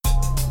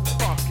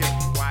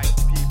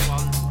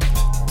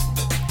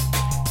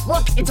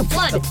Look, it's a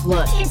flood. The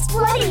flood. It's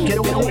flooding. Get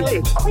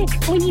away. Quick,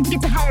 we need to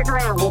get to higher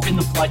ground. Open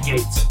the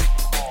floodgates.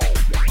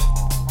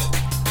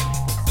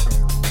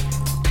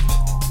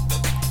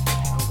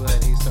 I'm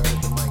glad he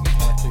started the mic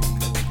after you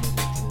admitted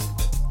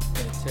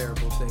to that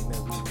terrible thing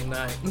that we will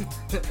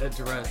not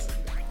address.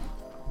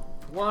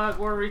 What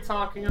were we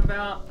talking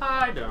about?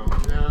 I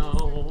don't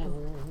know.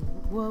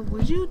 What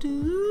would you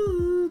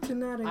do to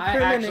not incriminate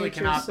I actually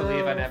cannot yourself?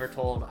 believe I never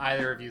told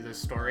either of you this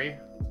story.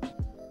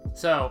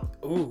 So,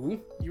 Ooh.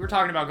 you were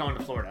talking about going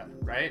to Florida,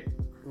 right?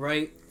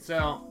 Right.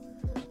 So,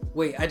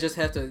 Wait, I just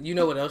have to... You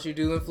know what else you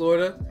do in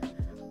Florida?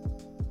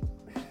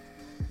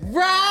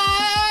 Rise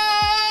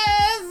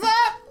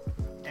up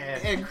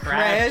and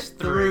crash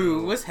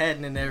through. What's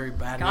happening,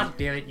 everybody? God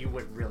damn it, you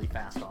went really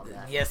fast on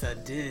that. Yes, I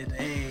did.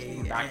 Hey,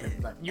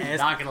 You're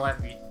not gonna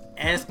let me.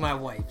 Ask my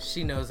wife.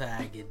 She knows how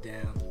I get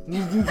down.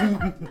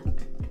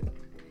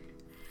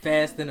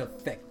 Fast and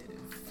effective.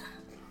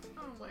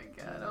 Oh my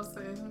god, I was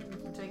saying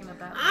you're taking a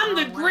bath. I'm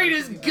the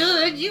greatest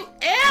good you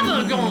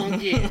ever gonna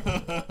get.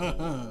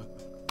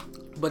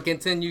 But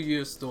continue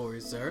your story,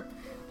 sir.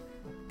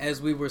 As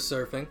we were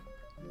surfing.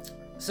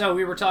 So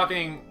we were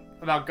talking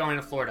about going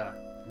to Florida.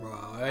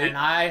 Right. And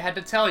I had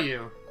to tell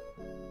you,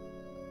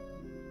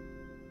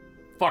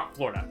 fuck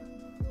Florida.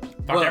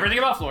 Fuck everything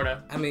about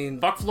Florida. I mean...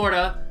 Fuck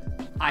Florida.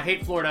 I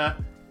hate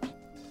Florida.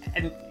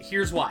 And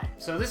here's why.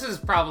 So this is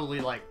probably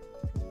like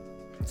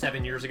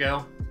 7 years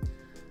ago.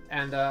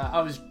 And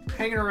I was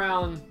hanging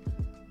around,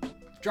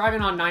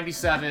 driving on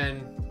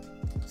 97,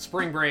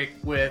 spring break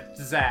with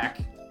Zach,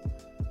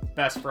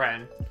 best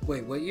friend.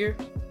 Wait, what year?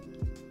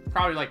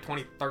 Probably like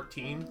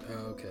 2013. Oh,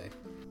 okay.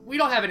 We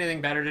don't have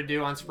anything better to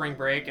do on spring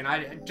break, and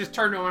I just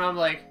turned to him and I'm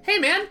like, hey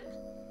man,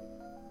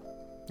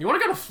 you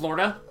want to go to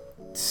Florida?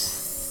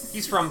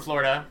 He's from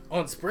Florida.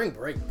 On spring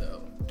break,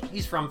 though.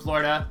 He's from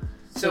Florida.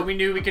 So we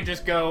knew we could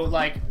just go,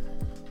 like,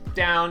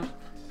 down.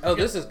 Oh,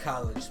 this is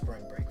college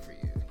spring break for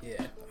you.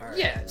 Yeah. All right.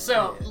 Yeah,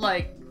 so,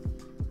 like,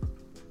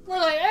 we're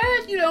like,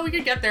 we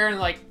could get there in,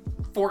 like,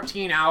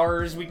 14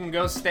 hours. We can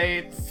go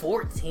stay.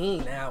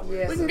 14 hours.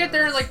 Yeah. We can get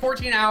there in, like,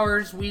 14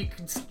 hours. We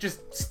could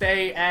just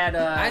stay at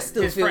I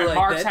still his feel friend like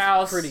Mark's that's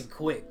house. pretty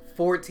quick.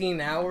 14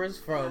 hours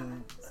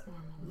from...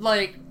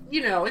 Like,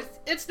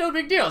 it's no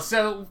big deal.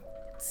 So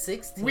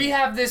 16. we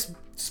have this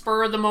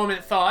spur of the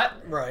moment thought.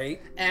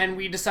 Right. And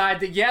we decide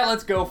that, yeah,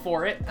 let's go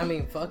for it. I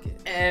mean, fuck it.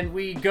 And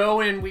we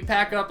go and we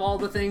pack up all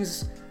the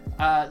things,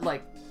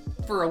 like,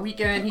 for a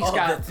weekend. All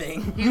the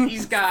things.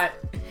 He's got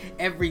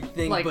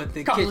everything like but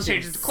the couple kitchen of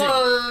changes of sink.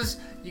 clothes.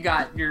 You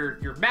got your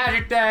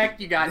magic deck.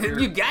 You got your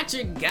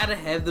gotta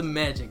have the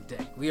magic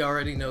deck. We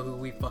already know who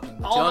we fucking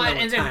with. all Y'all my know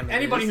what and time then it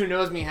anybody is. who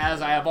knows me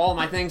has. I have all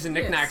my things and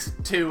knickknacks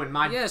too in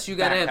my Yes, you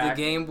gotta have backpack.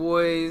 the Game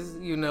Boys.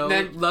 You know,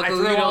 Then luckily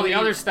I threw we don't all the need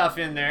other stuff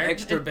in there.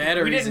 extra And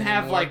batteries. We didn't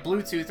have anymore. like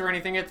Bluetooth or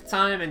anything at the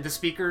time, and the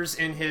speakers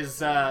in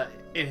his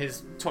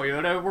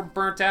Toyota were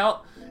burnt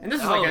out. And this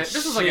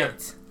was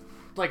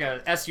like a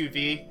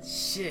SUV.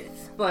 Shit.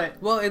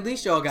 But Well, at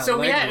least y'all got. so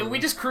leg we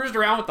room. just cruised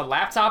around with the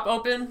laptop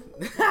open.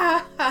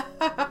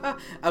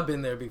 I've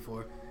been there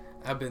before.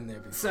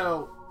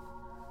 So,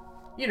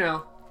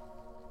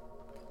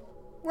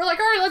 we're like,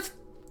 all right, let's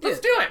Yeah,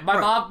 do it. My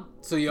right. mom,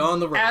 So you're on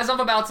the road. as I'm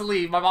about to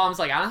leave, my mom's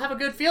like, I don't have a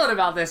good feeling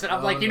about this, and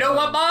I'm Oh, like, you no. know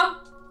what, Mom?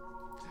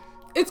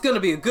 It's gonna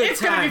be a good It's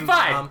time. gonna be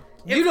fine. Mom.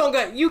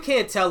 You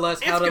can't tell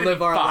us how It's to gonna live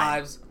be our fine.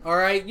 lives. All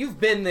right, you've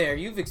been there.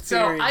 You've So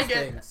experienced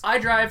things. I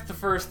drive the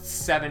first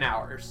 7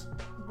 hours.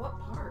 What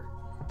part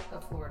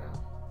of Florida?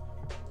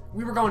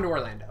 We were going to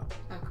Orlando,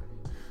 Okay.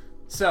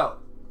 so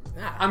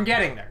Ah, I'm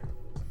getting there.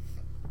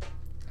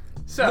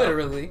 So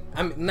literally.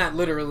 I mean, not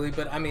literally,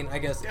 but I mean, I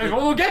guess.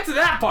 we'll get to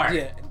that part.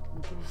 Yeah.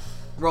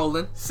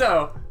 Rolling.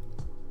 So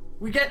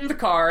we get in the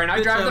car, and I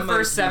Bitch, drive I the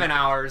first might be- 7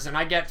 hours, and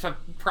I get to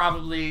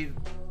probably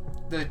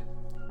the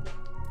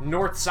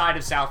north side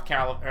of South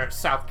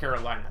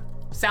Carolina.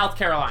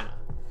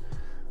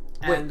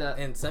 And Wait,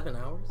 in 7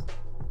 hours?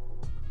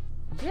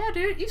 yeah,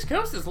 dude, East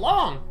Coast is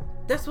long.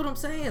 That's what I'm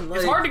saying. Like,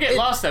 It's hard to get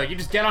lost though. You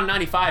just get on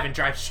 95 and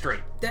drive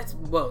straight.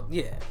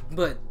 Yeah,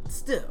 but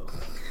still,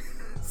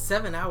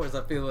 7 hours.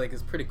 I feel like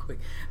is pretty quick.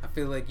 I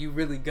feel like you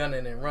really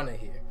gunning and running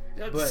here.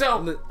 But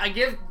So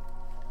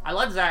I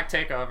let Zach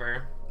take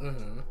over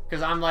Mhm.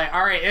 because I'm like,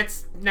 all right,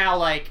 it's now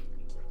like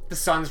the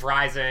sun's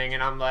rising,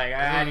 and I'm like,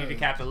 I need to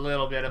catch a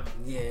little bit of.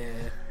 Yeah.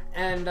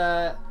 And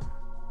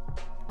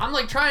I'm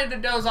like trying to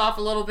doze off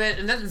a little bit,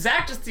 and then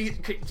Zach just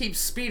keeps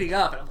speeding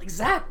up, and I'm like,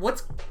 Zach,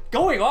 what's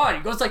going on?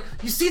 He goes like,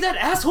 you see that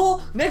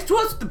asshole next to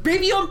us with the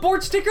baby on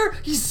board sticker?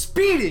 He's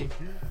speeding.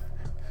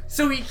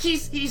 So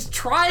he's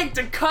trying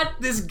to cut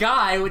this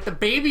guy with the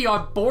baby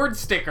on board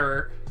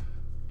sticker,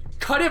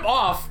 cut him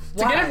off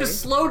to get him to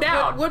slow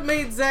down. What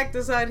made Zach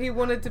decide he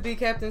wanted to be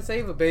Captain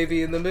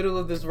Save-A-Baby in the middle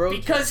of this road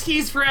Because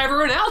he's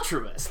forever an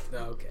altruist.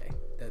 trip? Okay,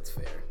 that's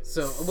fair.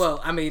 So,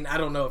 well, I mean, I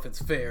don't know if it's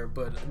fair,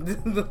 but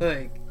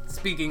like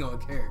speaking on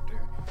character.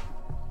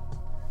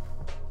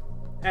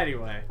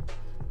 Anyway,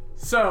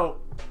 so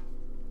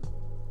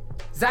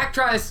Zach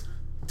tries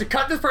to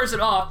cut this person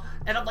off,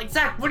 and I'm like,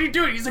 Zach, what are you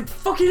doing? He's like,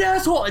 fucking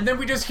asshole, and then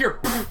we just hear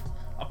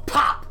a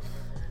pop,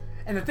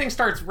 and the thing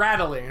starts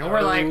rattling, and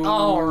we're like,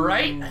 all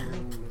right,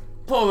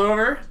 pull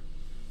over.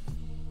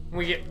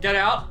 We get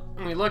out,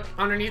 and we look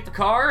underneath the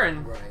car,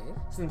 and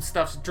some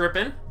stuff's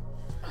dripping.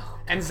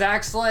 And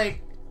Zach's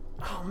like,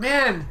 oh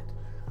man,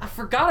 I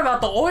forgot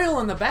about the oil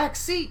in the back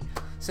seat.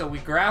 So we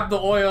grab the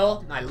oil,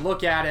 and I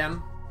look at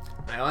him,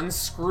 and I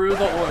unscrew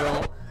the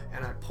oil,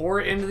 and I pour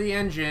it into the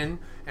engine,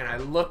 and I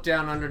look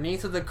down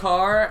underneath of the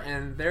car,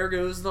 and there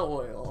goes the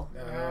oil.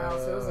 Wow,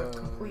 so it was a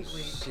complete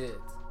leak. Shit.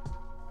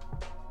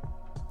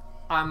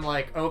 I'm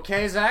like,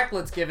 okay, Zach,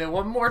 let's give it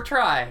one more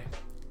try.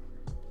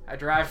 I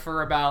drive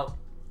for about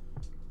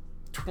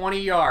 20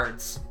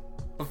 yards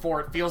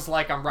before it feels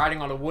like I'm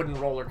riding on a wooden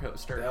roller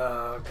coaster.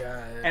 Oh,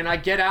 God. And I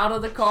get out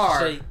of the car,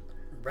 Shake,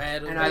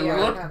 rattle, and I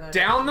look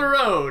down the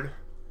road,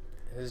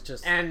 it's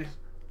just... and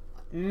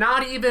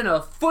not even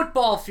a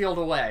football field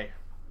away,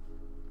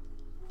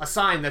 a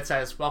sign that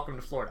says, welcome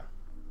to Florida.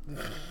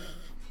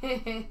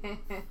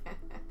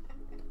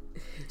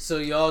 So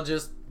y'all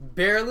just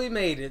barely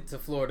made it to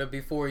Florida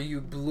before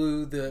you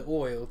blew the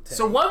oil tank.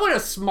 So what would a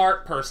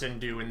smart person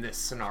do in this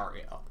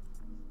scenario?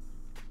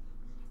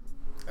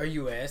 Are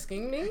you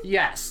asking me?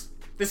 Yes.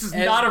 This is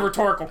not a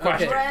rhetorical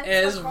question. Okay. Rent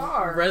As a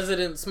car.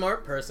 resident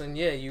smart person,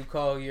 yeah, you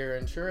call your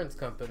insurance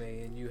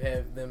company and you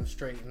have them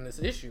straighten this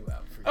issue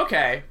out for you.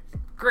 Okay,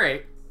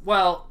 great.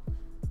 Well,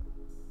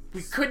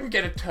 we couldn't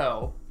get a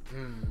tow,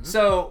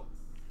 so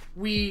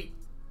we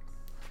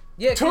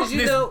took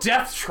this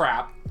death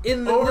trap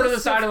in the over to the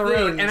list side of the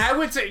road. things- And I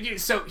would say,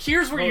 so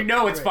here's where you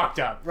know it's fucked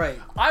up. Right.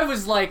 I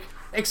was like,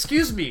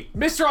 excuse me,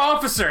 Mr.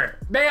 Officer,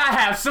 may I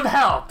have some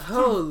help?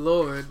 Oh,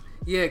 Lord.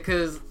 Yeah,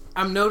 because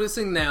I'm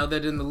noticing now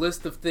that in the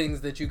list of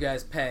things that you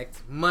guys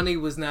packed, money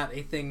was not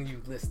a thing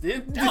you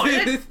listed. No,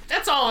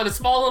 that's all in a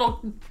small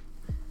little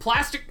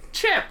plastic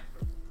chip.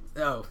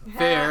 Oh,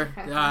 fair.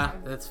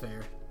 That's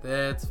fair.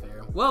 That's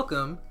fair.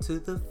 Welcome to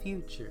the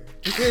future.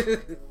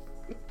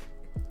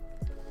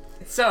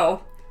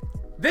 So,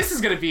 this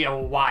is going to be a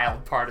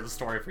wild part of the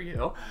story for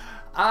you.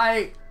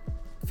 I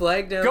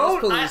Flag down this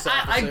police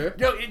officer.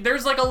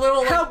 there's like a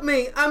little... Help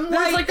me! I'm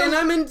white and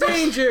I'm in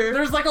danger!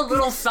 There's like a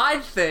little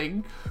side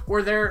thing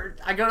where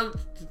I go to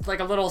like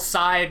a little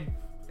side,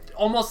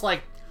 almost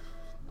like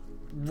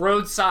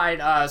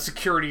roadside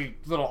security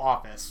little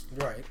office.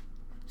 Right.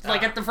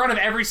 Like at the front of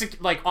every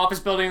office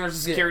building, there's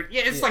a security.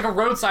 Yeah, it's like a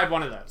roadside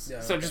one of those.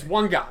 Yeah, so just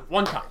one guy,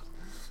 one cop.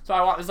 So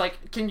I was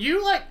like, "Can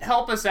you like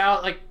help us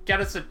out? Like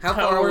get us a How tow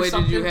far or away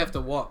something?" did you have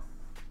to walk?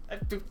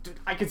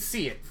 I could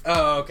see it.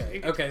 Oh,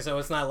 okay. Okay, so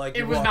it's not like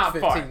you It was walked not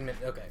 15 far. minutes.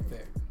 Okay, fair.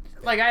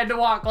 Like I had to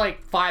walk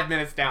like 5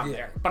 minutes down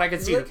there, but I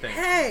could see the thing.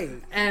 Hey!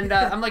 And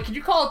I'm like, "Can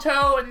you call a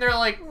tow?" And they're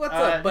like, What's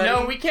up, buddy?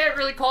 "No, we can't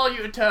really call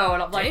you a tow."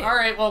 And I'm like, Damn. "All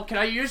right, well, can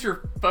I use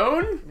your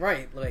phone?"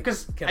 Right, like,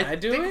 Because can I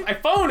do think it? my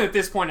phone at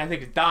this point, I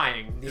think, is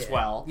dying as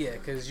well. Yeah,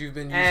 because you've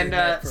been using And,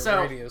 that for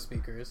so- radio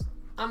speakers.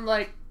 I'm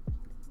like,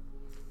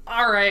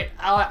 all right.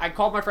 I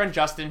called my friend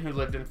Justin, who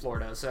lived in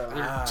Florida. So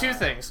there's two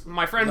things.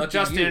 My friend Lucky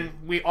Justin, you.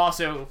 we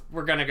also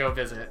were gonna go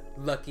visit,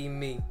 Lucky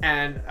me.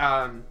 and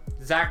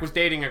Zach was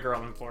dating a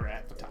girl in Florida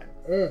at the time.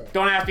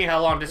 Don't ask me how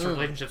long distance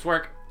relationships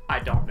work. I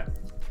don't know.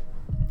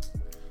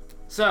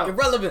 So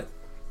Irrelevant.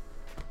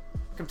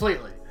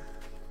 completely.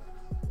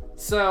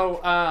 So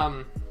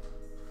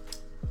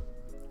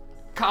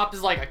cop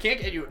is like, I can't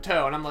get you a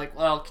tow, and I'm like,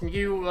 well, can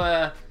you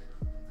at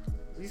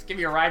least give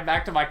me a ride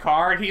back to my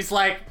car? And he's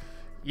like,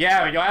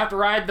 yeah, you'll have to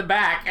ride the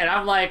back. And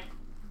I'm like,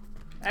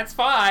 that's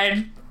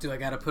fine. Do I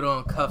gotta put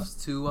on cuffs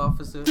too,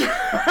 officer?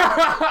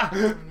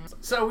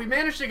 So we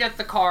managed to get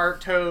the car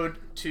towed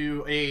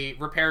to a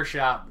repair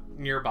shop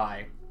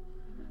nearby,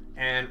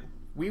 and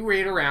we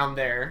wait around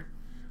there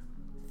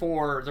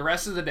for the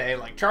rest of the day,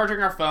 like charging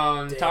our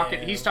phone,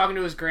 talking. He's talking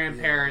to his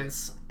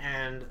grandparents,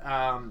 and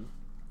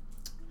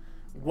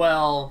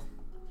well,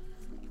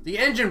 the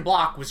engine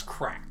block was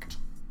cracked.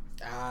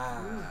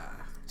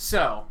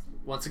 So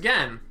once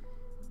again,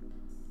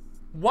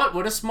 what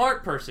would a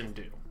smart person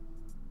do?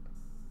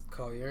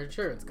 Call your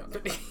insurance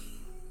company.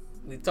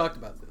 We talked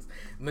about this.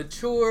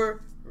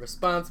 Mature,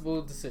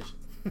 responsible decision.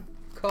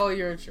 Call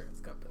your insurance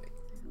company.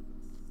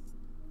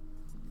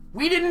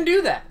 We didn't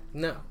do that.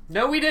 No.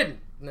 No, we didn't.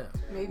 No.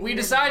 Maybe We you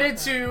decided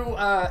didn't to,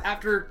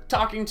 after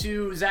talking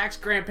to Zach's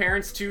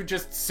grandparents, to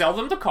just sell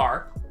them the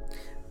car.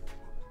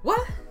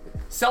 What?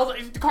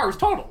 The car was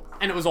totaled,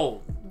 and it was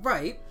old.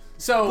 Right.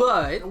 So,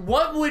 But-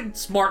 what would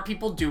smart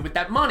people do with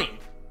that money?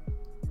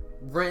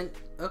 Rent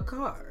a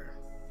car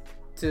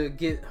to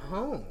get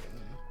home.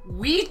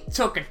 We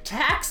took a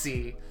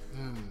taxi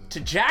to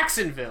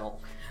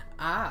Jacksonville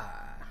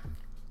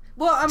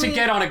Well, I mean, to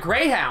get on a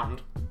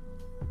Greyhound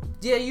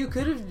yeah, you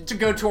could have. to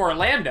go to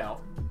Orlando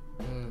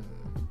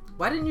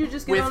Why didn't you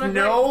just get with on a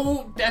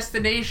no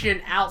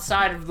destination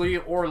outside of the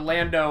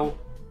Orlando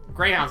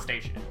Greyhound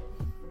station.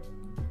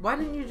 Why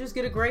didn't you just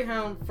get a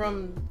Greyhound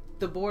from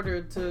the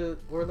border to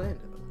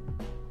Orlando?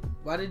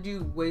 Why did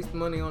you waste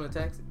money on a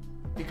taxi?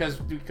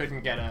 Because we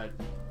couldn't get a...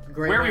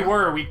 Greyhound? Where we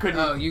were, we couldn't...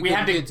 Oh, you we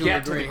had to couldn't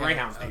get a to the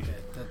Greyhound station.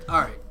 Okay.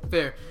 All right,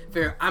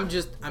 fair. I'm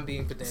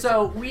being pedantic.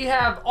 So we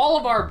have all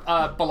of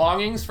our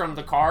belongings from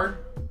the car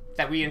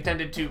that we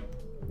intended to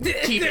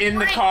keep in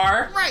the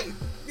car. Right.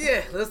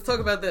 Yeah, let's talk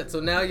about that. So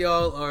now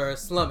y'all are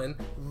slumming,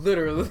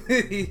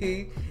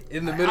 literally,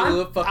 in the middle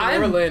of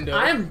fucking Orlando.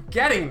 I'm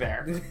getting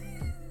there.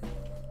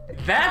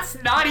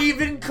 That's not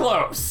even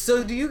close.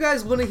 So do you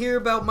guys want to hear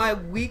about my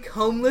week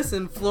homeless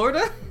in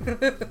Florida?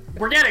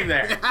 We're getting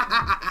there.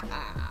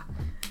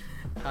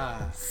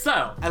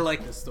 So, I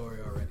like this story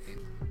already.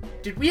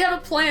 did we have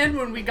a plan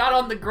when we got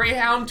on the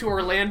Greyhound to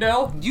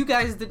Orlando? You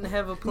guys didn't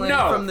have a plan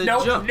from the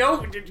jump.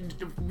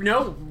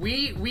 No.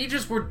 We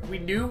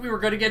knew we were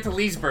going to get to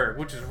Leesburg,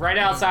 which is right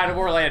outside of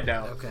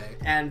Orlando. Okay.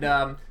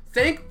 And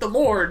thank the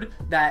Lord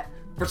that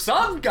for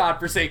some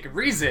godforsaken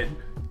reason,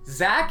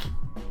 Zach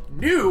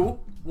knew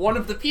one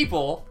of the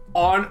people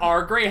on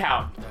our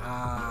Greyhound.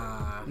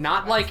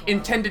 Not like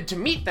intended to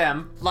meet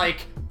them,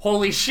 like,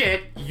 holy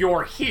shit,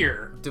 you're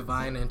here.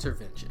 Divine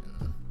intervention.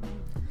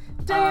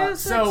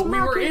 So we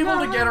were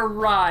able to get a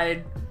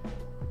ride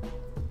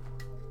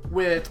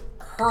with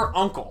her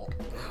uncle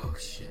Oh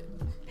shit.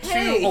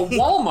 to a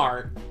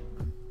Walmart.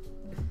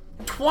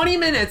 20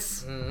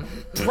 minutes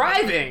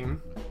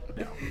driving,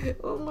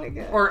 Oh my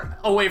god. or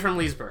away from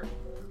Leesburg.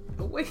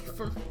 Away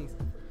from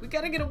Leesburg. We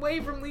gotta get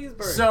away from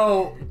Leesburg.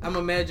 So I'm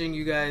imagining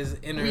you guys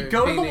we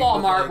go to the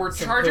Walmart, we're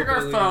charging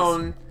our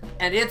phone,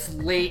 and it's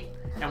late,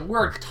 and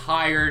we're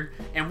tired,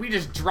 and we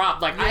just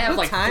dropped, like, I have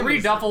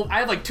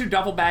like two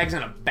duffel bags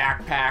and a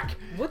backpack.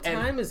 What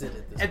time is it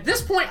At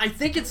this point, I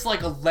think it's like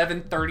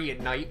 11:30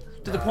 at night,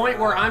 to the point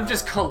where I'm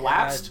just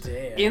collapsed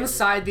goddamn.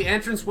 inside the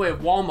entranceway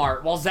of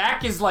Walmart while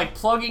Zach is like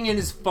plugging in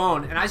his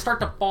phone, and I start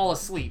to fall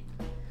asleep.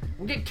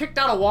 We get kicked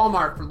out of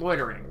Walmart for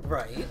loitering.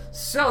 Right.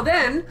 So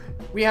then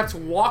we have to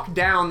walk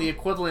down the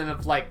equivalent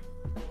of like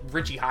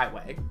Ritchie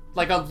Highway,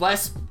 like a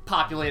less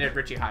populated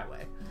Ritchie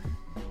Highway,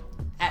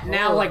 at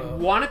now like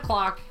 1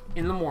 o'clock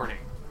in the morning.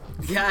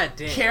 God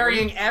damn.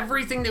 Carrying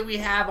everything that we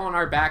have on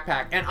our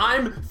backpack, and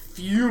I'm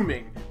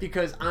fuming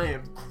because I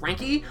am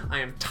cranky, I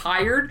am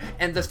tired,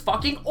 and this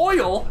fucking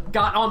oil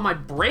got on my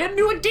brand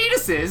new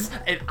Adidas's,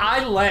 and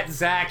I let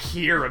Zach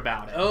hear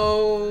about it.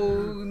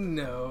 Oh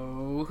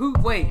no.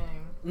 Wait.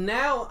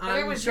 Now I'm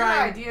it was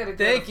trying. your idea to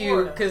go Thank to you,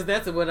 Florida. because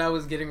that's what I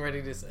was getting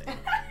ready to say.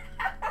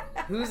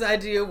 Whose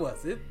idea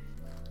was it?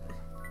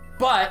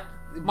 But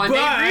my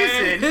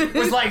main reason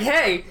was like,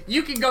 hey,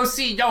 you can go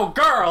see yo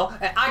girl,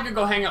 and I can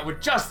go hang out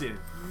with Justin.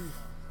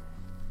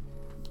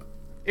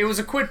 It was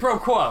a quid pro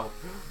quo.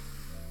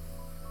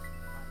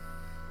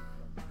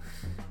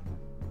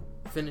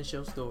 Finish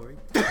your story.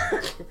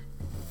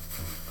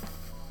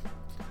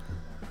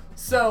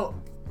 So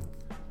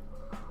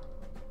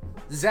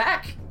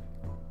Zach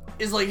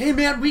is like, hey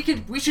man, we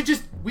could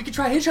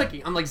try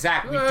hitchhiking. I'm like,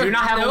 Zach, we do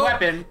not have a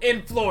weapon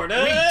in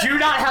Florida. We do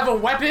not have a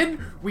weapon.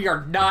 We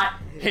are not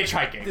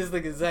hitchhiking. This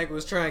nigga Zach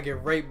was trying to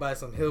get raped by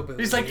some hillbillies.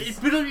 He's like, it's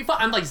gonna be fun.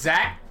 I'm like,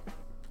 Zach,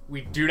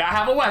 we do not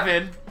have a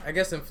weapon. I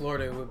guess in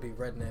Florida it would be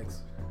rednecks.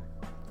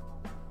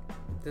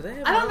 Do they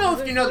have I don't know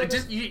houses if in you know.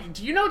 Florida?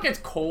 Do you know it gets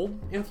cold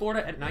in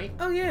Florida at night?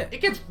 Oh yeah.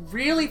 It gets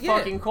really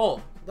fucking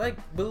cold. Like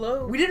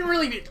below. We didn't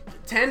really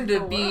tend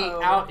to be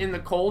out in the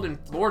cold in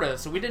Florida,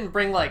 so we didn't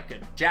bring like a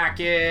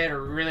jacket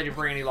or really didn't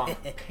bring any long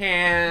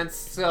pants.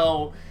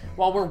 So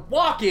while we're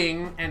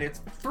walking and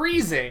it's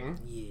freezing,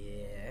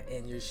 yeah,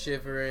 and you're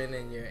shivering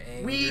and you're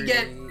angry. we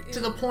get to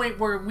the point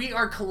where we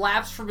are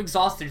collapsed from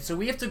exhausted, so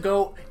we have to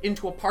go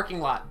into a parking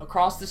lot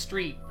across the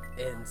street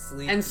and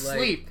sleep and like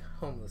sleep.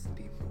 homeless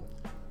people.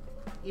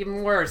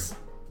 Even worse,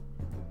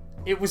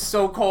 it was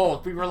so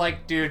cold. We were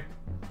like, dude,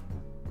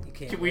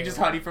 can we just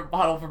huddle for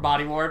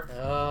body warmth?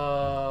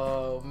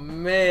 Oh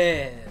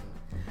man,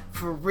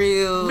 for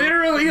real.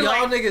 Literally, y'all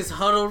like, niggas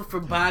huddled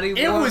for body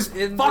warmth.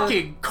 It was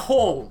fucking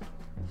cold.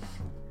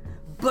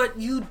 But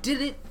you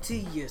did it to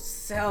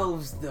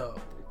yourselves, though.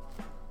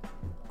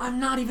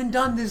 I'm not even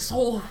done this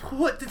whole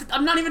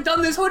I'm not even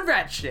done this hood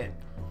rat shit.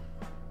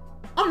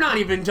 I'm not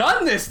even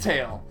done this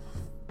tale.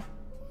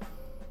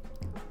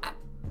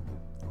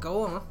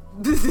 Go on.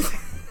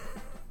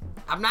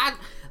 I'm not.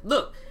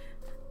 Look,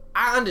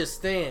 I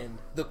understand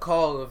the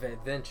call of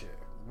adventure,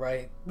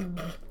 right?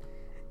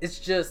 It's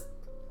just,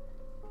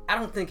 I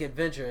don't think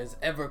adventure has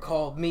ever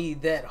called me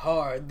that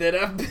hard that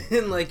I've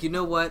been like, you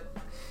know what?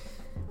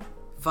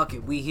 Fuck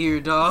it, we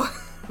here, dog.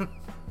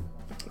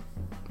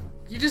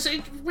 We just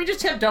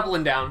kept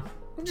doubling down.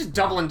 We're just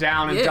doubling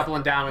down and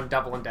doubling down and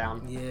doubling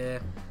down. Yeah.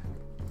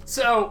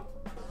 So,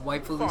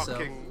 rightfully so.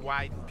 Fucking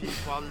white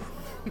people.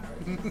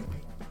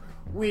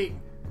 we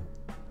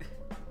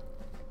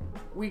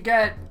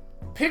get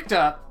picked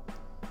up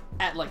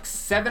at like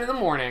 7 in the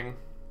morning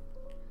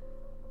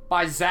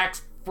by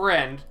Zach's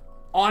friend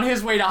on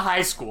his way to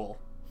high school.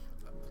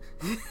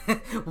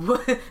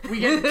 What? We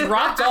get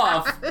dropped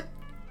off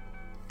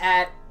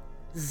at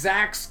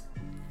Zach's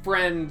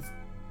friend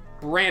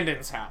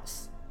Brandon's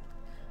house.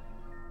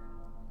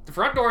 The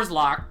front door's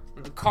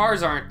locked, the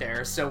cars aren't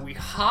there, so we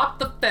hop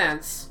the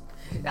fence.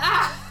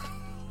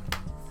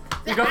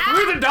 We go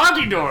through the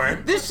doggy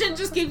door. This shit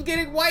just keeps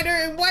getting whiter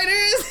and whiter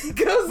as it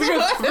goes We go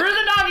on. through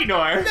the doggy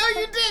door. No,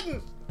 you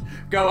didn't.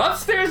 Go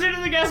upstairs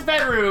into the guest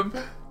bedroom,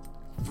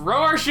 throw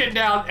our shit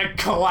down, and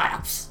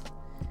collapse.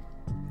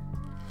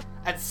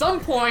 At some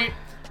point,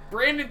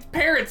 Brandon's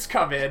parents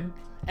come in,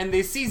 and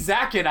they see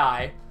Zach and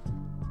I,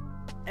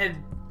 and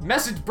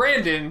message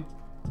Brandon,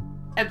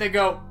 and they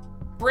go,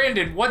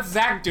 Brandon, what's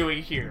Zach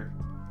doing here?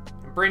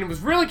 And Brandon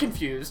was really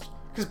confused,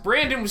 because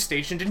Brandon was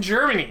stationed in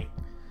Germany.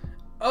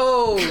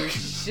 Oh,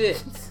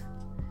 shit.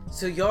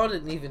 So y'all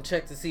didn't even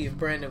check to see if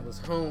Brandon was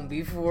home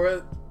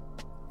before...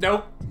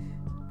 Nope.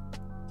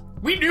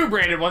 We knew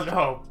Brandon wasn't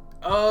home.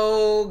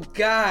 Oh,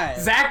 God.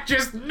 Zach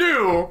just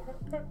knew.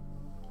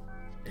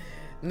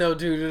 No,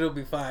 dude, it'll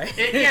be fine.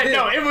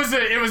 It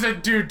was a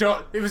dude.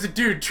 It was a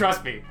dude.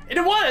 Trust me, and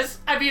it was.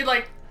 I mean,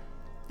 like,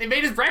 they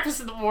made his breakfast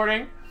in the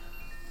morning.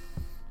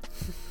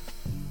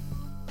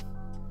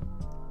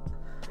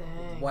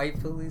 Dang.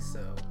 Rightfully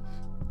so.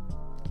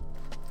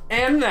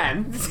 And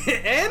then,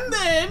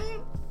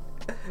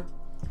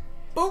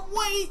 but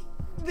wait,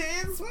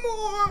 there's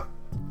more.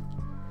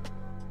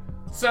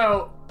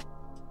 So,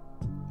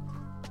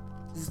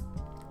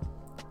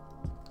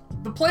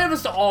 the plan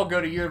was to all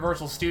go to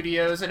Universal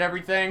Studios and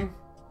everything.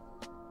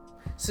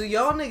 So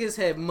y'all niggas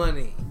had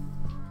money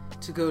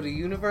to go to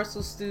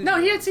Universal Studios? No,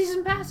 he had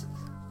season passes.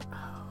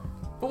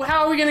 But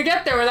how are we gonna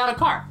get there without a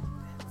car?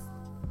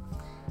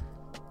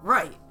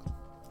 Right.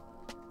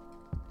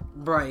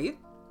 Right.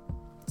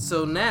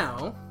 So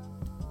now,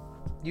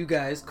 you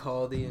guys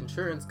call the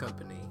insurance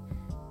company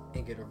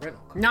and get a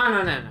rental car.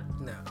 No.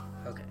 No.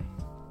 Okay.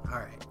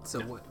 Alright.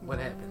 So what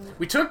happened then?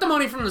 We took the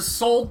money from the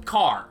sold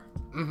car.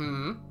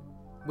 Mm-hmm.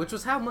 Which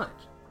was how much?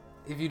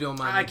 If you don't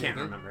mind. I can't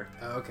remember.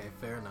 Oh, okay,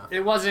 fair enough.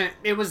 It was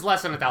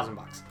less than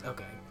 $1,000.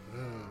 Okay.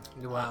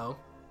 Wow.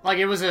 Like,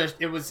 it was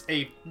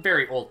a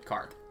very old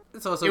car.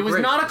 It's also It was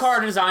gracious. not a car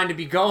designed to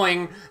be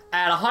going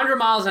at 100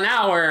 miles an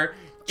hour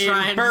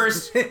in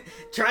bursts.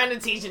 Trying to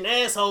teach an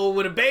asshole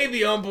with a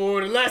baby on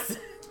board a lesson.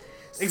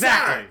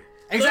 Exactly. Son,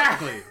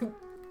 Exactly. look,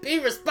 be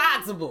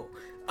responsible.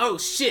 Oh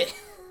shit!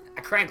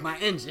 I cracked my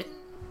engine.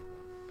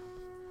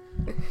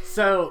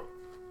 So,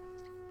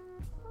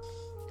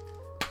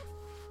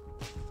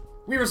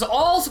 we were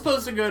all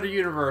supposed to go to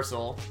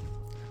Universal,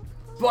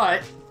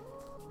 but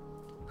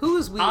Who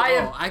is we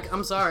all?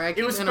 I'm sorry, I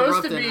keep it was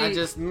supposed interrupting. to be I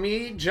just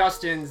me,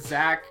 Justin,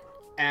 Zach,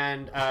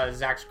 and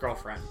Zach's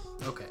girlfriend.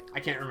 okay, I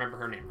can't remember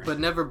her name right but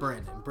never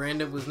Brandon.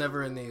 Brandon was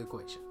never in the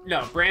equation.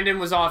 No, Brandon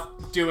was off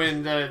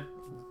doing the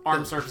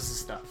armed services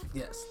stuff.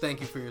 Yes, thank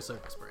you for your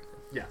service, Brandon.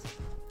 Yes.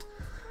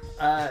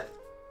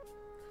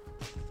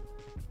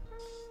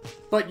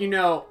 But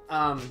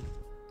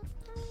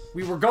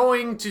we were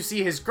going to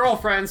see his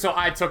girlfriend, so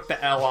I took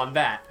the L on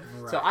that.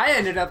 Right. So I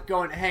ended up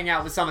going to hang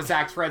out with some of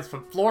Zach's friends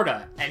from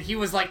Florida, and he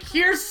was like,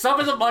 here's some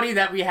of the money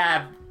that we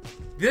have.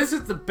 This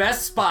is the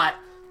best spot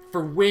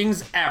for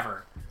wings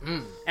ever.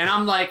 And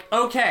I'm like,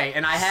 okay,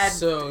 and I had...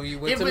 So you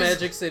went to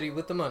Magic City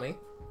with the money.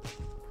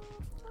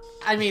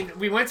 I mean,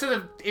 we went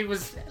to it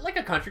was like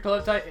a country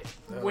club type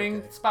wing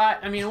okay. spot.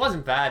 I mean, it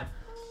wasn't bad.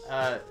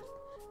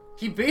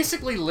 He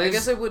basically lives... I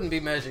guess it wouldn't be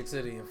Magic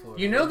City in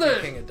Florida. You know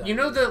King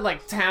of the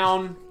like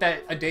town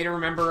that A Day to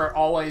Remember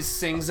always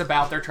sings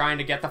about they're trying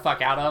to get the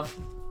fuck out of?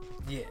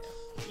 Yeah.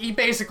 He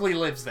basically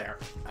lives there.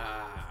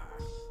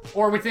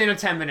 Or within a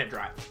 10-minute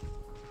drive.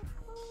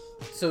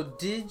 So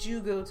did you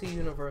go to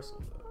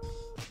Universal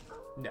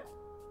though? No.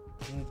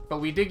 But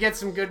we did get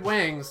some good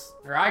wings.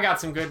 Or I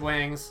got some good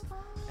wings.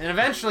 And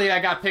eventually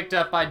I got picked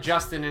up by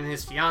Justin and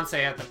his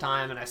fiance at the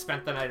time, and I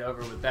spent the night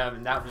over with them,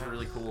 and that was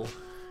really cool.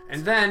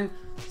 And then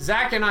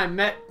Zach and I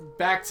met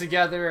back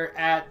together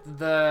at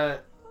Then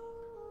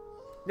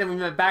we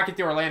met back at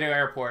the Orlando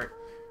airport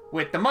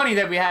with the money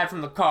that we had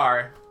from the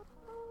car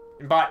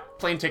and bought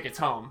plane tickets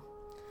home.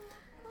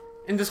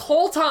 And this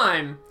whole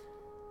time,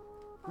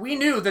 we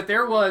knew that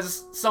there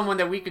was someone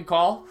that we could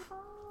call,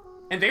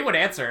 and they would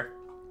answer,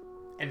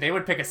 and they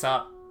would pick us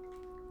up,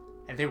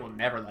 and they will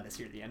never let us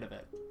hear the end of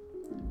it.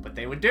 But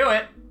they would do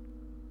it.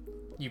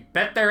 You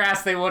bet their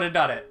ass they would have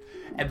done it.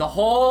 And the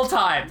whole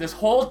time, this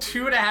whole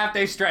 2.5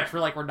 day stretch, we're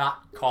like, we're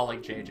not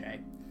calling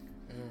JJ.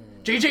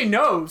 JJ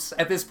knows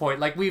at this point,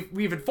 like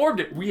we've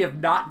informed it. We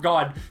have not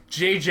gone,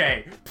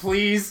 JJ,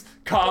 please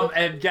come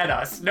and get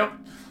us. Nope.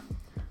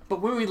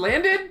 But when we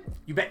landed,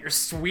 you bet your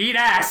sweet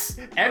ass,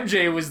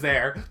 MJ was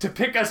there to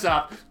pick us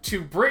up,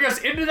 to bring us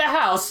into the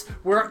house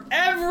where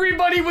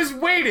everybody was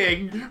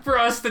waiting for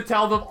us to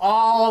tell them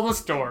all the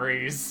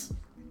stories.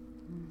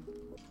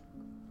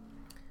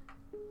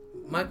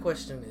 My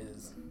question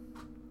is,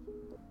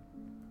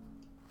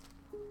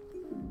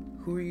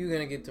 who are you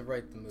gonna get to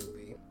write the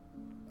movie?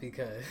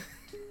 Because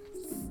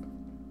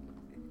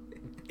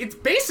it's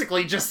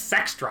basically just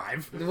Sex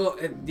Drive. well,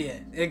 yeah,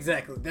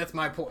 exactly. That's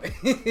my point.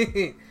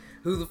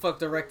 Who the fuck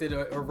directed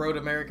or wrote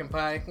American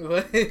Pie?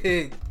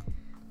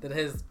 That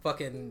has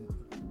fucking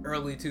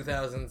early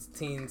 2000s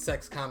teen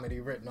sex comedy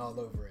written all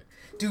over it.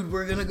 Dude,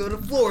 we're gonna go to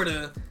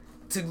Florida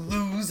to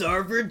lose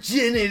our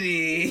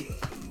virginity.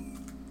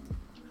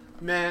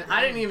 Man,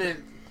 I didn't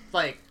even,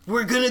 like...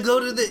 We're gonna go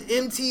to the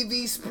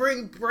MTV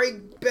Spring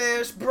Break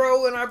Bash,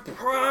 bro, and I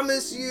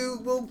promise you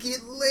we'll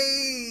get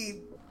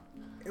laid.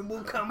 And we'll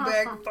will come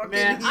back fucking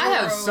Man, I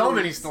have so heroes.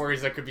 many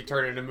stories that could be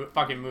turned into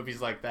fucking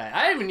movies like that.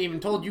 I haven't even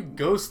told you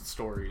ghost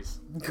stories.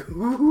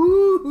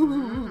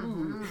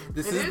 Ooh.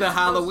 This It is is the close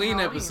Halloween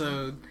to Halloween.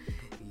 episode.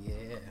 Yeah.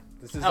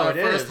 This is Oh, our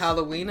it first is.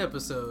 Halloween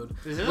episode.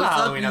 This is a What's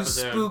Halloween up, you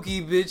episode.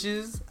 spooky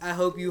bitches? I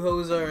hope you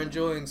hoes are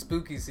enjoying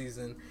spooky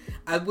season.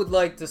 I would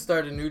like to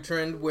start a new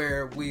trend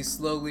where we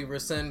slowly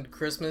rescind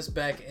Christmas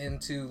back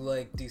into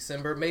like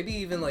December, maybe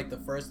even like the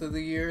first of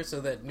the year, so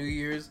that New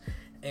Year's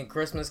and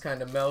Christmas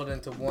kind of meld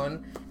into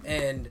one,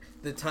 and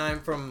the time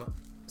from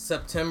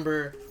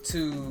September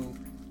to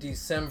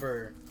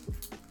December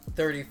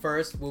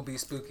 31st will be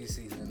spooky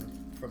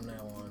season from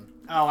now on.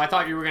 Oh, I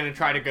thought you were gonna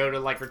try to go to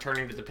like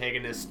returning to the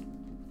paganist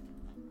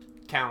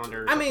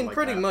calendar. Or I something mean, like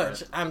pretty that, much.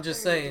 but- I'm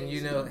just saying,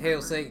 you know,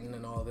 hail Satan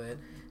and all that.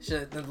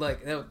 Shit,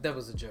 like that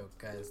was a joke,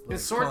 guys. Like,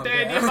 It's Sorte calm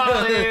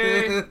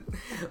down.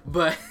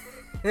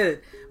 Diaboli.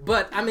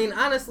 but I mean,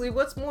 honestly,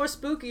 what's more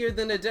spookier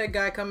than a dead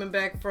guy coming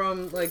back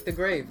from like the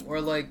grave,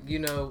 or like, you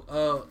know,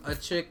 a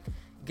chick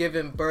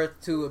giving birth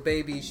to a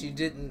baby she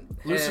didn't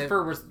have.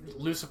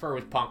 Lucifer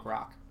was punk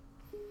rock.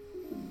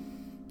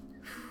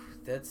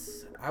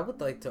 I would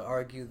like to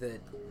argue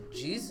that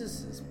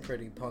Jesus is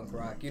pretty punk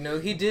rock. You know,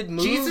 he did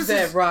move Jesus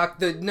that is- rock.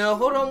 No,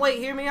 hold on, wait,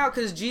 hear me out,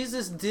 because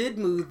Jesus did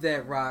move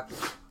that rock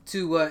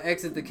to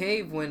exit the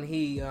cave when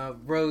he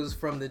rose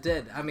from the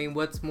dead. I mean,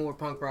 what's more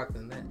punk rock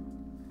than that?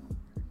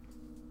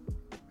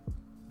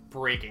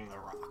 Breaking the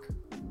rock.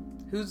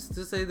 Who's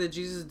to say that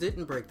Jesus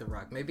didn't break the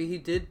rock? Maybe he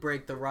did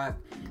break the rock,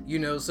 you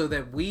know, so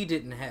that we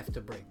didn't have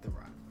to break the rock.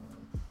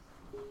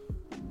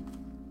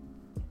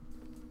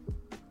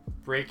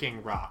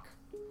 Breaking rock.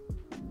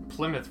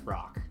 Plymouth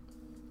Rock.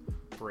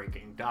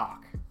 Breaking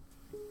dock.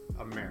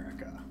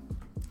 America.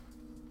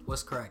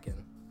 What's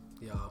cracking,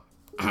 y'all?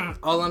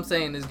 All I'm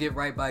saying is get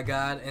right by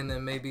God, and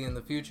then maybe in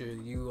the future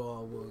you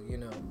all will, you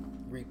know,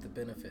 reap the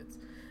benefits.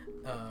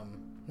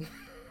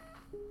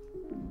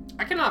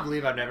 I cannot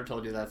believe I've never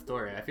told you that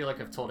story. I feel like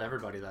I've told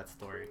everybody that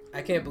story.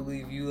 I can't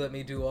believe you let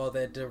me do all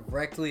that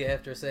directly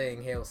after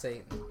saying Hail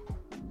Satan.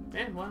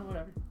 And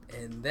whatever.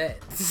 And that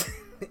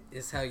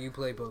is how you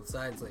play both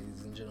sides,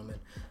 ladies and gentlemen.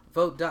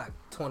 Vote Doc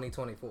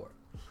 2024.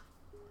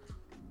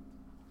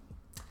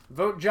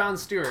 Vote Jon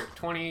Stewart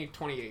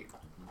 2028.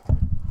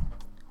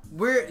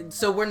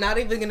 We're not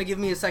even gonna give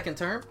me a second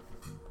term?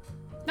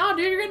 No,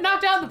 dude, you're getting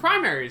knocked out in the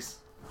primaries.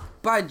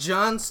 By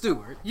Jon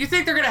Stewart. You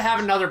think they're gonna have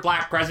another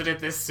black president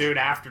this soon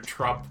after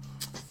Trump?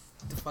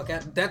 The fuck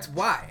out. That's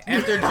why.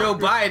 After Joe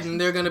Biden,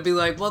 they're gonna be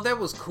like, well, that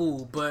was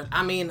cool, but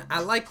I mean,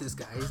 I like this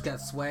guy. He's got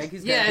swag.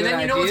 He's got Yeah, and good then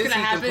you know what's ideas.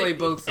 gonna He can happen. play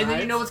both sides. And then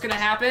you know what's gonna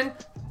happen?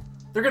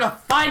 They're gonna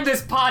find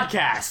this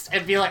podcast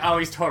and be like, oh,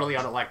 he's totally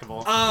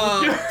unelectable.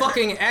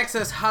 Fucking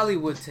Access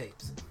Hollywood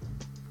tapes.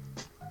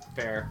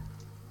 Fair.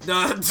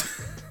 Uh,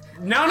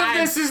 None of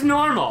this is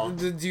normal.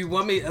 Do you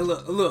want me?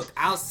 Look,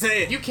 I'll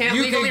say it. You can't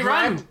legally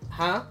grab- run.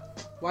 Huh?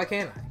 Why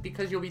can't I?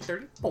 Because you'll be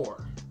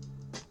 34.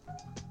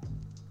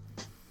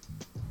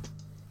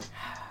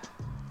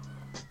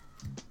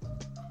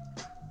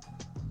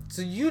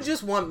 So you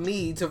just want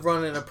me to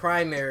run in a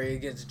primary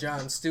against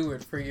Jon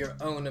Stewart for your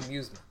own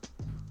amusement?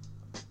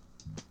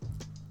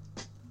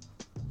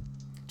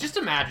 Just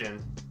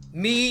imagine.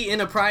 Me in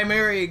a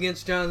primary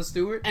against Jon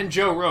Stewart? And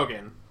Joe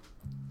Rogan.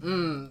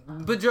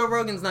 But Joe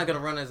Rogan's not gonna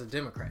run as a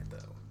Democrat, though.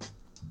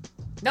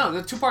 No,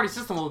 the two-party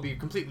system will be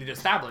completely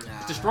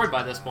destroyed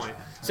by this point.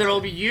 So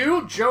it'll be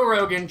you, Joe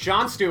Rogan,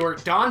 Jon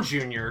Stewart, Don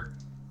Jr.,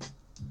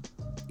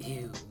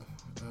 Ew.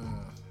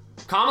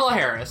 Kamala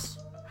Harris,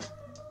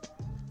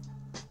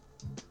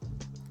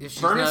 If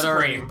she's Vernon not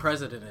already Supreme,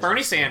 president.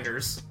 Bernie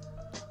Sanders,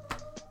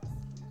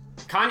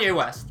 Kanye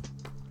West,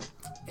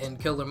 And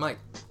Killer Mike.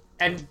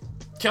 and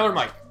Killer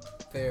Mike.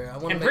 Fair. I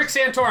want And Rick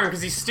Santorum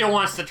because he still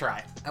wants to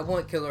try. I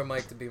want Killer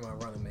Mike to be my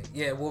running mate.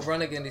 Yeah, we'll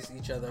run against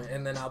each other,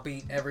 and then I'll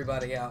beat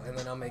everybody out, and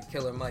then I'll make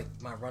Killer Mike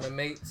my running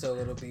mate, so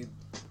it'll be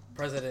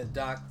President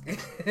Doc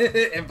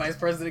and Vice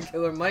President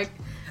Killer Mike.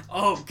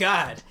 Oh,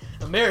 God.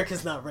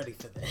 America's not ready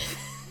for that.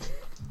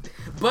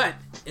 But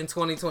in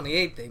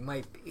 2028, they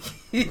might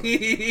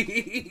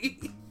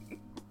be.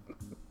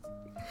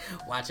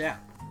 Watch out.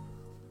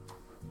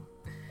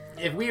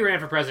 If we ran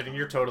for president,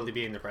 you're totally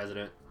being the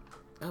president.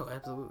 Oh,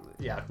 absolutely.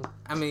 Yeah.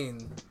 I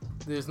mean,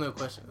 there's no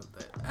question of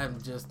that.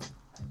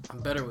 I'm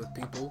better with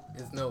people.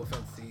 It's no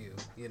offense to you,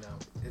 you know.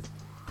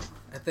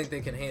 I think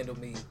they can handle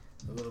me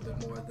a little bit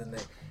more than they.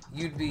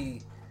 You'd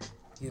be,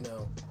 you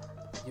know,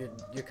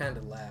 you're kind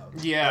of loud.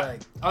 Yeah.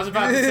 Like, I was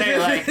about to say,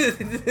 like,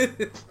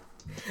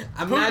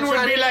 I'm not Putin would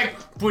trying be to,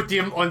 like, put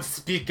him on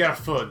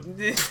speakerphone.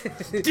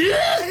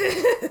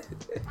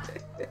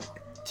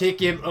 Take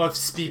him off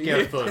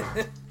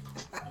speakerphone.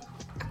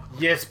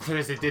 Yes,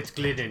 President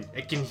Clinton,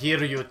 I can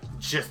hear you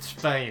just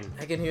fine.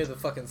 I can hear the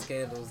fucking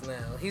scandals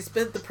now. He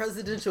spent the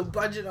presidential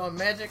budget on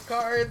magic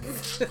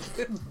cards.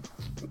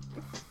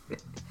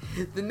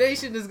 The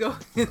nation is going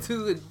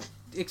into an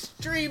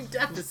extreme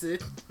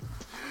deficit.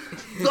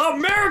 The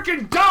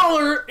American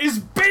dollar is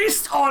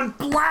based on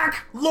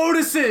black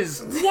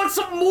lotuses. What's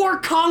a more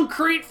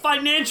concrete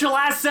financial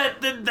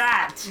asset than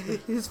that?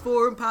 His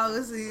foreign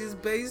policy is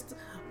based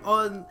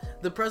on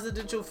the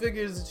presidential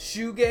figure's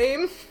shoe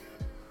game.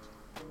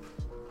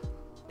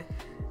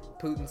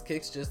 Putin's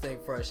kicks just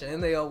ain't fresh,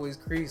 and they always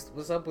creased.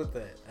 What's up with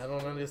that? I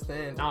don't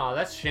understand. Oh,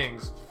 that's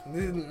Shing's.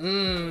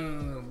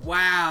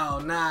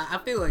 Wow, nah, I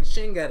feel like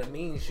Shin got a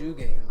mean shoe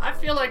game. I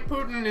feel like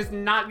Putin is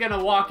not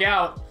gonna walk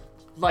out,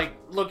 like,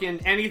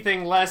 looking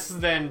anything less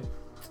than...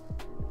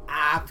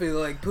 I feel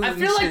like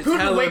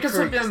Putin wakes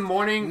up in the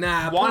morning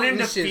wanting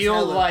to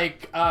feel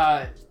like,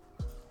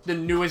 the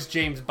newest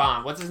James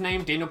Bond. What's his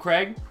name? Daniel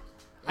Craig?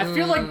 I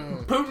feel like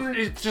Putin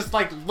is just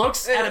like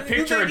looks at a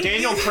picture of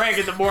Daniel Craig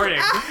in the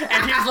morning,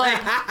 and he's like,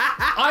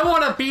 "I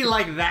want to be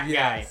like that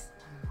guy."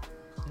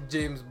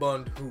 James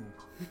Bond, who?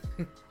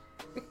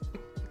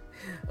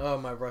 Oh,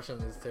 my Russian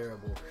is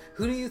terrible.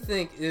 Who do you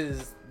think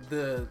is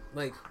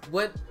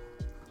what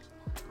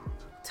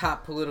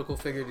top political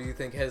figure do you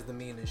think has the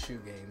meanest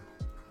shoe game?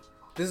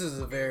 This is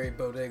a very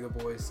Bodega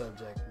Boys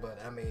subject, but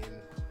I mean,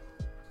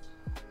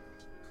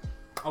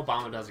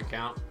 Obama doesn't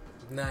count.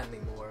 Not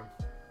anymore.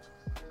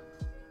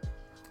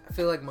 I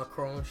feel like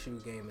Macron's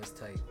shoe game is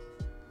tight.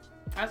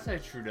 I'd say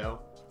Trudeau.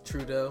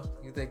 Trudeau?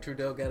 You think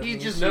Trudeau got a mean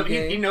just shoe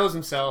game? He knows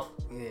himself.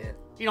 Yeah.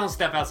 He don't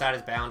step outside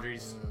his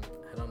boundaries.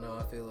 I don't know.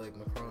 I feel like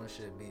Macron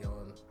should be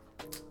on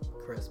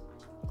crisp,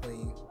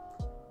 clean.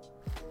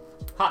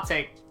 Hot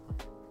take.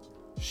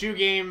 Shoe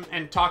game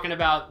and talking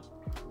about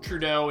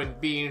Trudeau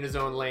and being in his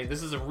own lane.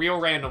 This is a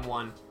real random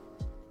one.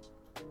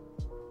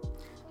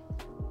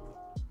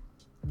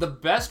 The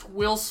best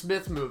Will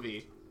Smith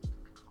movie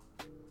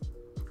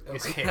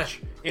is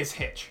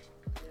Hitch.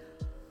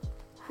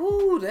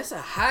 Whew, that's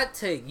a hot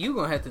take. You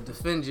gonna have to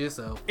defend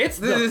yourself. It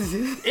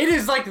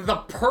is like the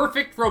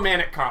perfect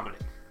romantic comedy.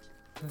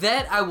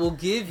 That I will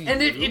give you.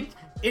 And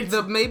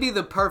it's maybe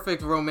the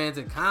perfect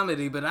romantic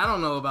comedy, but I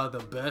don't know about the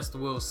best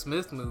Will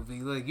Smith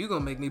movie. Like, you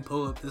gonna make me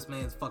pull up this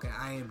man's fucking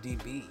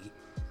IMDb.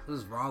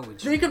 What's wrong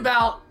with you? Think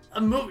about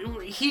a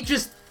movie. He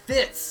just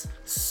fits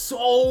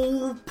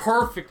so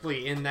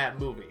perfectly in that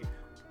movie.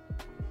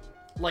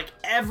 Like,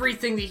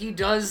 everything that he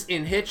does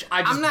in Hitch,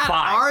 I just buy. I'm not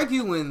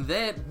arguing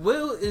that.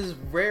 Will is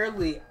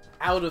rarely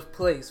out of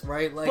place,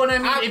 right? Like, but I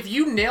mean, if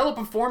you nail a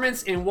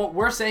performance in what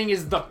we're saying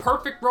is the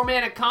perfect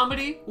romantic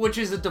comedy, which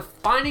is a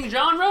defining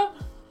genre,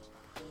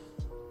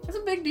 that's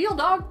a big deal,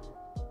 dog.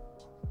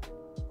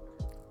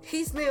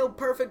 He's nailed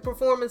perfect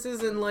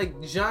performances in, like,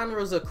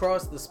 genres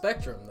across the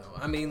spectrum, though.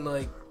 I mean,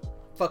 like,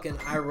 fucking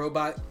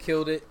iRobot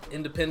killed it.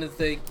 Independence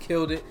Day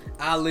killed it.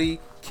 Ali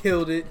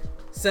killed it.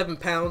 7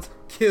 Pounds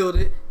killed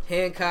it.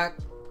 Hancock.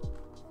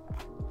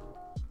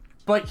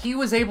 But he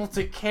was able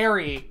to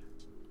carry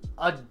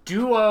a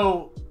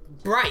duo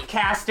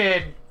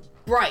casted.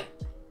 Bright.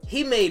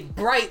 He made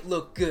Bright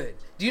look good.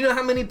 Do you know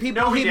how many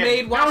people he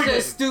made watch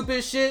that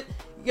stupid shit?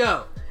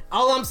 Yo,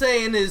 all I'm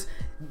saying is,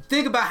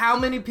 think about how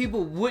many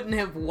people wouldn't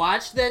have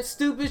watched that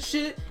stupid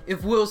shit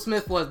if Will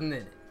Smith wasn't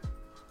in it.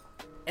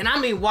 And I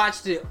mean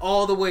watched it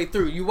all the way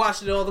through. You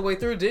watched it all the way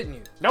through, didn't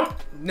you? Nope.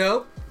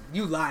 Nope.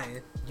 You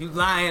lying. You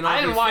lying on I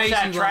didn't your watch face,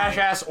 that trash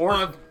ass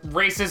or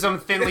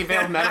racism thinly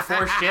veiled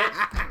metaphor shit.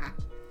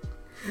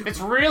 It's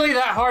really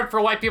that hard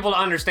for white people to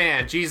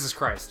understand. Jesus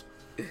Christ.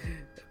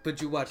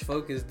 But you watched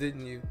Focus,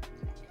 didn't you?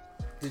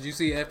 Did you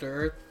see After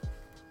Earth?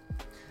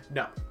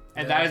 No.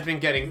 And that has been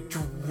getting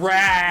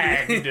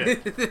dragged.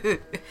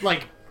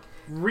 Like,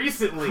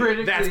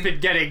 recently, that's been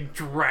getting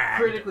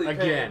dragged critically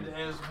again. panned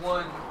as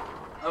one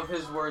of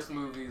his worst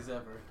movies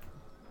ever.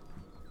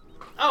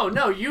 Oh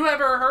no, you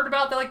ever heard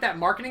about that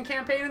marketing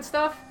campaign and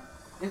stuff?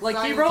 It's like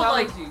he wrote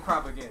like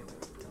propaganda.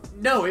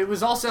 No, it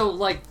was also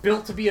like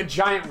built to be a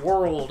giant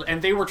world,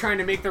 and they were trying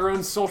to make their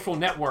own social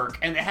network,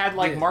 and they had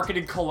like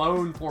marketed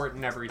cologne for it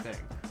and everything.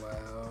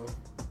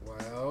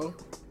 Wow.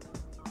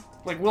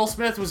 Like Will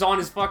Smith was on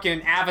his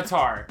fucking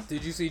avatar.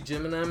 Did you see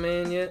Gemini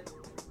Man yet?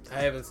 I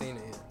haven't seen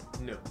it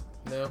yet. No.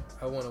 No,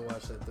 I want to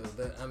watch that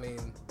though.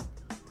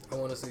 I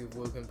want to see if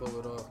Will can pull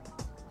it off.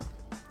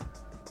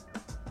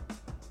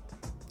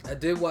 I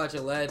did watch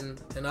Aladdin,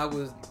 and I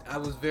was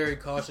very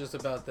cautious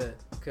about that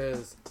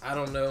because I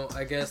don't know.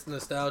 I guess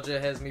nostalgia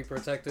has me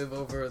protective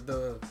over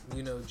the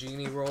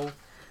genie role,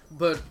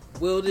 but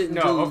Will didn't.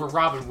 No, over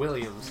Robin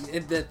Williams.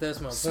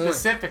 That's my point.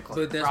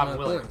 Specifically, but that's Robin my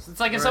Williams. point. It's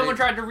like if someone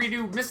tried to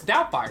redo Miss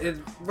Doubtfire,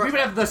 we would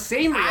have the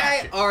same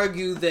reaction. I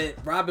argue that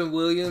Robin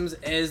Williams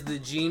as the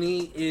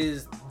genie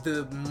is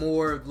the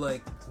more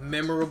like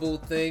memorable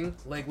thing.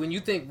 Like when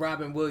you think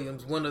Robin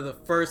Williams, one of the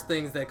first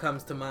things that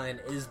comes to mind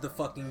is the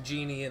fucking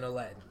genie in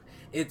Aladdin.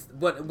 It's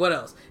what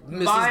else?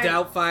 Mrs.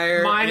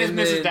 Doubtfire. Mine is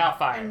Mrs.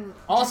 Doubtfire.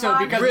 Also,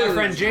 because my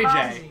friend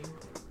JJ.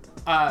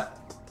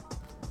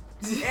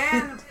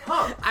 And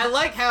Puck. I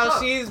like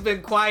how she's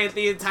been quiet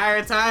the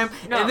entire time,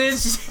 and then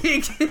she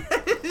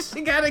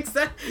got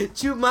excited.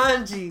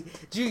 Jumanji.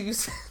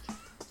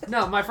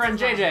 No, my friend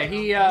JJ.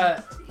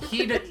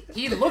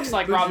 He looks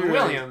like Robin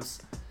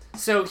Williams.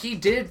 So he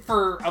did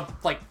for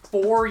like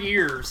 4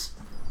 years.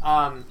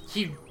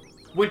 He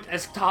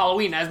as to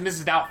Halloween as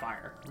Mrs.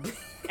 Doubtfire.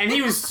 And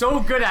he was so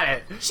good at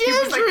it. He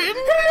was like,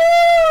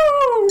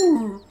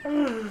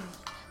 hello!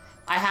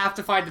 I have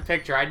to find the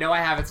picture. I know I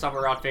have it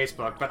somewhere on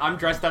Facebook, but I'm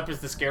dressed up as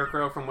the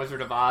Scarecrow from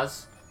Wizard of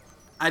Oz.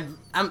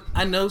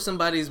 I know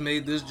somebody's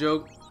made this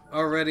joke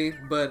already,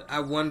 but I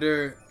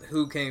wonder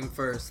who came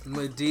first,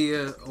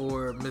 Medea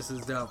or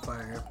Mrs.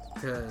 Doubtfire,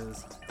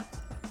 because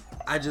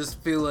I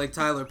just feel like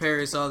Tyler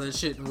Perry saw this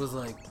shit and was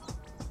like,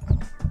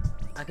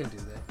 I can do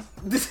that.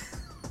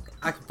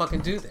 I can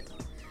fucking do that.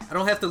 I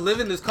don't have to live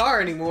in this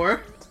car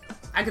anymore.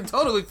 I can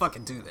totally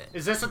fucking do that.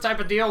 Is this the type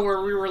of deal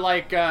where we were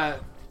like,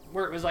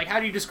 where it was like, how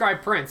do you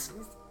describe Prince?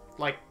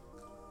 Like,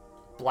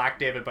 black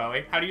David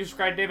Bowie. How do you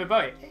describe David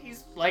Bowie?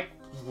 He's like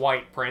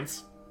white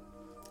Prince.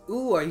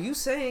 Ooh, are you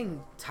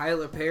saying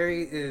Tyler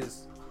Perry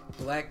is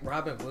Black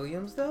Robin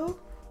Williams, though?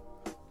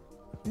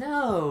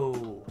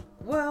 No.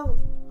 Well,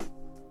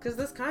 because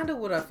that's kind of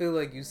what I feel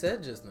like you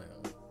said just now.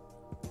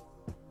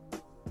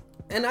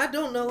 And I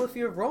don't know if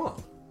you're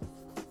wrong.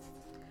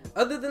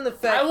 Other than the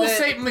fact I will that...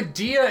 say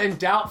Medea and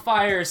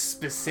Doubtfire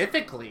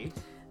specifically.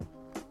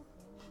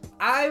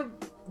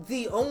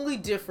 The only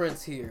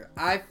difference here,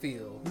 I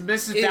feel...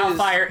 Mrs.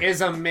 Doubtfire is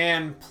a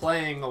man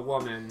playing a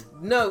woman.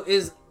 No,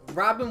 is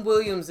Robin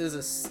Williams is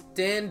a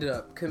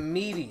stand-up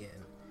comedian.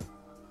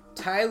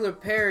 Tyler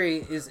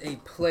Perry is a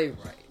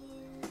playwright.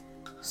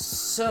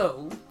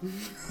 So,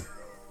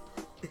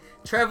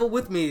 travel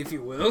with me, if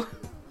you will,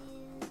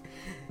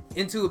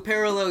 into a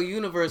parallel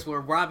universe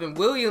where Robin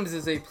Williams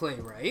is a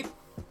playwright.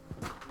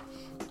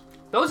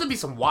 Those would be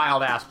some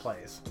wild-ass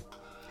plays.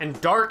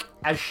 And dark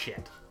as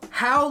shit.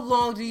 How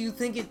long do you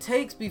think it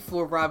takes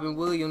before Robin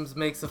Williams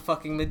makes a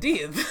fucking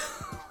Medea?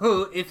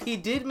 If he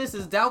did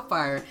Mrs.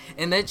 Doubtfire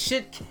and that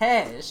shit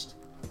cashed,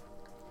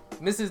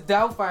 Mrs.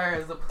 Doubtfire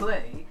is a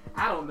play,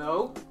 I don't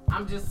know.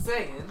 I'm just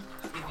saying,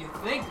 if you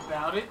think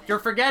about it. You're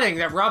forgetting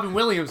that Robin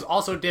Williams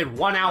also did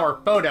 1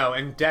 Hour Photo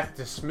and Death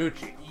to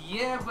Smoochie.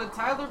 Yeah, but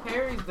Tyler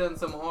Perry's done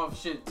some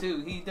off shit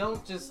too. He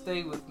don't just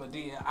stay with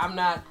Medea. I'm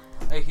not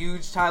a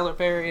huge Tyler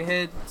Perry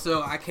head,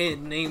 so I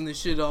can't name the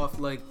shit off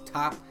like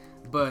top,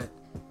 but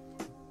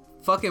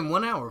fucking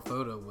 1 Hour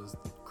Photo was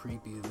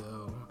creepy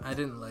though. I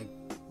didn't like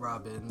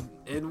Robin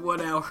in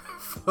 1 Hour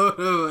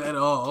Photo at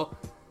all.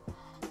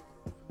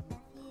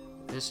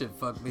 This shit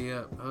fucked me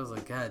up. I was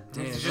like, God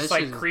damn. It's just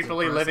like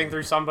creepily living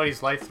through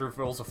somebody's life through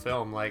rolls of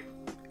film. Like,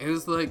 it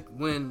was like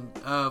when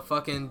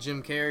fucking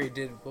Jim Carrey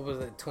did, what was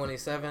it,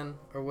 27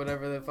 or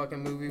whatever that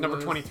fucking movie was. Number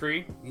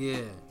 23.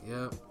 Yeah,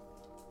 yep.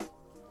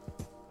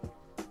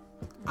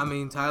 I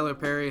mean, Tyler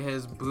Perry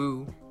has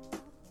Boo,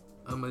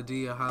 a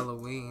Medea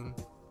Halloween.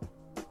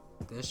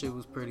 That shit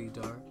was pretty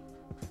dark.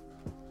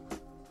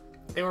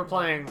 They were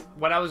playing,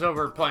 when I was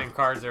over playing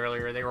cards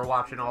earlier, they were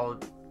watching all,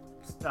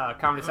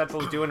 Comedy Central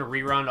was doing a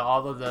rerun to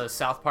all of the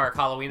South Park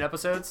Halloween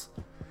episodes.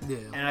 Yeah.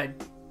 And I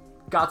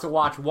got to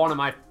watch one of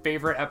my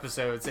favorite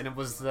episodes, and it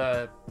was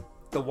the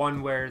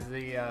one where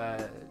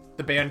the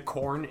band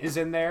Korn is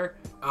in there.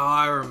 Oh,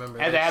 I remember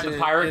and that they had shit. the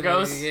pirate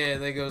ghost. Yeah,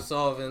 they go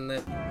solving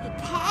that.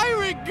 The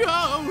pirate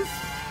ghost!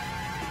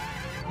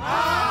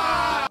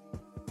 Ah!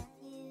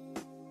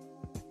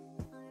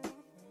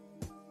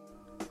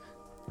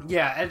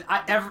 Yeah, and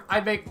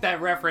I make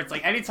that reference,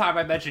 like, anytime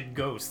I mention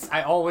ghosts,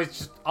 I'll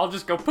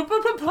just go,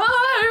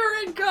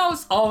 pirate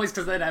ghost! Always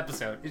because of that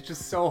episode. It's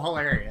just so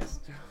hilarious.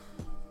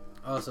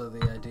 Also,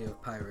 the idea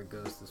of pirate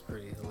ghost is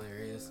pretty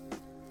hilarious.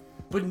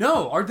 But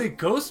no, are they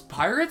ghost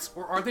pirates,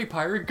 or are they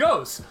pirate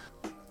ghosts?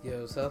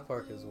 Yo, South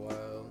Park is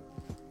wild.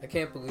 I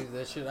can't believe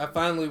that shit. I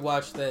finally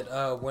watched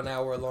that 1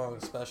 hour long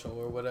special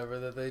or whatever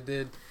that they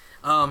did.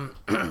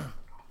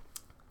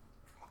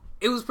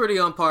 It was pretty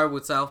on par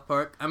with South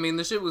Park. I mean,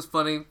 the shit was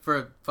funny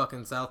for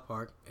fucking South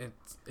Park.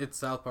 It's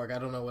South Park. I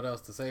don't know what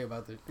else to say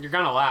about it. You're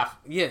gonna laugh.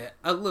 Yeah,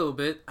 a little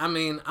bit. I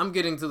mean, I'm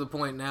getting to the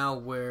point now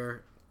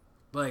where,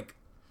 like,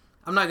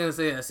 I'm not gonna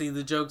say I see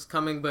the jokes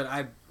coming, but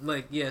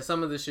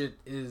some of the shit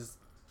is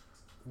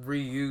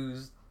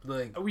reused.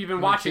 Like, we've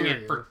been watching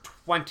it for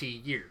 20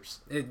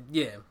 years.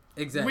 Yeah,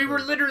 exactly. We were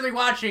literally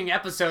watching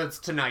episodes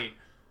tonight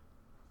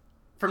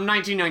from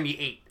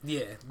 1998.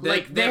 Yeah,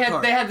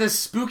 they had the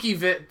spooky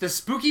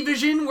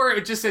vision where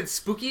it just said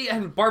spooky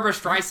and Barbara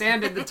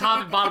Streisand in the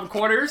top and bottom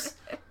corners.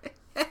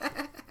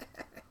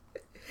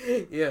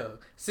 Yo,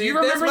 see, you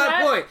that's remember my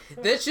that? point.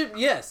 That shit,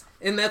 yes,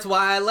 and that's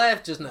why I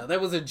laughed just now.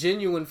 That was a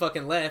genuine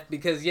fucking laugh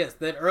because yes,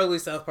 that early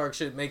South Park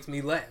shit makes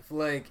me laugh.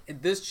 Like,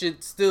 this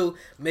shit still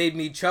made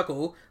me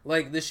chuckle.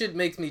 Like, the shit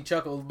makes me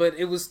chuckle, but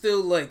it was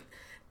still like,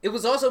 it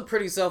was also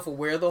pretty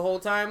self-aware the whole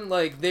time.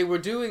 Like, they were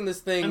doing this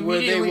thing where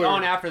they were... Immediately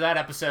on after that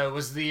episode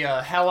was the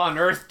Hell on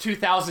Earth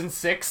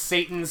 2006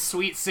 Satan's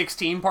Sweet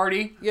 16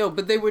 party. Yo,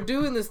 but they were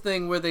doing this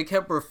thing where they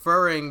kept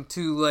referring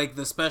to, like,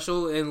 the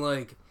special in,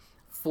 like,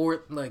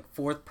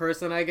 fourth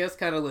person, I guess,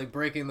 kind of, like,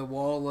 breaking the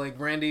wall. Like,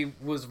 Randy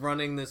was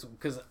running this...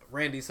 Because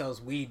Randy sells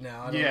weed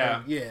now. I don't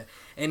know. Yeah.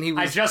 And he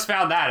was... I just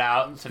found that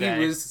out today.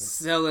 He was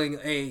selling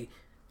a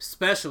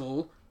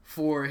special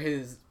for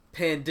his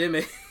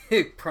pandemic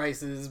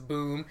prices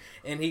boom,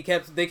 and they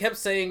kept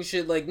saying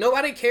shit like,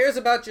 nobody cares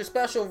about your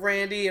special,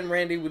 Randy, and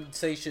Randy would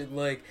say shit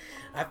like,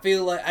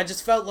 I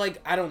just felt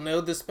like, I don't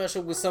know, the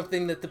special was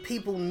something that the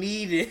people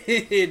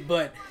needed,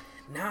 but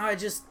now I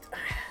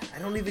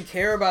don't even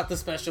care about the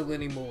special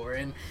anymore,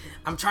 and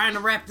I'm trying to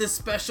wrap this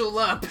special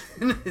up,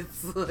 and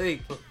it's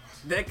like,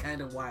 that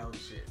kind of wild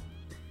shit.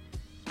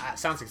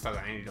 Sounds like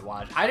something I need to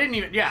watch. I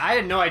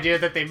had no idea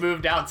that they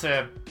moved out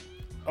to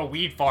a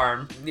weed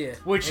farm. Yeah,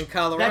 which in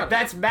Colorado.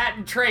 That's Matt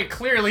and Trey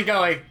clearly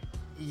going,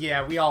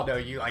 yeah, we all know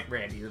you like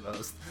Randy the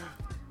most.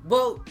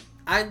 Well,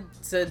 I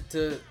said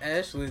to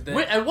Ashley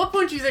that... At what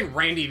point do you think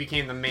Randy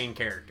became the main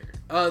character?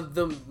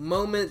 The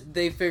moment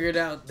they figured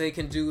out they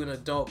can do an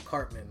adult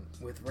Cartman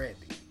with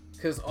Randy.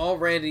 Because all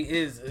Randy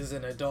is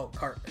an adult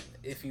Cartman,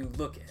 if you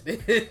look at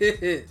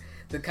it.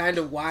 The kind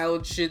of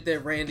wild shit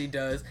that Randy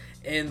does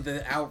and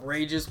the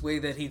outrageous way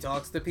that he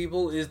talks to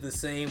people is the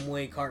same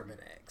way Cartman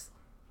acts.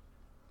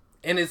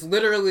 And it's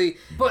literally...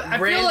 But I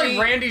feel like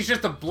Randy's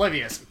just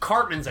oblivious.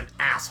 Cartman's an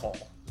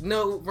asshole.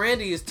 No,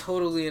 Randy is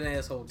totally an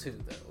asshole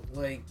too, though.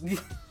 Like...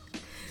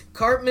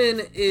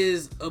 Cartman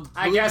is oblivious.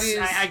 I guess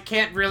I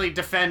can't really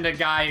defend a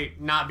guy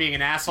not being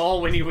an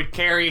asshole when he would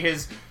carry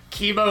his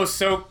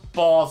chemo-soaked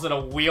balls in a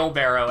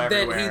wheelbarrow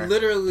everywhere. That he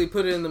literally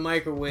put it in the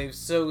microwave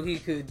so he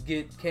could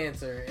get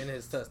cancer in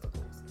his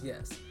testicles.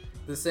 Yes.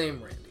 The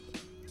same Randy.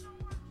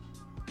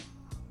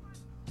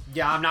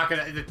 Yeah, I'm not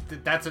gonna...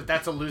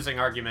 That's a losing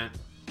argument.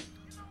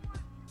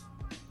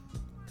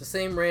 The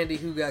same Randy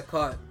who got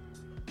caught.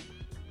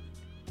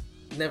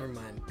 Never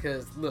mind,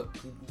 because, look...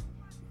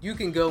 You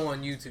can go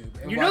on YouTube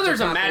and you know watch there's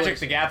a Magic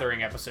the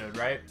Gathering episode,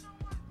 right?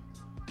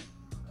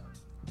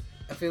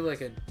 I feel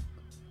like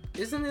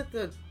isn't it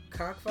the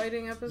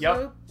cockfighting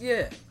episode?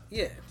 Yep.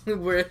 Yeah.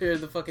 Where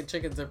the fucking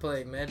chickens are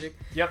playing Magic.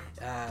 Yep.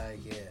 Yeah.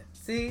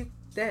 See,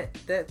 that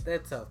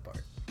South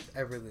Park,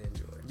 I really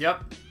enjoy.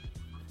 Yep.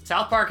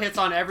 South Park hits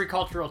on every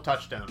cultural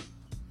touchstone.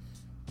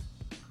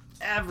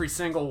 Every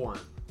single one.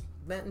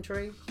 Matt and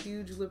Trey,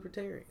 huge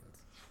libertarians.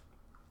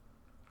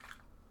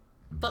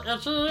 But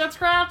it's a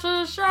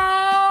scratchy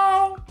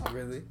show!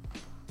 Really?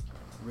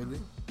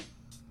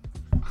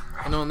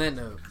 And on that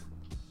note...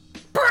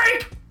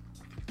 Break!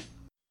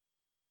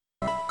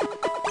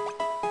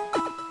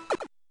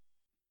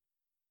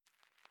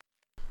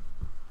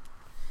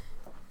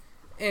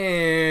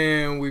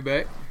 And we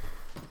back.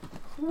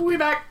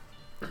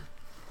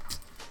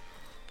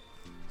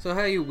 So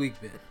how your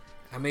week been?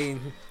 I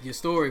mean, your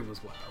story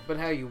was wild, but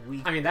how your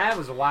week... I mean, that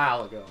was a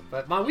while ago.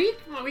 But my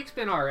week's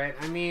been alright.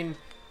 I mean...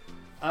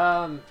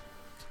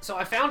 So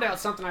I found out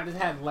something I just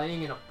had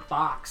laying in a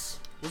box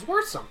was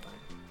worth something.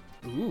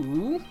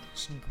 Ooh,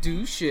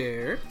 do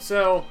share.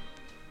 So...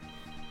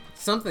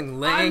 Something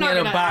laying in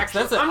a box,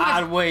 that's an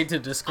odd way to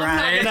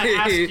describe it. I'm not going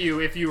to ask you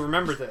if you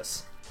remember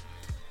this.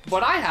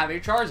 But I have a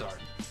Charizard.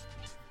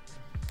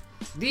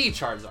 The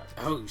Charizard.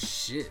 Oh,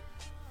 shit.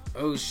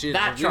 That We're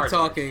Charizard.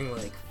 talking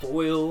like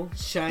foil,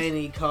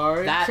 shiny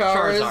card. That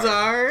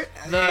Charizard.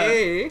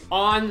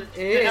 On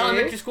the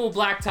elementary school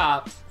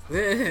blacktop.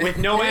 With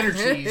no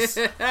energies,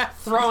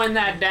 throwing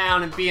that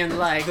down and being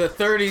like, the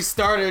 30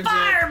 starter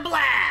Fire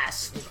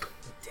Blast!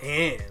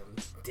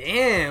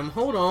 Damn,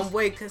 hold on,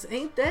 wait, cause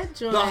ain't that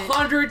joint... The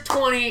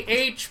 120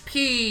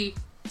 HP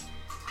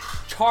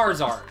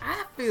Charizard.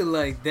 I feel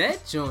like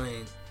that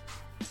joint,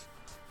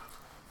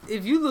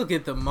 if you look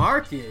at the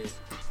market...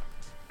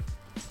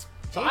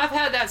 So I've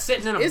had that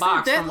sitting in a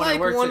box. Isn't that from when I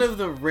like worked one of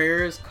the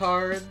rarest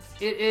cards?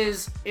 It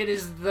is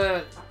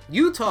the...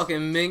 You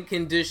talking mint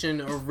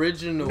condition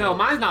original? No,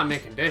 mine's not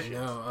mint condition.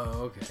 No,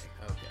 oh, okay.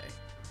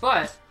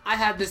 But I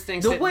had this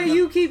thing. The way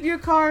you keep your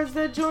cards,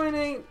 that joint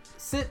ain't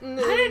sitting.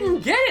 I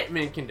didn't get it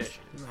mint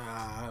condition.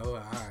 All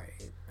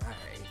right.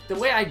 The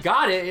way I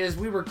got it is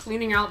we were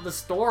cleaning out the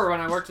store when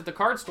I worked at the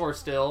card store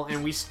still,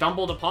 and we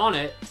stumbled upon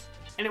it,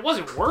 and it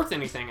wasn't worth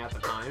anything at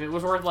the time. It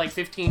was worth like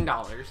 $15.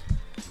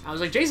 I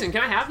was like, Jason,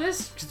 can I have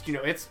this? Because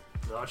it's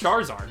the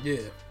Charizard. Yeah.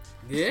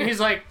 And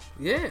he's like,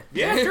 yeah,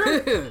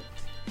 sure.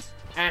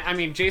 And, I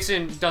mean,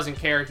 Jason doesn't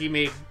care. He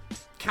made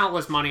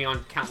countless money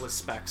on countless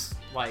specs.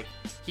 Like,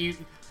 he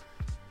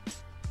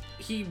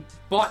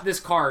bought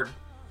this card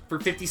for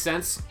 50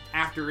 cents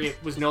after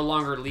it was no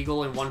longer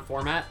legal in one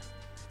format.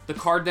 The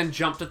card then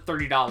jumped to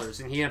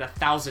 $30, and he had a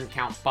 1,000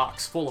 count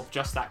box full of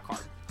just that card.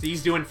 So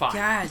he's doing fine.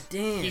 God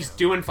damn. He's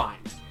doing fine.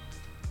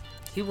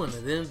 He one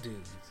of them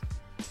dudes.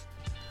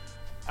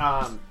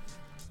 Buying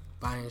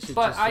shit.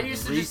 But I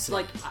used to just,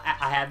 like,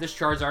 I had this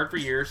Charizard for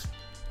years.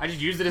 I just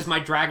used it as my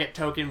Dragon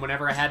token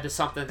whenever I had to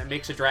something that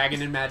makes a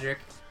dragon in Magic.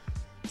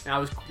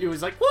 And it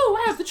was like, whoa,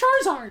 I have the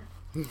Charizard!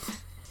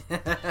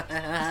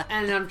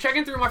 And I'm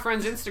checking through my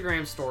friends'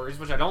 Instagram stories,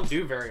 which I don't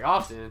do very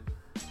often.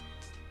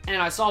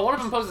 And I saw one of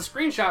them post a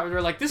screenshot where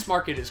they're like, this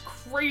market is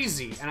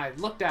crazy. And I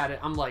looked at it,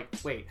 I'm like,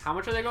 wait, how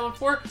much are they going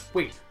for?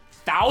 Wait,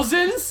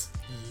 thousands?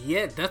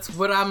 Yeah, that's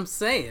what I'm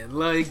saying.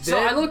 Like, so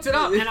I looked it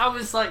up and I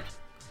was like,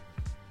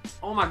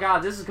 oh my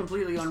god, this is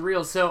completely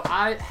unreal. So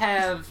I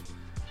have...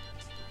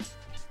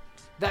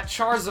 that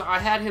Charizard, I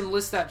had him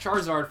list that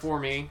Charizard for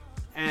me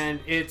and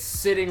it's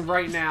sitting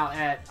right now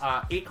at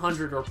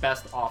 800 or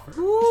best offer.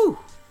 Ooh,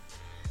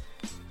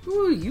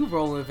 you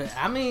rolling with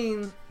it? I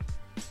mean,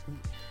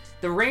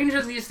 the range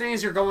of these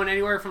things are going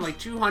anywhere from like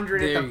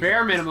 200 at the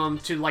bare minimum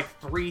to like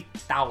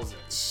 3,000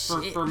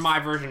 for my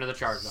version of the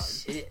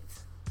Charizard.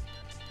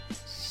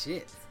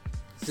 Shit.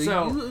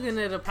 So you looking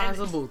at a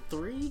possible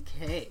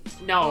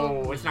 3K?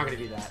 No, it's not going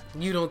to be that.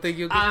 You don't think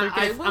you'll get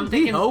 3K? I'm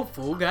thinking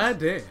hopeful.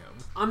 Goddamn.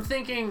 I'm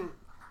thinking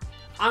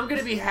I'm going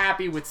to be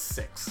happy with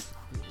 6.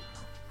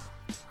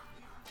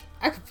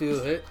 I can feel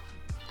it.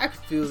 I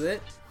can feel that.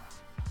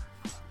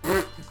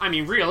 I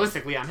mean,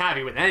 realistically, I'm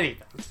happy with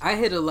anything. I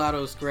hit a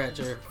lotto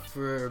scratcher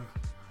for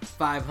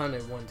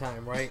 500 one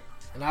time, right?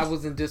 And I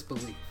was in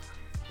disbelief.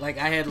 Like,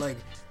 I had like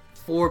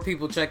 4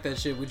 people check that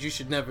shit, which you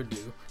should never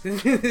do.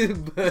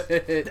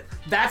 But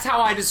that's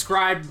how I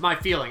described my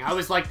feeling. I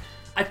was like,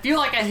 I feel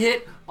like I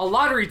hit a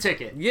lottery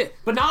ticket. Yeah.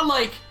 But not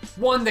like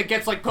one that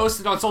gets like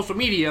posted on social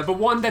media, but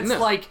one that's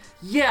like,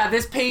 yeah,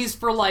 this pays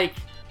for like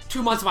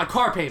 2 months of my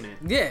car payment.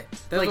 Yeah,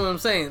 that's like, what I'm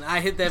saying. I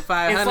hit that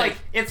 500.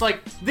 It's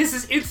like this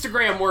is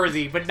Instagram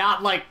worthy, but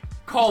not like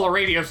call a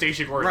radio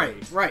station worthy.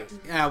 Right.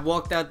 I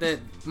walked out that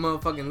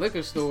motherfucking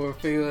liquor store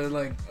feeling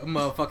like a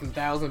motherfucking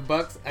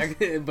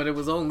 $1,000, but it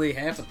was only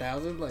half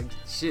 $1,000. Like,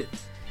 shit.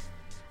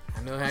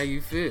 I know how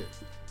you feel.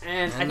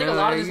 And I think a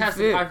lot of this has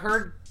to. I've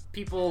heard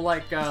people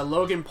like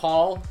Logan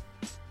Paul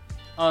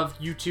of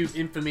YouTube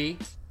infamy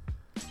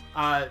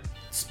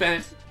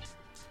spent,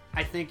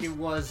 I think it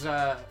was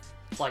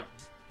like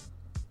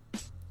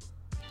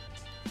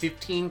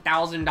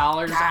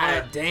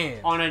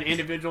 $15,000 on an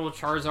individual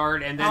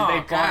Charizard, and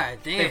then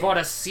they bought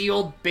a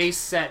sealed base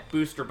set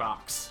booster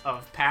box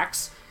of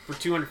packs for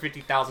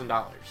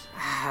 $250,000.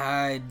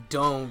 I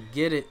don't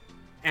get it.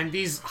 And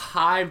these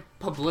high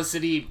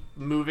publicity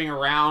moving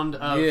around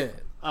of these,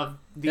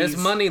 that's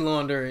money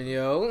laundering,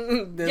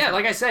 yo. Yeah,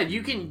 like I said,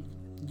 you can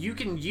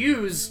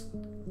use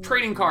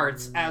trading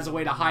cards as a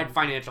way to hide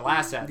financial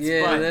assets.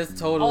 Yeah, but that's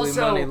totally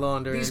also, money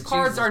laundering. These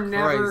cards Jesus are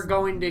never Christ.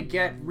 going to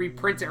get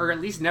reprinted, or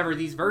at least never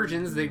these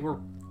versions. They were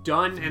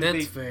done, and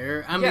that's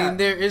fair. I Yeah. mean,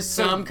 there is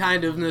some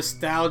kind of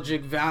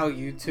nostalgic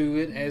value to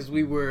it, as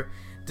we were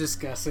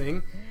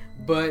discussing,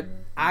 but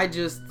I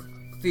just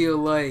feel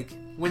like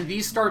when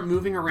these start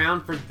moving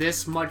around for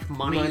this much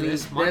money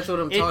this much, that's what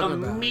I'm talking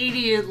about. It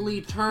immediately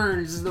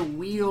turns the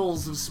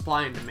wheels of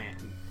supply and demand.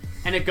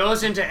 And it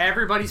goes into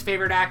everybody's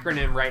favorite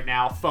acronym right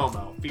now,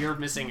 FOMO, fear of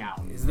missing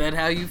out. Is that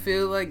how you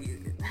feel? Like,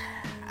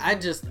 I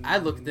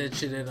look at that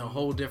shit at a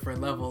whole different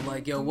level.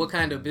 Like, yo, what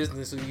kind of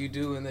business are you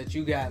doing that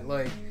you got,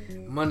 like,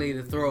 money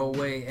to throw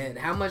away? And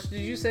how much did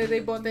you say they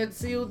bought that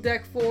sealed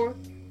deck for?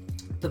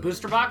 The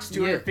booster box?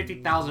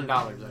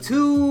 $250,000.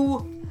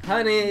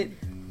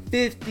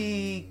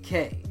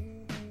 $250K.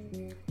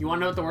 You want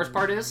to know what the worst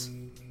part is?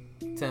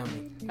 Tell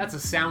me. That's a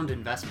sound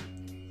investment.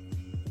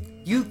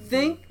 You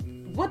think?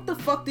 What the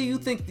fuck do you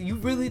think? Do you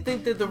really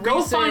think that the Go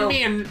resale...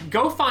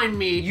 find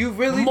me You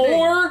really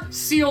more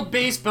sealed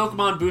base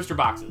Pokemon booster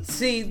boxes.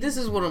 See, this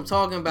is what I'm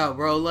talking about,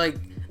 bro. Like,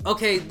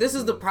 okay, this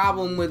is the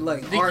problem with,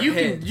 like, art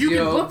heads, you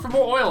can look for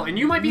more oil, and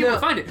you might be able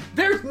to find it.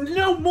 There's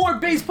no more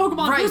base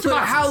Pokemon booster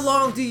boxes. How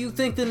long do you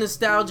think the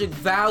nostalgic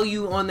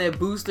value on that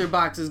booster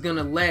box is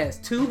gonna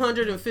last?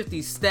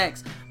 250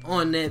 stacks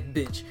on that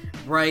bitch,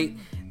 right?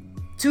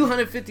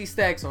 250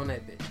 stacks on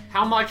that bitch.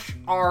 How much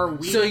are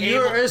we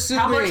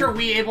How much are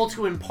we able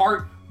to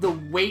impart the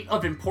weight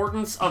of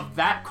importance of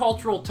that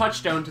cultural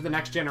touchstone to the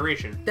next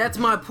generation? That's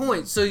my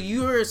point. So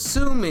you're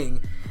assuming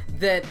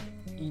that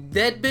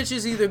that bitch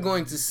is either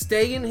going to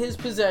stay in his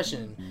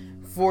possession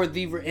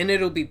and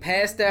it'll be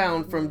passed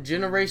down from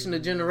generation to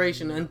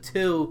generation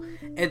until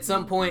at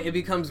some point it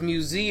becomes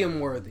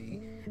museum worthy,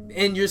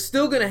 and you're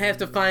still gonna have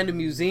to find a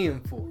museum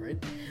for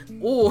it.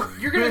 Or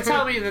you're gonna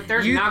tell me that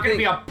there's not gonna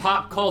be a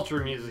pop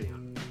culture museum?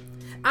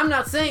 I'm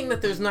not saying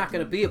that there's not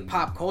going to be a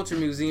pop culture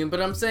museum,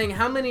 but I'm saying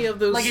how many of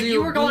those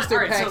sealed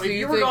booster packs do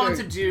you think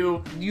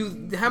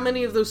how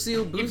many of those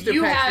sealed booster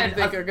packs do you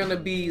think are going to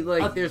be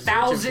like there's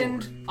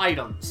 1,000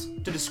 items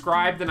to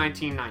describe the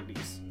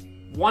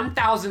 1990s?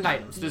 1,000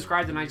 items to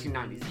describe the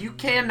 1990s. You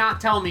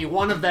cannot tell me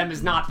one of them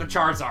is not the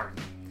Charizard.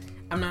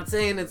 I'm not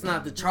saying it's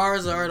not the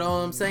Charizard.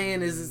 All I'm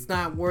saying is it's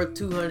not worth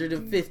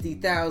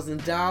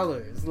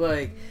 $250,000.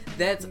 Like,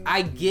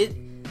 I get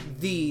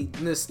the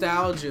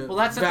nostalgia. Well,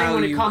 that's the thing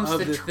when it comes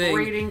to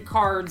trading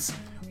cards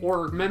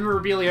or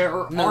memorabilia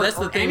or art. No, that's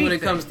the thing when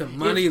it comes to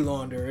money it's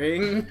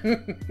laundering.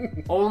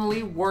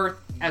 only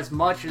worth as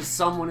much as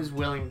someone is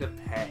willing to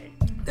pay.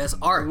 That's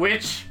art.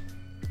 Which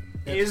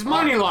is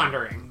money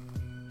laundering.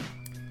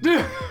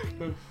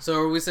 So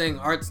are we saying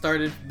art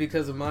started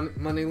because of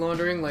money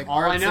laundering? Like,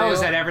 all I know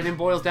is that everything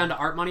boils down to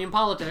art, money, and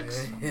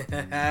politics.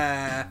 And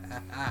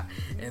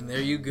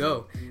there you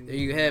go. There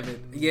you have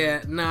it.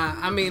 Yeah, nah,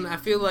 I mean, I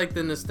feel like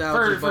the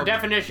nostalgia... For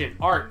definition,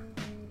 art.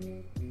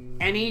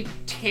 Any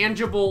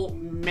tangible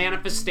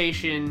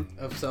manifestation...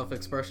 of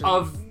self-expression?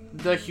 Of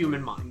the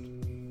human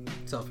mind.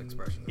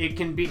 Self-expression. It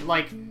can be,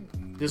 like,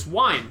 this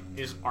wine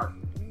is art.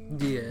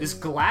 Yeah. This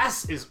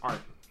glass is art.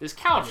 This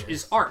couch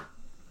is art.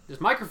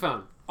 This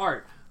microphone,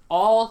 art.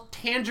 all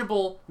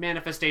tangible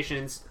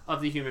manifestations of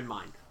the human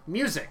mind.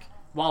 Music,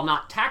 while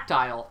not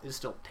tactile, is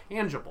still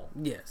tangible.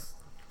 Yes.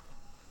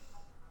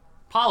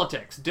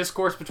 Politics,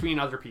 discourse between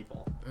other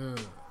people.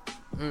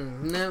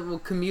 No, well,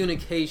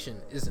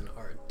 communication is an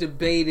art.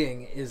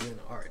 Debating is an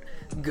art.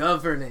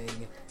 Governing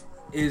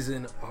is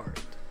an art.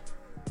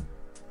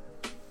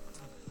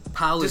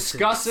 Politics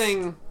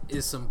Discussing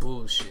is some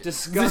bullshit.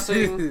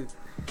 Discussing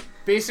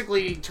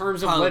basically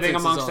terms of Politics living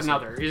is amongst also-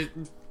 another is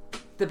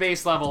the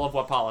base level of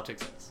what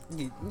politics is.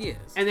 Yes.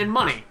 And then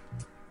money.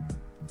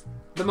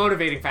 The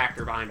motivating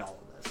factor behind all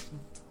of this.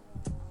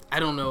 I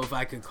don't know if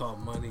I could call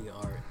money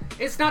art.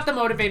 It's not the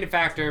motivating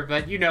factor,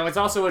 but it's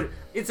also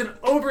it's an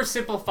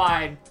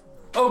oversimplified,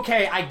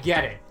 okay, I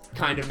get it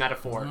kind of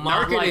metaphor.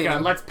 Marketing. Not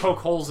like a, let's poke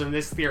holes in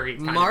this theory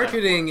kind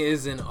Marketing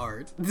is an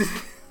art.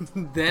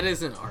 That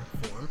is an art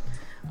form.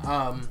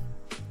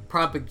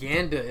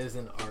 Propaganda is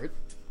an art.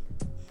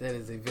 That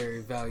is a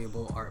very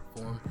valuable art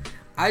form.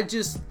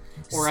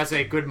 Or as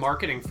a good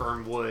marketing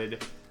firm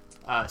would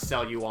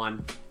sell you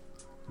on,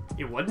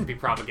 it wouldn't be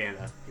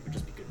propaganda. It would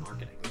just be good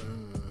marketing.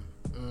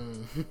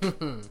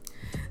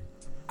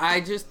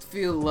 I just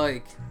feel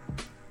like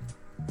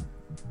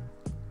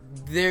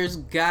there's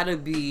gotta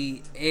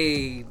be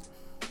a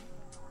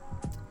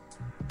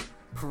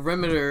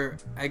perimeter,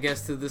 I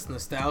guess, to this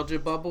nostalgia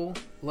bubble.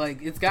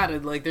 Like, there's gotta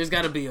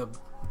be a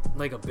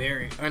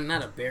barrier, or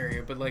not a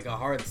barrier, but like a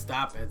hard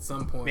stop at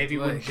some point. Maybe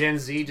like, when Gen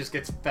Z just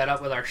gets fed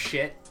up with our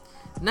shit.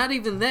 Not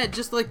even that,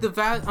 just like the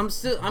value. I'm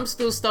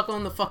still stuck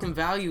on the fucking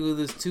value of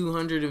this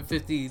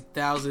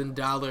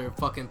 $250,000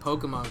 fucking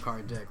Pokemon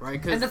card deck,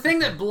 right? And the thing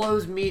that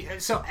blows me,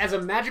 so as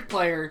a Magic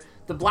player,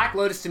 the Black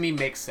Lotus to me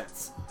makes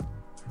sense.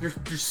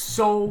 There's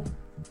so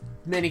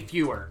many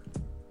fewer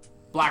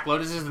Black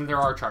Lotuses than there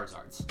are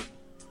Charizards.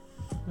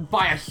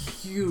 By a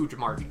huge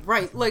margin.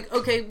 Right, like,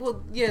 okay,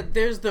 well, yeah,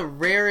 there's the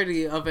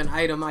rarity of an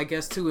item, I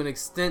guess, to an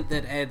extent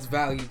that adds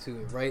value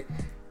to it, right?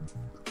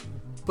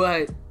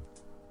 But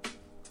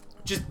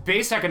just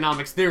base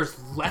economics, there's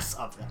less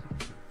of them.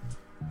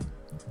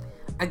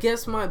 I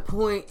guess my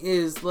point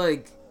is,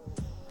 like,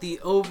 the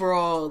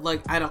overall,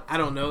 like, I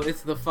don't know,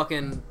 it's the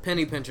fucking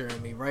penny pincher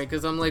in me, right?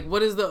 Because I'm like,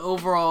 what is the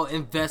overall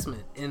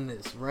investment in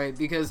this, right?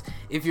 Because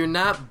if you're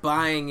not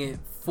buying it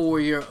for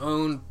your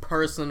own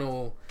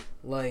personal,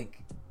 like,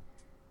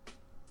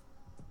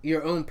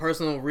 your own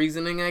personal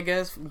reasoning, I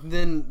guess,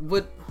 then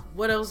what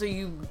else are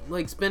you,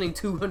 like, spending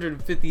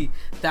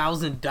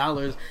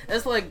 $250,000?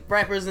 That's like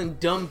rappers in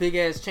dumb big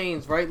ass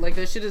chains, right? Like,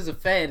 that shit is a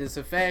fad, it's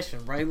a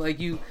fashion, right? Like,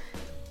 you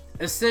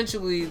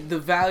essentially, the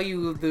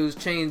value of those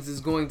chains is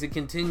going to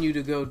continue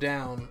to go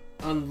down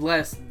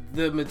unless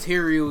the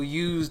material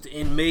used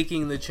in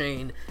making the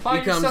chain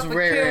becomes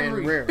rarer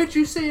and rarer. Bitch,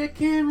 you say a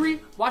Camry?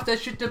 Watch that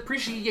shit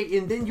depreciate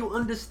and then you'll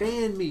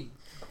understand me.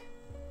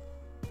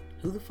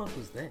 Who the fuck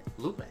was that?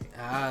 Lupe.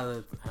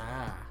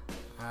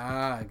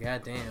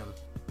 Goddamn.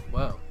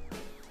 Well,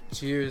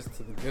 cheers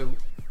to the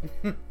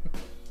goat.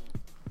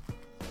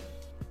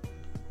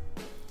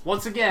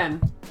 Once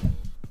again,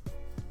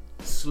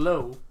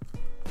 slow.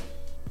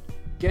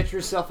 Get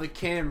yourself a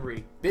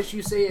Camry. Bitch,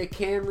 you say a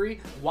Camry?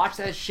 Watch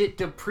that shit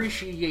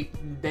depreciate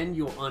and then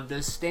you'll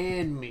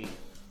understand me.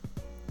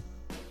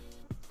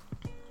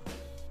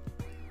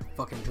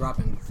 Fucking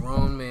dropping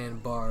grown man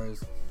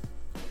bars.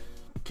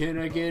 Can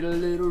I get a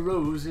little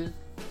roses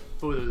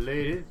for the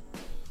ladies?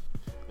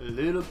 A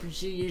little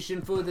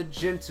appreciation for the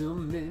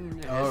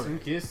gentlemen. And some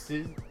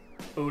kisses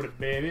for the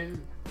babies.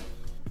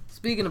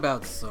 Speaking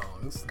about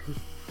songs,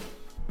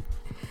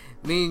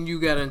 me and you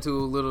got into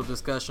a little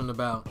discussion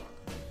about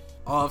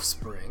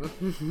Offspring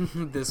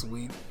this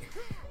week.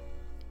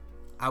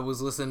 I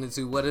was listening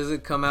to What Is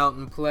It Come Out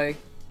and Play.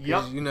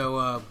 Yep. You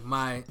know,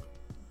 my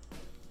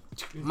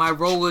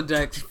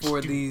Rolodex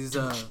for these,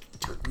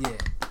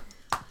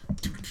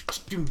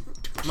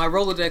 my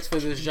Rolodex for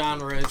this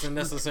genre isn't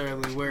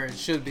necessarily where it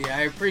should be.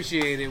 I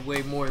appreciate it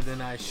way more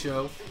than I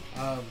show.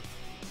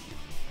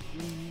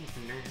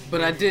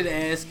 But I did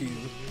ask you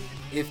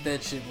if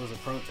that shit was a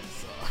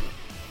protest song.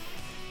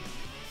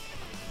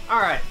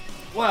 Alright,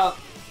 well,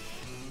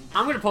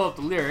 I'm gonna pull up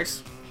the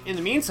lyrics. In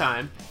the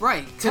meantime,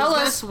 Right. tell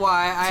that's us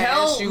why I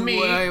asked you me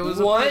why it was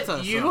a what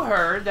protest you song.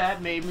 heard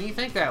that made me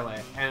think that way.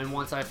 And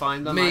once I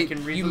find them, I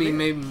can read You the mean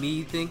lyrics. made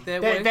me think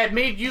that way? That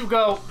made you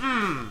go,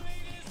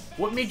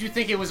 What made you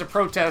think it was a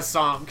protest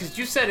song? Because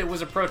you said it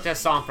was a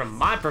protest song from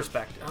my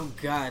perspective. Oh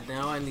god,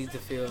 now I need to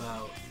feel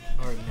out.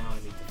 Or now I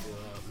need to feel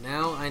out.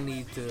 Now I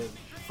need to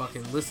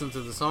fucking listen to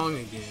the song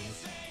again.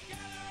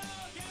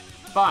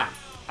 Fine.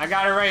 I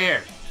got it right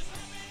here.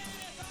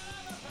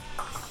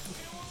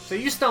 So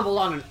you stumbled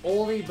on an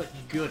oldie but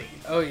goodie.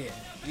 Oh yeah.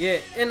 Yeah,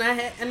 and I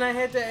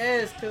had to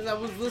ask because I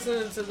was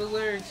listening to the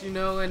lyrics, you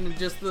know, and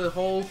just the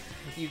whole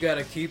you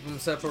gotta keep them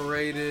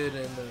separated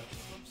and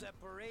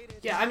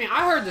Yeah, I mean,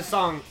 I heard this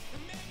song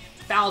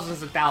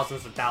thousands and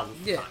thousands and thousands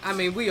of times. I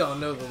mean, we all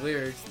know the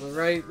lyrics,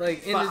 right?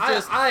 Like, and But it's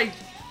just I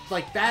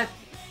like that.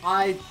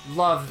 I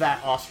love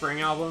that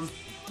Offspring album.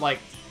 Like,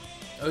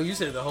 oh, you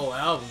said the whole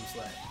album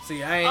slap.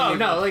 See, I ain't. oh even,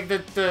 no, like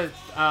the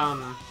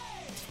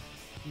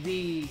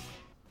the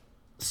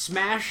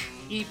Smash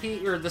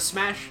EP, or the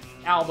Smash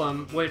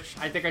album, which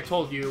I think I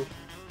told you,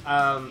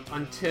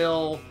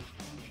 until,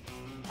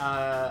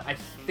 I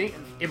think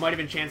it might have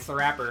been Chance the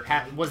Rapper,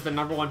 was the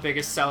 #1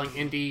 biggest selling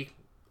indie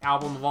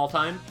album of all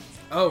time.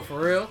 Oh, for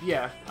real?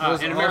 Yeah,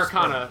 and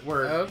Americana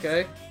were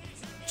okay.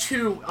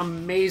 2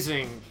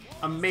 amazing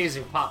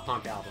pop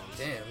punk albums.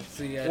 Damn.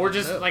 See, Or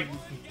just like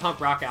punk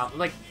rock album.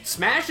 Like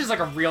Smash is like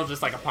a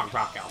punk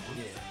rock album.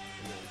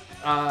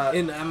 Yeah.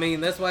 And I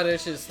mean that's why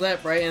that shit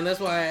slapped, right? And that's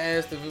why I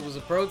asked if it was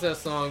a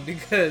protest song,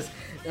 because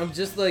I'm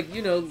just like,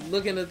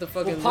 looking at the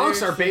fucking. Well,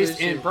 punks are based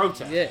in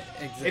protest. Yeah,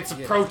 exactly. It's a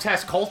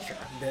protest culture.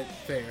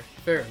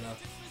 Fair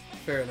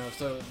enough.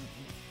 So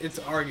it's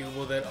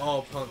arguable that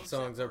all punk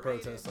songs are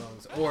protest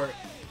songs, or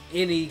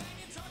any.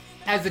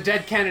 As the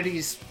Dead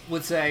Kennedys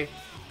would say,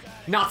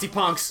 Nazi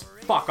punks,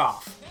 fuck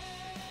off.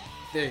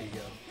 There you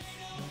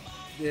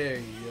go.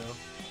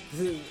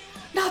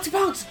 Nazi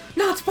punks,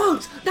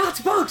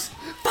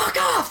 fuck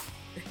off.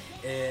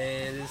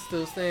 And it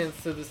still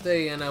stands to this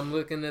day, and I'm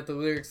looking at the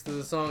lyrics to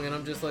the song, and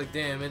I'm just like,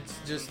 damn, it's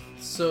just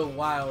so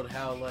wild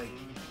how, like,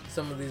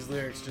 some of these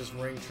lyrics just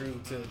ring true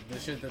to the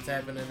shit that's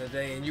happening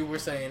today. And you were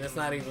saying it's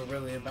not even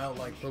really about,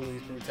 like,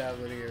 police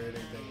brutality or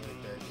anything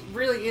like that.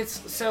 Really,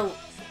 it's, so,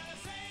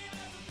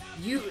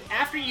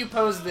 after you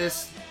posed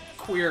this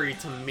query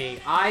to me,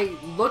 I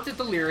looked at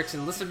the lyrics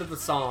and listened to the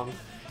song,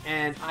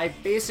 and I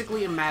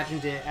basically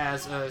imagined it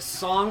as a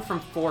song from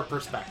 4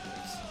 perspectives.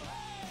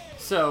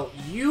 So,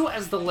 you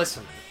as the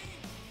listener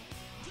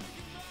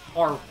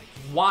are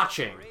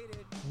watching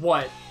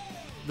what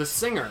the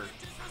singer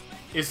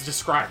is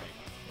describing.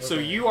 Okay. So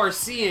you are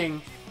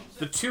seeing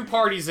the 2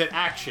 parties at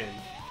action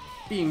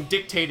being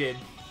dictated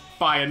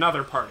by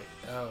another party.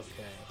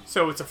 Okay.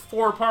 So it's a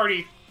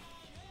 4-party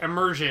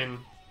immersion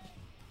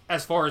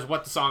as far as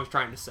what the song's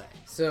trying to say.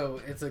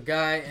 So it's a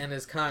guy and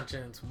his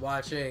conscience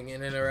watching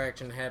an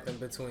interaction happen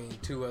between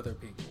 2 other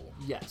people.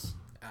 Yes.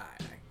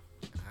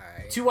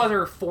 Alright. 2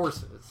 other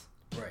forces.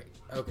 Right.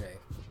 Okay.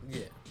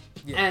 Yeah.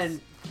 Yes.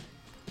 And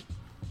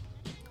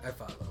I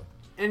follow.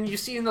 And you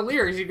see in the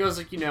lyrics, he goes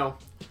like,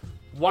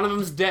 one of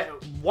them's dead,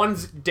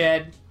 one's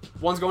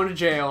going to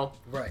jail.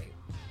 Right.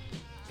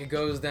 It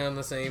goes down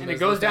the same. And it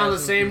goes down the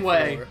same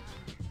way.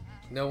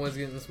 No one's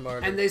getting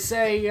smarter. And they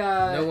say,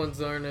 no one's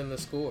learning the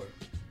score.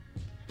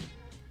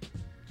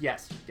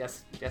 Yes,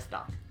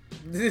 Doc.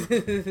 Those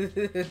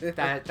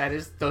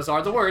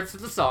are the words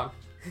of the song.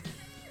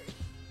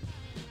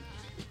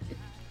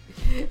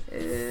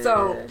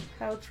 So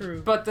how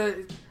true? But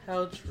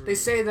how true? They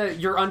say that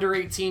you're under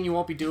 18, you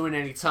won't be doing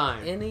any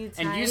time.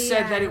 And you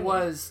said that it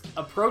was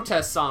a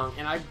protest song,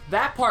 and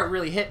that part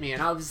really hit me,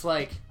 and I was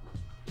like,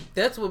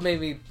 that's what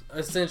made me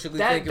essentially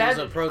think it was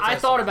a protest. I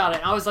thought about it,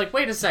 and I was like,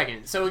 wait a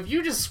second. So if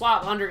you just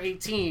swap under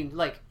 18,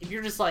 like if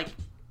you're just like,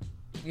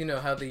 you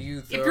know how the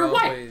youth if are you're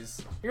always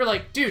white, you're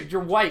like, dude,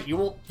 you're white,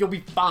 you'll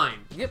be fine.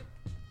 Yep.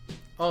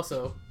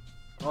 Also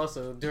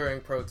during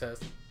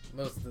protest,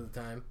 most of the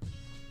time,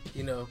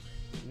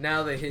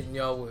 now they're hitting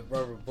y'all with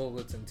rubber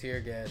bullets and tear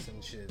gas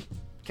and shit.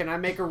 Can I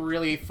make a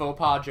really faux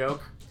pas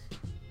joke?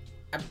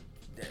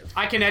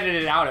 I can edit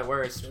it out at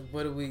worst.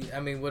 What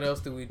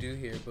else do we do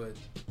here but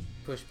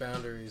push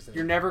boundaries?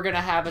 You're never gonna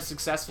have a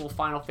successful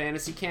Final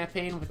Fantasy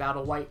campaign without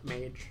a white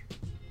mage.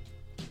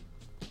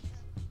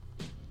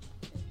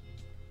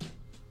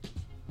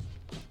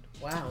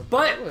 Wow.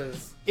 But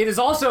it is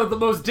also the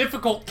most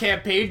difficult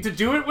campaign to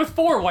do it with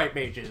 4 white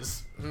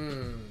mages.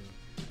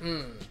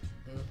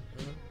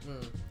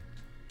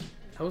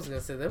 I was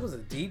gonna say that was a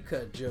deep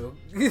cut joke.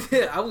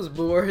 I was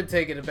bored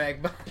taken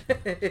aback by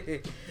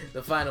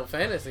the Final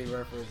Fantasy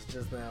reference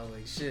just now.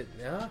 Like shit,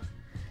 yeah.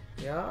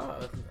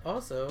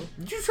 Also,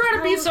 did you try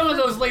to beat some of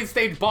those late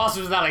stage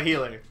bosses without a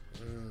healer?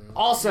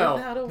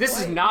 Also,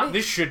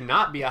 this should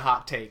not be a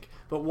hot take,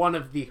 but one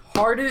of the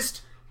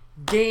hardest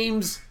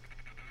games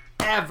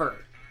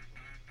ever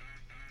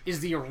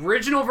is the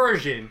original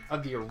version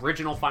of the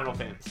original Final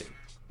Fantasy.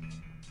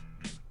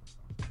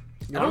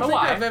 I don't think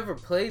I've ever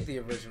played the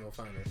original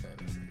Final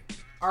Fantasy.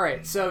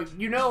 Alright, so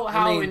you know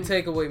how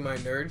take away my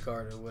nerd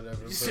card or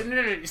whatever.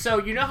 So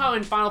you know how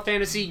in Final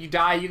Fantasy you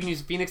die, you can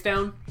use Phoenix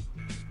Down?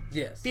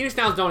 Yes. Phoenix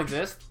Downs don't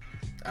exist.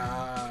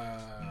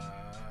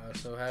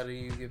 So how do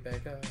you get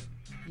back up?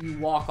 You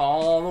walk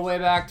all the way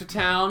back to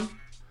town.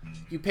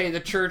 You pay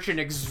the church an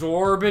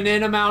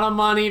exorbitant amount of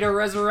money to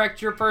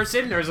resurrect your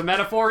person. There's a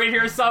metaphor in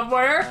here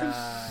somewhere.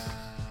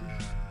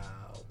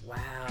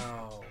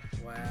 Wow.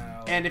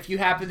 And if you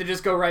happen to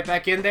just go right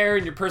back in there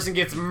and your person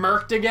gets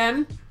murked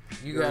again,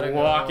 you're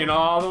walking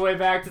all the way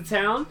back to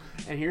town.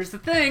 And here's the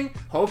thing,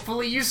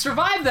 hopefully you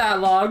survive that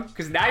long,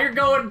 because now you're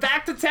going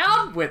back to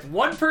town with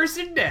 1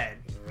 person dead.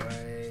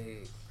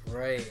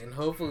 Right. And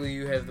hopefully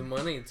you have the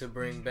money to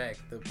bring back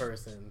the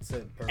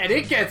said person. And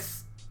it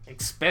gets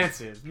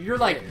expensive. You're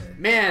like,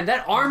 man,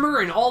 that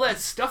armor and all that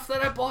stuff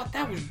that I bought,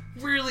 that was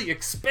really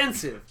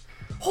expensive.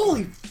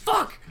 Holy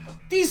fuck!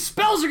 These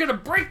spells are gonna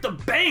break the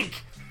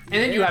bank!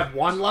 And then you have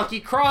 1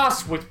 lucky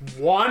cross with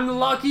 1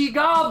 lucky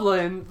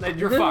goblin, and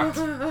you're fucked.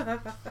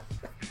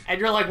 And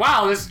you're like,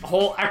 wow,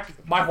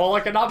 my whole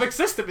economic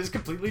system is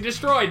completely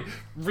destroyed.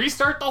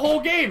 Restart the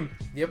whole game.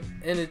 Yep,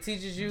 and it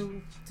teaches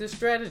you to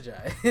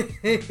strategize.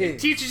 It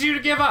teaches you to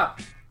give up.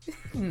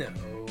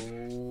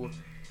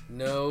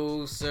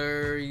 No,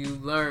 sir. You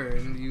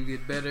learn. You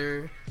get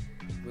better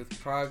with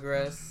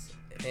progress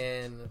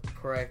and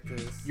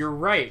practice. You're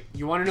right.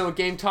 You want to know what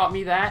game taught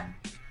me that?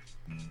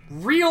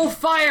 Real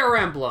Fire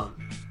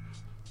Emblem.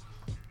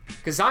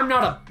 Because I'm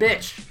not a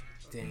bitch.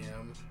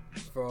 Damn.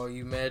 For all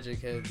you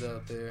magic heads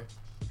out there.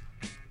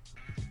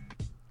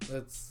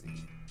 Let's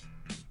see.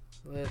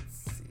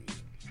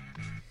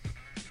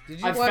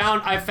 Did you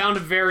I found a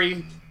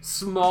very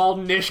small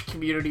niche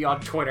community on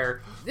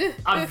Twitter.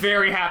 I'm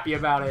very happy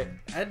about it.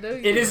 I know you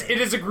It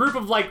is a group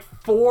of like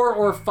 4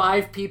 or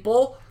 5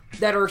 people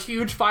that are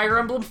huge Fire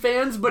Emblem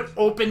fans, but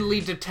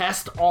openly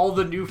detest all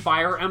the new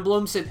Fire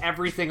Emblems and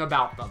everything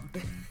about them.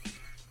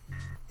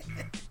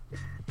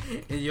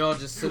 And y'all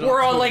just sit on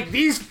We're all Twitter. like,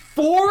 these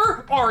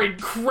 4 are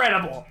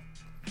incredible.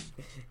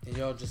 And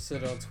y'all just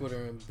sit on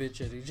Twitter and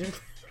bitch at each other.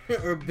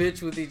 Or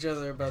bitch with each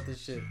other about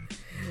this shit.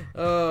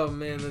 Oh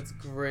man, that's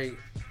great.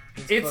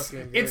 It's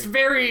fucking great.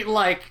 very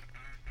like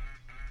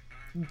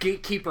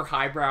gatekeeper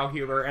highbrow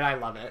humor, and I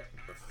love it.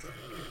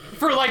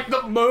 For like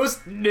the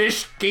most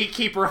niche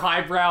gatekeeper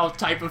highbrow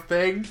type of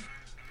thing,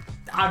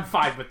 I'm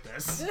fine with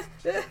this.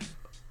 Yo.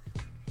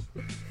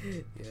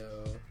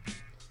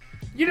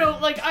 You know,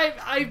 like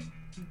I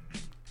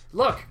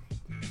look,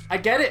 I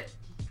get it.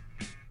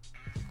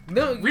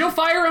 No, Real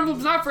Fire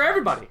Emblem's not for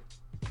everybody.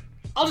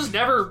 I'll just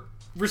never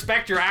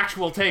respect your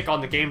actual take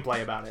on the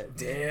gameplay about it.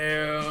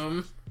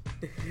 Damn.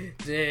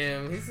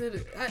 He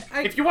said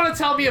If you want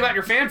to tell me about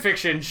your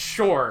fanfiction,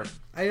 sure.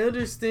 I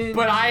understand.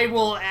 But I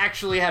will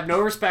actually have no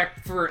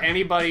respect for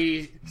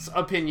anybody's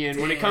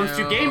opinion when it comes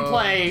to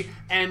gameplay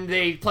and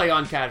they play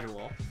on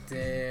casual.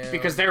 Damn.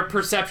 Because their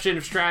perception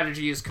of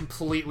strategy is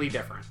completely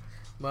different.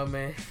 My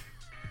man.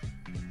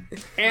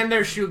 And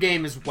their shoe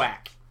game is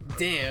whack.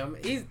 Damn.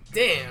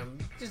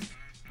 Just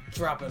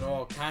dropping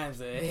all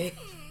kinds of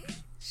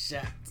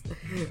shots.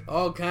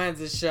 All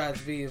kinds of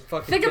shots being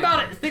fucking. Think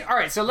about it.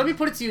 Alright, so let me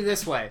put it to you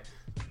this way.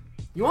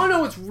 You wanna know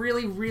what's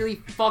really, really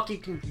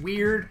fucking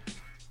weird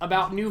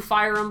about new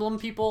Fire Emblem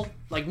people?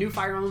 Like new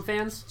Fire Emblem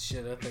fans?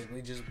 Shit, I think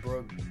we just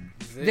broke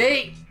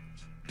Ziggy.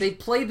 They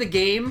play the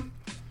game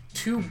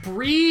to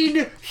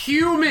breed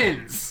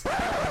humans.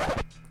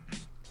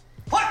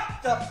 What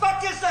the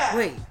fuck is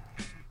that?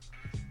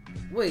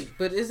 Wait,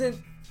 but isn't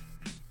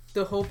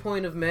the whole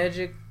point of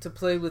Magic to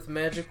play with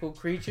magical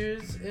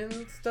creatures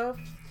and stuff?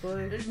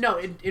 Like...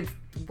 No,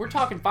 we're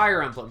talking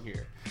Fire Emblem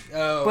here.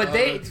 But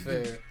that's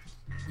fair.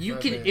 You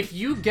My can, bad. if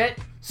you get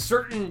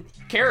certain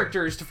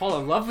characters to fall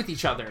in love with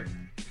each other,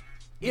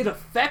 it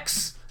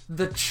affects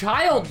the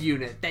child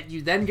unit that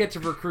you then get to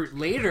recruit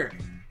later.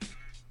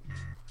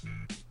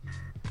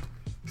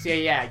 So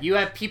yeah, you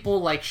have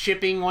people like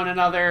shipping one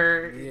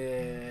another.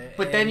 Yeah.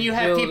 But then you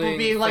have people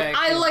being like, I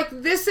factions. like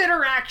this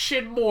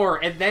interaction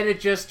more, and then it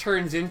just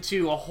turns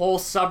into a whole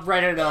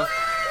subreddit of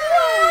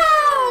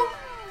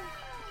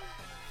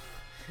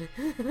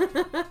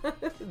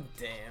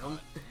Damn.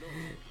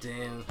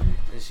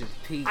 That shit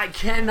peaked. I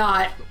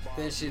cannot.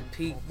 That shit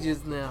peaked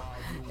just now.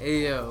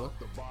 Hey yo.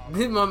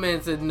 My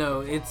man said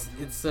no, it's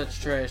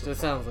such trash. That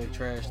sounds like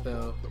trash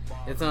though.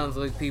 It sounds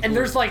like people. And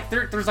there's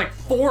like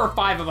 4 or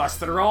 5 of us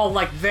that are all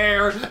like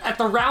there at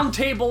the round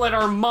table at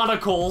our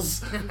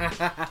monocles,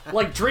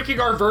 like drinking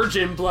our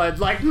virgin blood.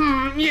 Like,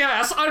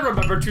 yes, I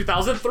remember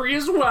 2003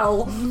 as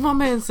well. My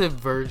man said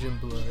virgin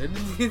blood.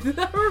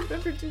 I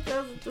remember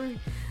 2003.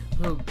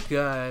 Oh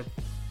god.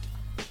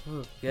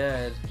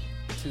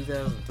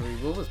 2003.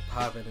 What was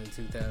popping in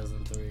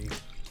 2003?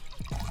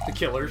 The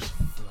Killers.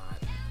 It's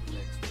not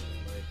next to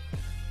like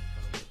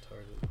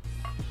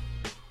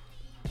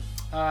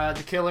how retarded.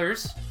 The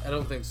Killers. I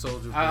don't think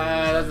Soldier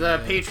Boy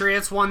The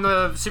Patriots won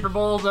the Super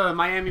Bowl. The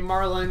Miami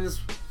Marlins,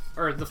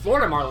 or the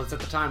Florida Marlins at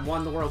the time,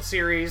 won the World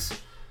Series.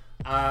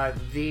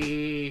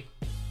 The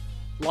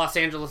Los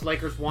Angeles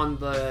Lakers won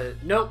the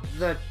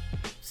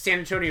San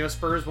Antonio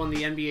Spurs won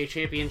the NBA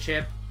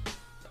championship.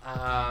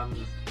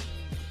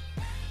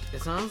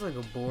 It sounds like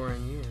a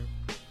boring year.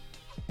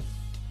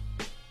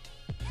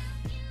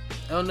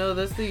 Oh no,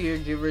 that's the year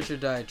Get Rich or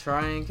Die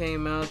Trying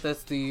came out.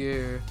 That's the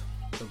year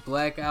the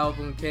Black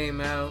Album came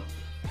out.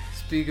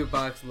 Speaker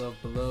Box Love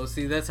Below.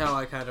 See, that's how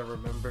I kind of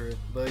remember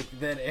like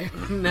that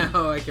era.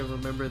 Now I can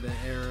remember that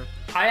era.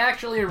 I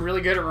actually am really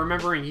good at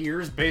remembering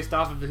years based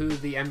off of who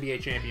the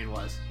NBA champion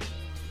was.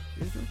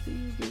 Is that the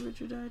year Get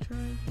Rich or Die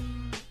Trying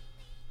came out?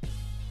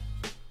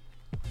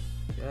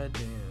 God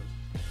damn.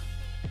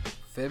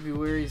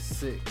 February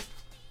 6th.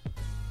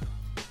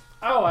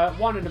 Oh, I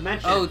wanted to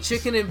mention. Oh,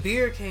 Chicken and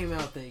Beer came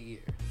out that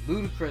year.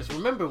 Ludacris.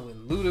 Remember when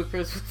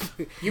Ludacris was...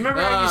 You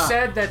remember how you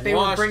said that they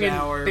were bringing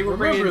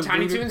Remember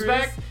Tiny Toons Ludacris?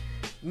 back?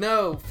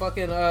 No,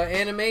 fucking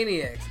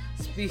Animaniacs.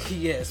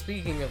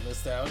 Speaking of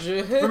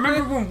nostalgia.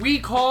 Remember when we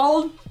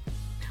called?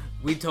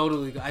 I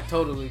totally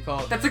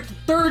called That's that. like the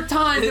 3rd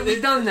time that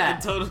we've done I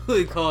that.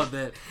 totally called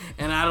that.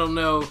 And I don't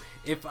know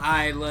if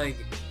I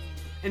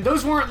And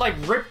those weren't like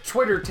ripped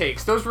Twitter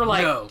takes. Those were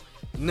like...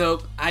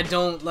 Nope, I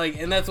don't like,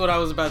 and that's what I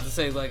was about to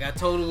say. Like, I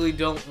totally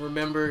don't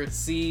remember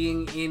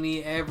seeing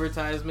any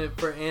advertisement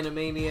for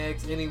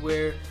Animaniacs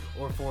anywhere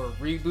or for a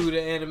reboot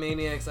of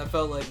Animaniacs. I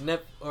felt like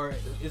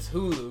it's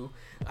Hulu.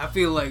 I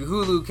feel like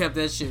Hulu kept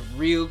that shit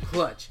real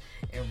clutch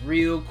and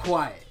real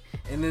quiet,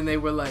 and then they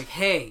were like,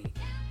 "Hey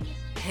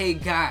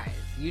guys,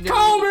 you know,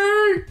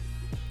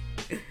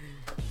 Kobe!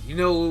 You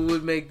know what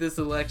would make this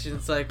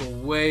election cycle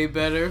way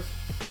better?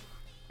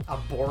 A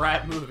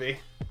Borat movie."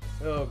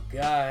 Oh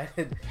God.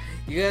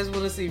 You guys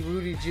want to see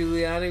Rudy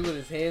Giuliani with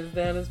his hands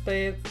down his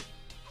pants?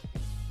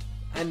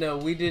 I know,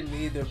 we didn't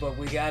either, but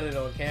we got it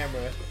on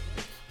camera.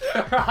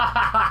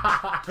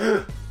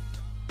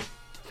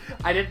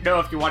 I didn't know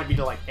if you wanted me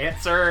to, like,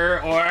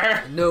 answer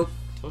or... Nope.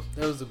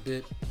 That was a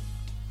bit.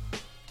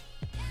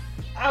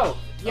 Oh,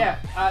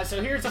 yeah.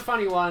 So here's a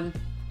funny one.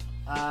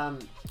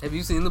 Have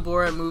you seen the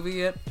Borat movie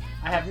yet?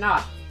 I have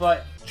not,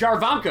 but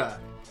Jarvanka.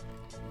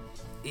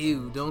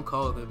 Ew, don't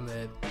call them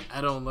that. I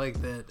don't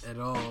like that at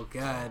all.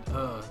 God,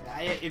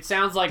 It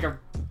sounds like a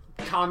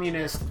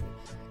communist...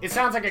 It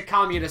sounds like a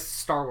communist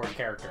Star Wars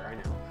character, I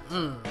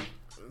know.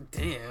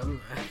 Damn.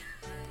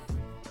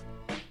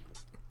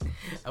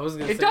 I was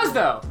gonna say... It does,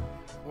 though!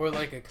 Or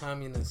like a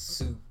communist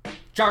soup.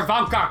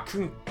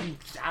 Jarvanka!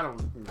 I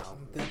don't know.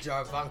 The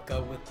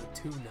Jarvanka with the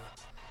tuna.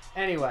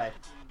 Anyway.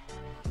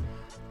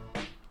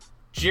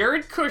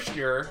 Jared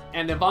Kushner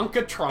and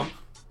Ivanka Trump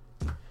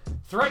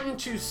threatened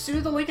to sue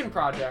the Lincoln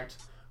Project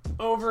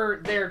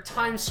over their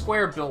Times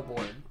Square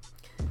billboard.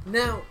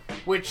 Now,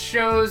 which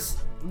shows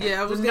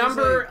the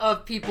number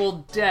of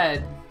people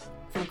dead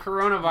from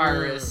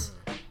coronavirus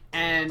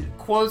and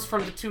quotes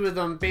from the two of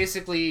them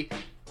basically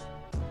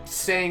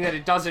saying that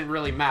it doesn't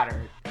really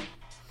matter.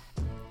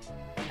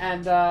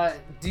 And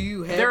do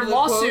you have their the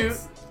lawsuit?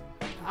 quotes?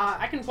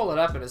 I can pull it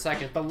up in a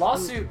second. The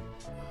lawsuit.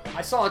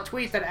 I saw a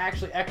tweet that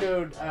actually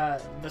echoed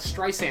the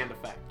Streisand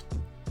effect,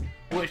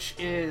 which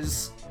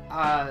is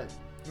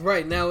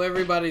right now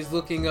everybody's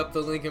looking up the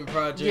Lincoln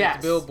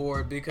Project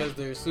billboard because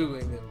they're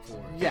suing them for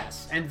it.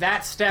 Yes, and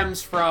that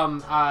stems from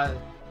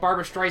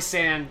Barbara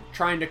Streisand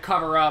trying to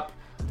cover up.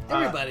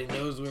 Everybody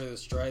knows where the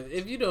Streisand.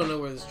 If you don't know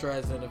where the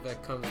Streisand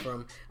effect comes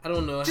from, I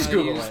don't know Just how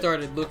Google you it.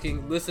 started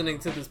listening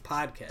to this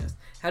podcast.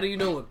 How do you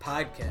know what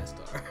podcasts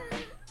are?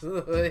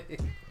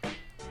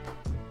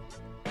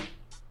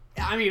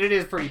 I mean, it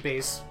is pretty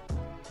base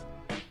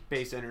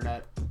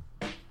internet.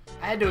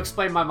 I had to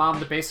explain to my mom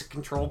the basic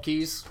control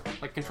keys,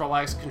 like Control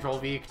X, Control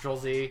V, Control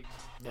Z.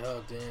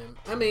 Oh damn!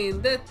 I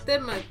mean that's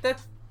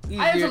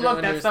easier I have to look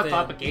understand. that stuff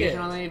up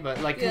occasionally,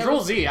 but like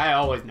Control Z, I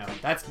always know.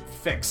 That's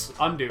fix,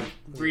 undo,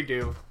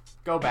 redo,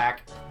 go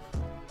back.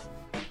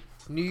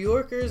 New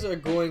Yorkers are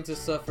going to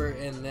suffer,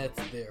 and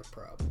that's their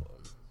problem.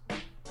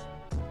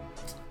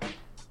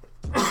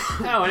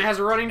 Oh, and it has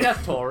a running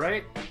death toll,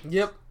 right?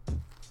 Yep.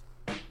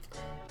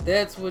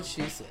 That's what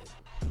she said.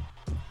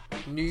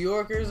 New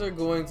Yorkers are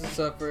going to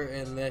suffer,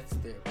 and that's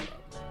their problem.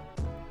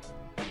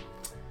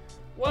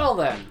 Well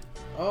then.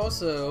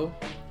 Also,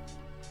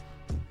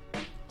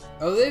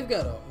 they've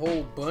got a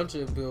whole bunch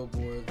of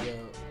billboards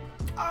out.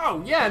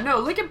 Oh, yeah, no,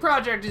 Lincoln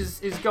Project is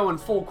going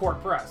full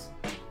court press,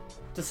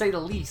 to say the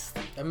least.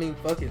 I mean,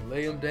 fuck it,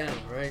 lay them down,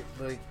 right?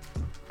 Like,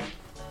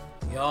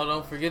 y'all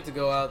don't forget to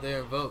go out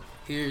there and vote.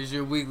 Here's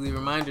your weekly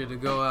reminder to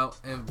go out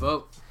and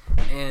vote.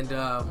 And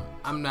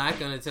I'm not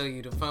going to tell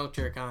you to vote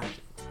your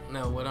conscience.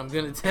 No, what I'm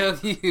going to tell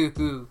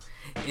you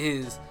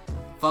is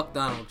fuck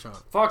Donald Trump.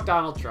 Fuck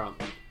Donald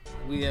Trump.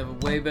 We have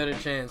a way better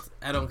chance.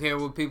 I don't care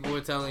what people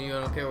are telling you.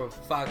 I don't care what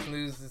Fox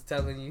News is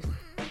telling you.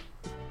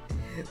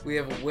 We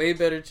have a way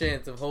better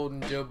chance of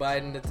holding Joe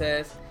Biden to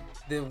task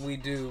than we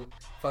do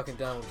fucking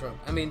Donald Trump.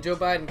 I mean, Joe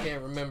Biden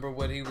can't remember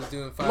what he was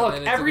doing 5 minutes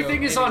ago. Look,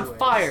 everything is on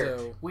fire.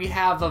 So... We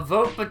have a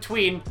vote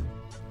between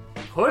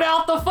put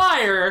out the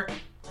fire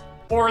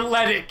or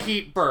let it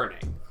keep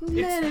burning.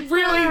 It's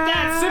really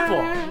that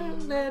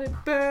simple. Let it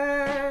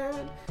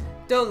burn.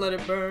 Don't let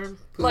it burn.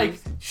 Please. Like,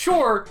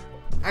 sure,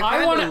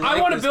 I want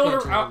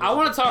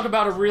to talk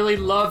about a really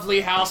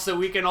lovely house that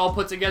we can all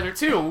put together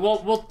too.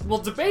 We'll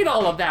debate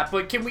all of that,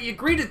 but can we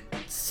agree to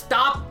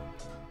stop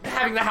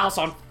having the house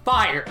on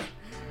fire?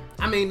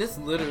 I mean, it's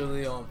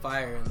literally on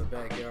fire in the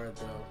backyard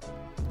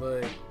though.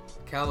 Like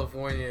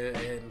California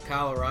and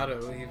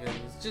Colorado even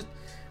is just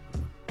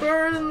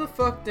burning the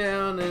fuck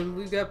down, and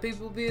we've got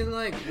people being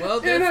like, well,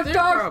 that's in a their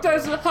dark problem.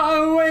 desert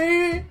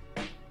highway,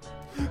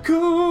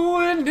 cool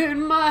wind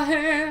in my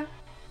hair,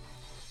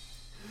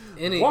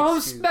 warm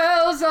excuse.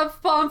 smells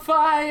of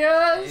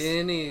bonfires,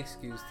 Any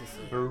excuse to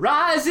sing.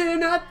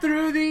 rising up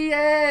through the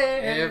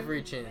air,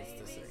 Every chance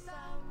to sing.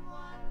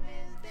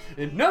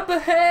 and up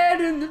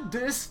ahead in the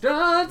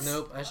distance,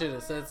 Nope, I should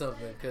have said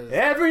something, because...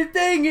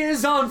 everything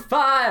is on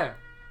fire.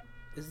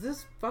 Is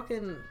this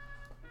fucking...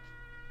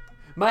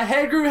 My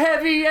head grew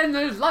heavy and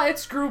the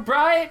lights grew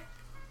bright,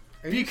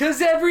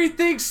 because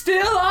everything's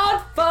still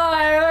on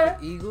fire.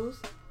 Eagles?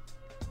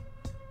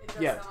 It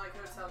does Yeah. sound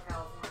like Hotel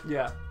California.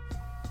 Yeah.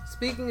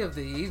 Speaking of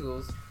the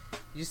Eagles,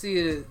 You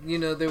see,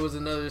 there was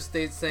another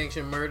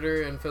state-sanctioned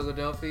murder in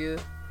Philadelphia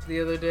the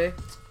other day.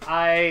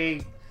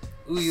 I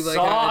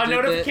saw a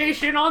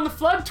notification on the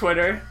Flood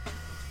Twitter.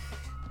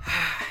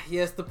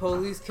 Yes, the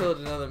police killed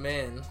another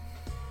man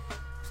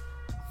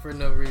for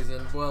no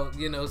reason. Well,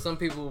 some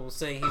people will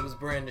say he was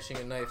brandishing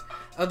a knife.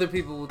 Other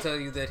people will tell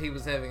you that he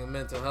was having a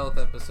mental health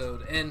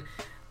episode. And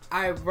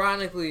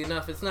ironically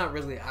enough, it's not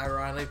really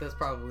ironic. That's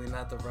probably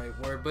not the right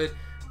word. But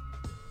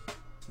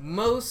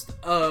most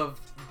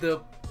of the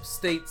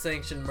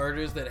state-sanctioned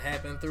murders that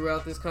happen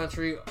throughout this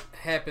country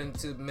happen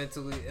to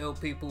mentally ill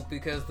people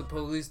because the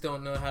police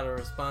don't know how to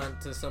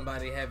respond to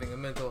somebody having a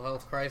mental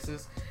health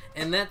crisis.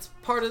 And that's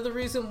part of the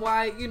reason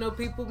why,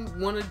 people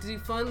want to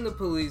defund the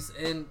police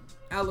and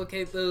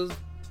allocate those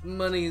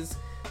monies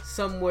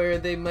somewhere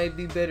they might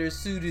be better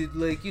suited,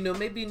 like,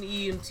 maybe an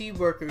EMT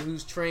worker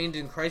who's trained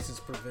in crisis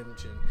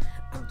prevention.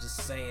 I'm just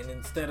saying,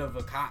 instead of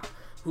a cop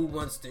who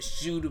wants to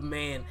shoot a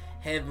man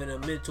having a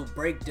mental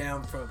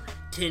breakdown from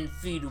 10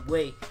 feet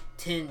away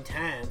 10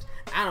 times.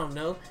 I don't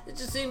know. It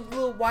just seems a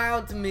little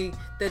wild to me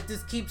that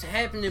this keeps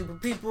happening,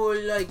 but people are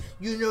like,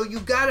 you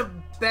gotta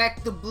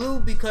back the blue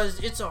because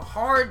it's a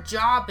hard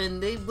job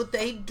and what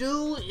they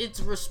do,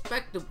 it's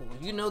respectable.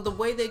 The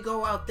way they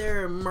go out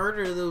there and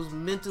murder those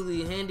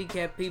mentally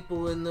handicapped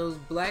people and those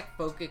black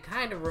folk, it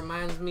kind of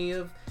reminds me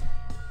of...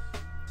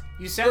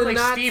 You sound like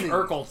Nazis. Steve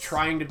Urkel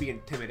trying to be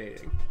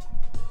intimidating.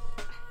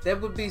 That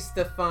would be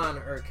Stefan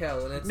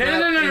Urkel, and it's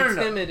No.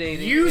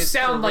 intimidating. You it's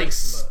sound like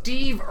charisma.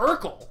 Steve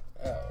Urkel.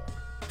 Oh.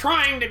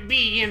 Trying to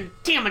be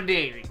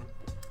intimidating.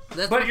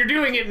 But But you're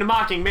doing it in a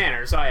mocking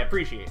manner, so I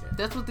appreciate it.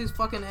 that's what these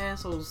fucking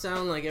assholes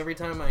sound like every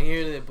time I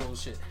hear that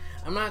bullshit.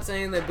 I'm not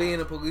saying that being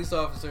a police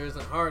officer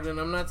isn't hard, and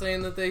I'm not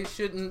saying that they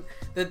shouldn't,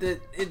 that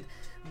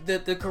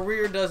the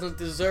career doesn't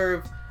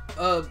deserve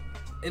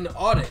an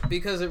audit,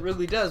 because it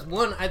really does.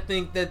 One, I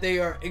think that they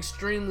are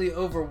extremely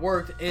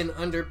overworked and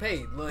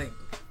underpaid. Like,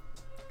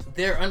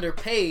 they're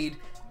underpaid,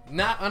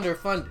 not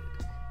underfunded.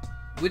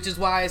 Which is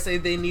why I say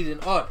they need an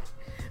audit.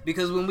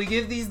 Because when we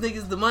give these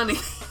niggas the money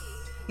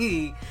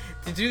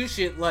to do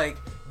shit like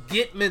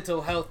get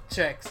mental health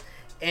checks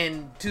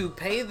and to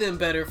pay them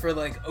better for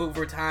like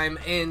overtime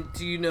and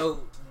to,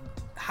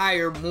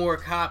 hire more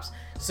cops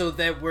so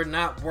that we're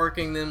not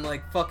working them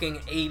like fucking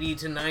 80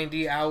 to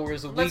 90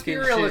 hours a week. Let's be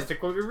and realistic.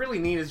 shit. What we really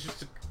need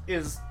is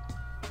is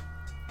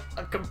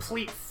a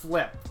complete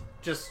flip.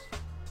 Just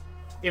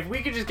if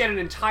we could just get an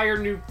entire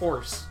new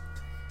force,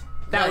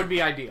 that would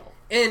be ideal.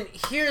 And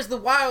here's the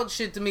wild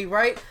shit to me,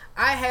 right?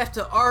 I have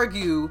to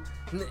argue,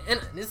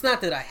 and it's not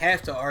that I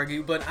have to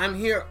argue, but I'm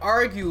here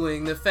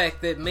arguing the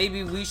fact that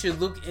maybe we should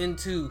look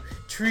into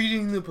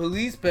treating the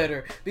police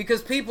better,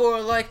 because people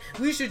are like,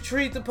 we should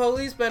treat the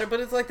police better, but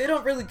it's like they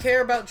don't really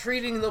care about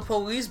treating the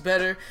police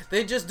better.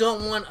 They just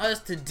don't want us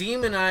to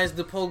demonize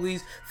the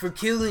police for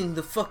killing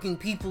the fucking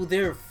people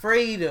they're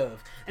afraid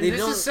of. And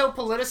this is so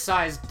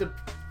politicized. The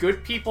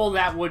good people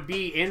that would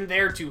be in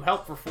there to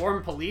help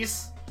reform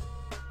police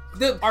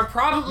are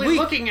probably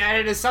looking at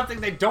it as something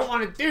they don't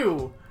want to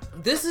do.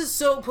 This is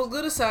so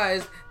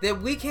politicized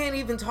that we can't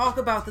even talk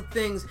about the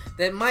things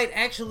that might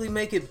actually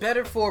make it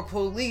better for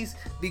police,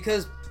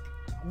 because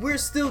we're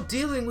still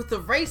dealing with the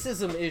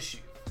racism issue,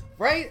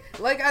 right?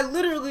 Like, I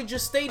literally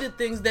just stated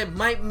things that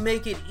might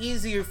make it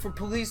easier for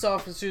police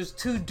officers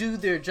to do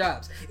their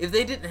jobs. If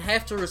they didn't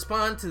have to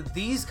respond to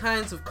these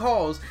kinds of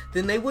calls,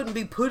 then they wouldn't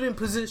be put in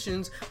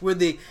positions where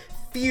they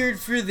feared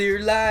for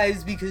their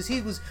lives because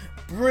he was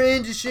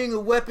brandishing a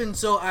weapon,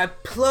 so I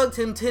plugged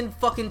him 10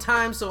 fucking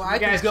times so I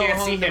could go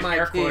home to my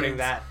kids. Quoting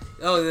that.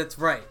 Oh, that's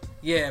right.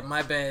 Yeah,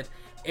 my bad.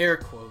 Air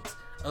quotes.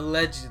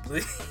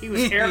 Allegedly. He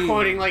was air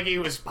quoting like he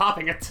was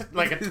popping a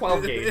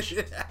 12 gauge.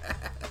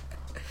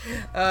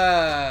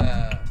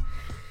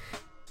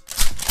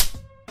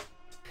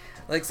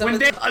 Like some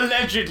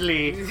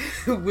allegedly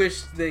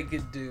wish they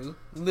could do,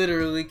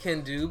 literally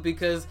can do,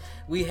 because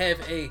we have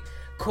a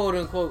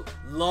quote-unquote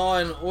law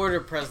and order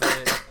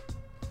president.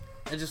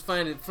 I just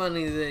find it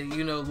funny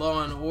that,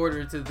 law and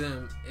order to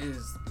them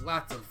is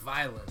lots of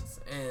violence.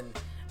 And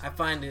I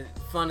find it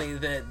funny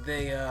that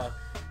they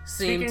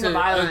seem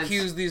to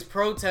accuse these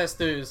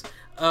protesters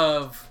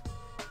of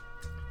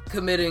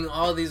committing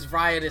all these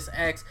riotous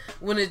acts,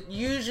 when it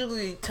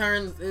usually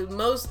turns...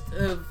 Most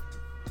of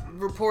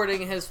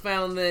reporting has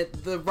found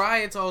that the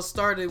riots all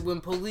started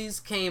when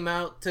police came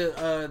out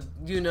to,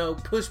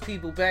 push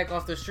people back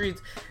off the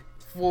streets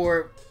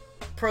for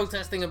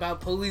protesting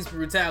about police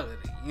brutality.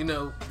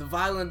 The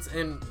violence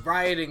and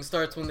rioting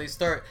starts when they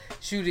start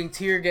shooting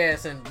tear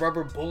gas and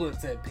rubber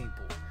bullets at people.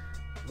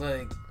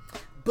 Like,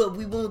 but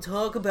we won't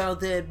talk about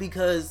that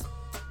because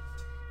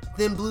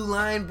then blue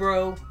line,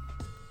 bro.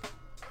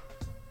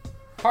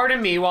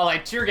 Pardon me while I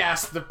tear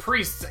gas the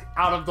priests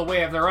out of the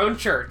way of their own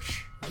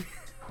church.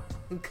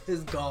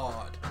 Cause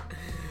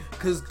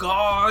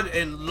God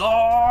and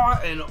law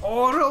and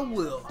order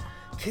will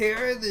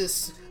carry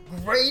this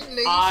great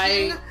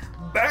nation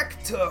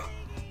back to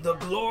the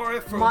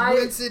glory from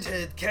whence it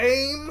had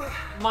came.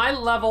 My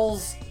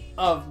levels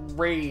of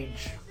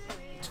rage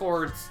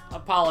towards a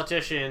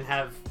politician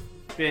have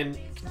been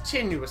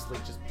continuously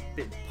just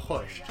been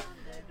pushed.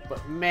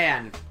 But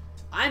man,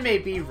 I may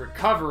be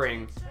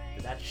recovering,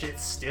 but that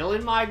shit's still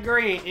in my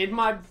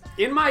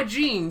in my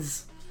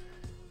genes.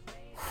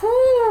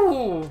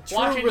 Whew! True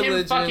Watching religion.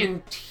 him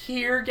fucking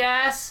tear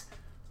gas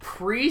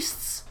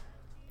priests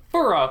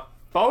for a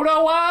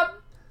photo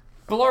op,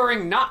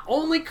 blurring not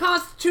only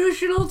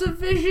constitutional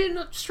division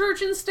of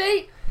church and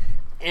state,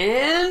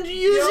 and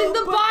using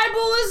the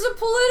Bible as a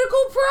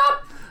political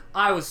prop.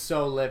 I was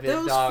so livid,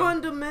 Those dog.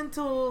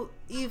 fundamental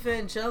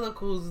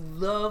evangelicals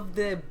love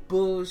that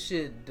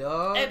bullshit,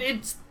 dog. And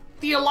it's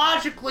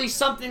theologically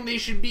something they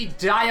should be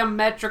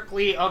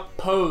diametrically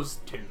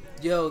opposed to.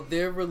 Yo,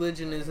 their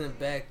religion isn't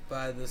backed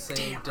by the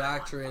same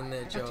doctrine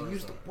that I have y'all to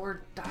use the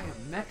word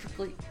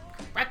diametrically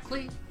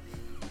correctly.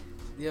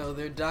 Yo,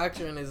 their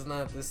doctrine is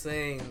not the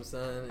same,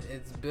 son.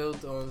 It's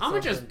built on I'm something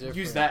gonna just different.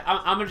 use that.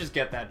 I'm gonna just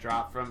get that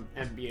drop from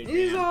NBA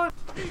He's Jam. on.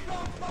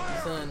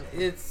 Son,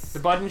 it's... The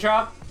button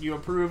drop? You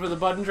approve of the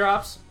button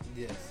drops?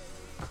 Yes.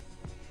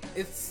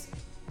 It's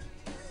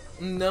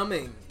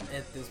numbing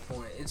at this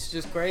point. It's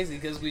just crazy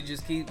because we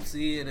just keep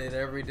seeing it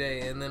every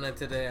day. And then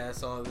today I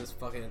saw this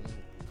fucking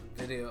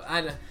video.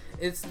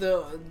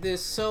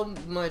 There's so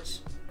much,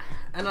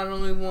 and I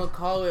don't even want to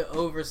call it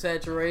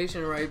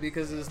oversaturation, right?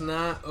 Because it's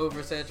not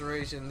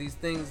oversaturation. These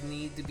things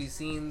need to be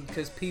seen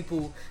because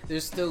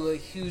there's still a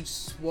huge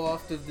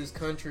swath of this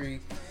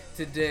country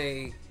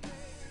today,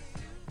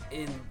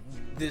 in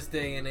this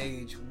day and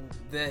age,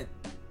 that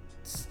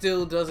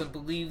still doesn't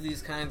believe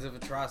these kinds of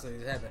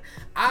atrocities happen.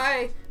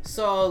 I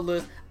saw a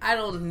list. I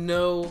don't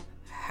know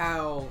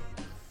how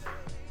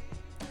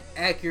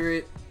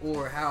accurate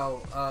or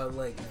how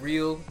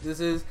real this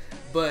is,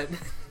 but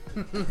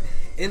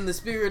in the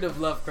spirit of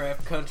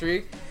Lovecraft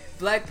country,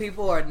 black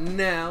people are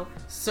now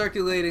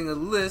circulating a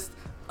list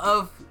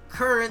of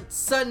current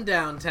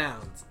sundown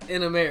towns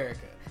in America.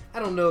 I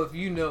don't know if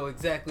you know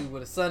exactly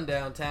what a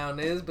sundown town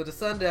is, but a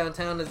sundown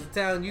town is a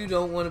town you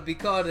don't want to be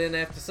caught in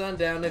after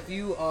sundown if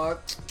you are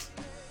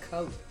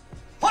colored.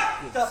 What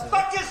the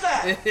fuck is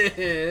that?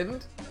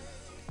 And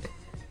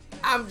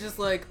I'm just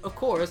like, of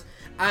course,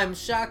 I'm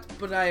shocked,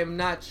 but I am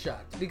not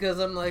shocked. Because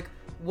I'm like,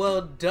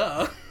 well,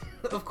 duh.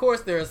 Of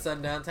course there are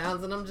sundown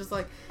towns, and I'm just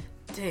like,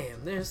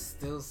 damn, there's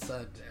still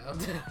sundown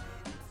towns.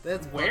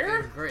 That's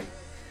Where? fucking great.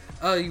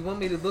 You want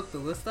me to look the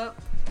list up?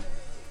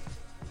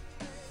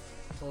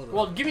 Hold on.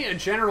 Well, give me a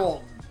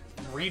general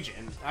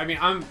region. I mean,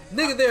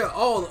 Nigga, they're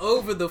all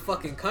over the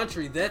fucking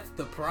country. That's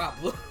the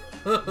problem.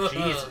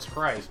 Jesus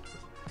Christ.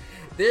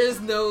 There's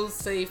no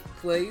safe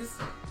place.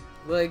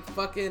 Like,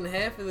 fucking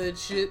half of that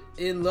shit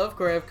in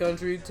Lovecraft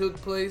country took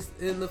place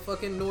in the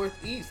fucking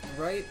Northeast,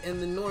 right?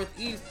 And the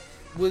Northeast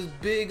was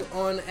big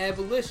on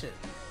abolition.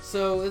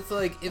 So it's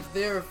like, if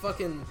they're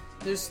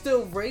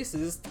still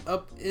racist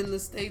up in the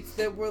states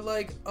that were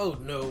like, oh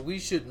no, we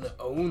shouldn't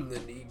own the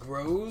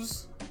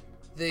Negroes.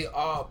 They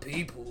are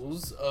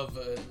peoples of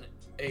an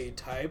A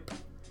type.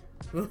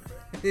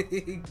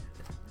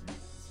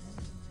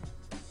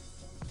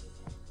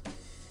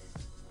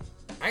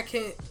 I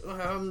can't,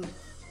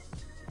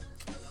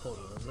 hold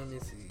on, let me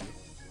see.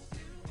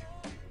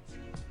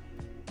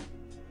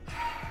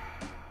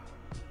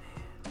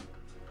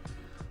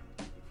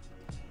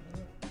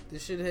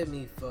 This shit had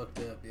me fucked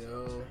up,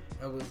 yo.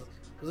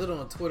 Was it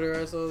on Twitter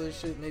I saw this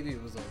shit? Maybe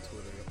it was on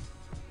Twitter.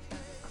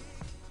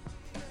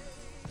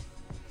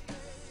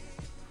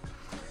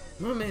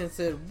 My man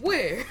said,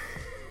 where?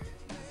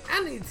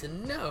 I need to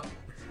know.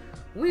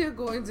 We are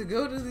going to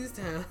go to these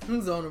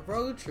towns on a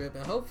road trip,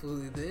 and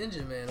hopefully the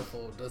engine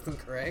manifold doesn't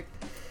crack.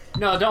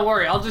 No, don't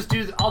worry. I'll just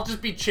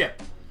be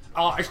Chip.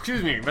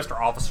 Excuse me, Mr.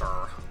 Officer.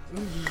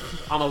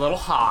 I'm a little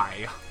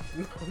high.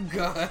 Oh,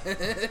 God.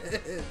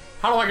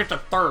 How do I get to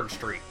 3rd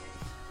Street?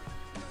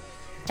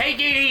 Take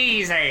it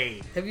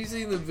easy! Have you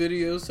seen the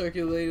video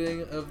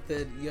circulating of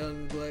that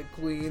young black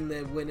queen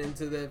that went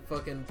into that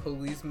fucking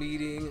police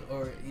meeting,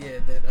 or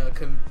that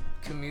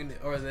community,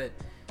 or that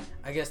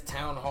I guess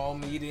town hall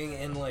meeting,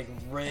 and like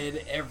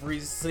read every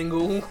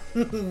single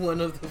one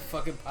of the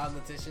fucking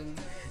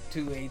politicians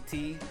to a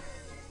T?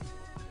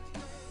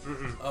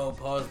 Oh,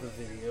 pause the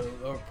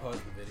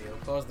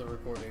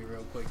recording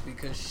real quick,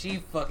 because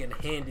she fucking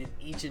handed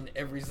each and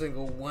every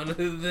single one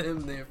of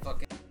them their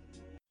fucking...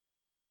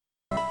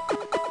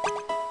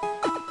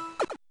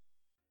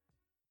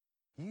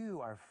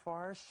 You are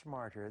far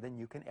smarter than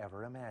you can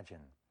ever imagine.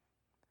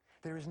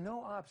 There is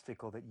no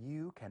obstacle that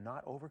you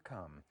cannot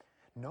overcome,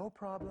 no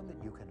problem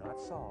that you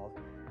cannot solve,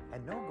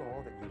 and no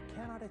goal that you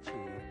cannot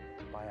achieve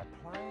by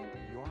applying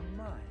your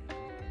mind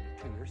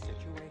to your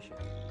situation.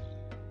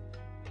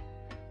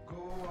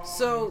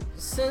 So,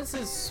 since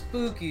it's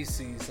spooky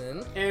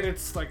season... And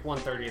it's like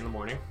 1:30 in the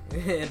morning.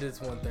 And it's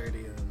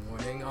 1:30 in the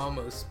morning,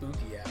 almost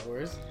spooky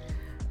hours.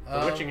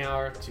 The witching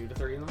hour, 2 to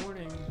 3 in the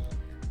morning.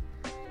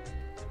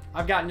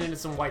 I've gotten into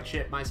some white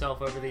shit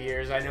myself over the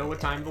years. I know what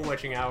time the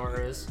witching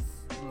hour is.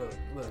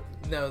 Look.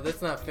 No,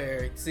 that's not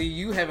fair. See,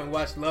 you haven't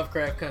watched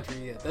Lovecraft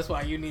Country yet. That's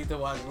why you need to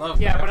watch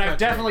Lovecraft Yeah, but Country. I've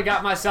definitely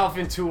got myself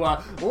into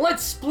a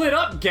let's split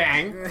up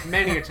gang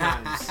many a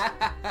times.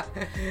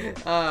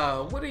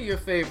 What's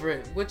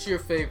your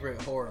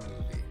favorite horror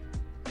movie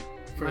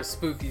for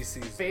spooky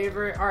season?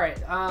 Favorite? All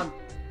right. I'm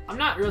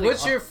not really.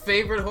 What's your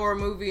favorite horror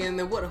movie, and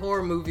then what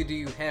horror movie do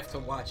you have to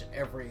watch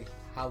every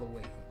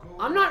Halloween?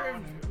 I'm not.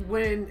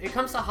 When it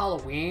comes to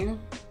Halloween,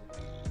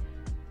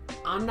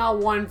 I'm not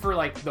one for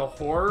like the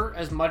horror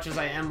as much as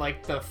I am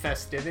like the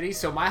festivity.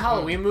 So my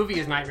Halloween movie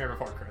is Nightmare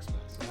Before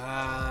Christmas.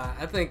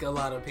 I think a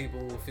lot of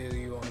people will feel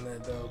you on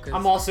that though. Cause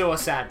I'm also a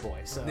sad boy,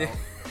 so.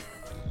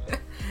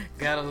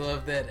 Gotta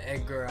love that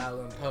Edgar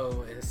Allan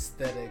Poe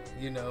aesthetic,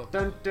 Dun,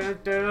 dun, dun,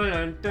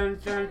 dun, dun,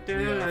 dun,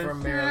 Yeah,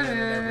 from Maryland and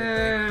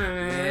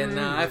everything.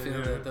 Yeah, I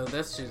feel that though.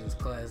 That shit is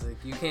classic.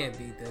 You can't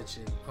beat that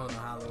shit on a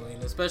Halloween,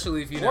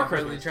 especially if you're not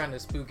really trying to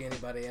spook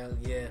anybody out.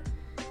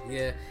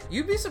 Yeah.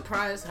 You'd be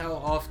surprised how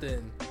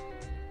often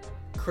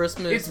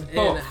Christmas It's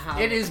both.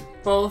 It is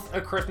both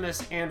a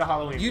Christmas and a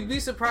Halloween. You'd be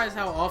surprised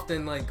how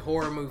often like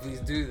horror movies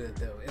do that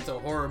though. It's a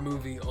horror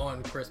movie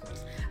on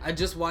Christmas. I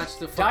just watched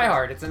the Die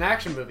Hard. It's an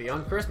action movie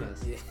on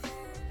Christmas. Yeah.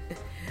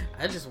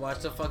 I just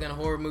watched a fucking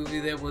horror movie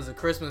that was a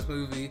Christmas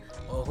movie,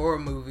 a horror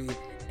movie,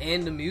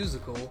 and a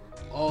musical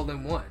all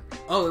in one.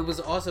 Oh, it was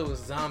also a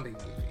zombie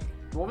movie.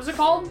 What was it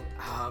called?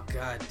 Oh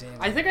god damn it.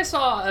 I think I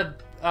saw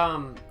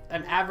an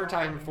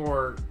advertisement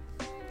for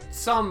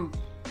some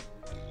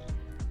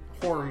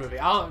horror movie.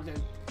 I'll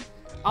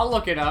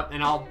look it up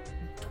and I'll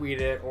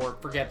tweet it or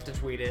forget to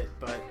tweet it,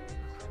 but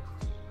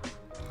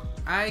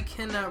I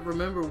cannot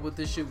remember what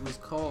this shit was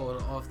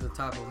called off the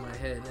top of my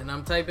head. And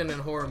I'm typing in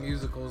horror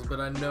musicals, but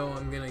I know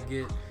I'm gonna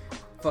get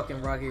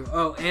fucking Rocky.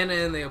 Oh, Anna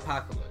and the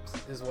Apocalypse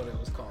is what it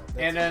was called.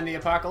 Anna and the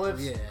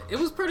Apocalypse? Yeah. It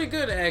was pretty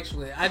good,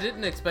 actually. I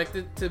didn't expect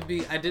it to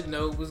be... I didn't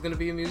know it was gonna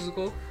be a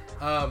musical.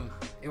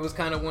 It was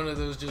kind of one of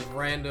those just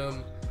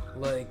random...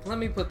 Like, let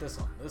me put this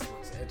on. This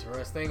looks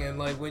interesting. And,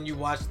 like, when you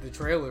watch the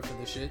trailer for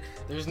the shit,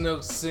 there's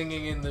no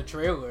singing in the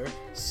trailer.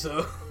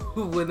 So,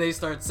 when they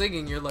start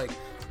singing, you're like,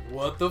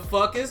 what the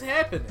fuck is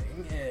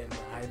happening? And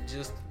I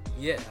just,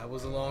 I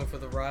was along for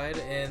the ride.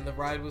 And the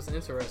ride was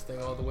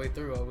interesting all the way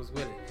through. I was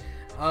with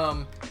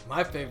it.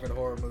 My favorite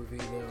horror movie,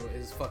 though,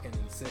 is fucking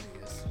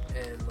Insidious.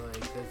 And,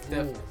 like, that's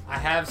definitely... I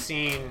have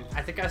seen...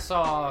 I think I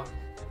saw...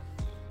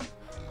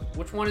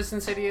 Which one is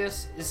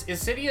Insidious? Is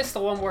Insidious the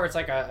one where it's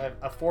like a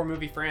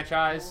 4-movie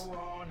franchise?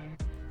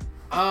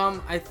 I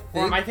think...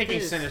 Or am I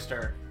thinking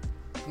Sinister?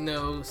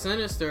 No,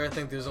 Sinister, I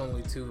think there's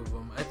only 2 of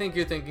them. I think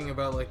you're thinking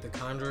about, like, The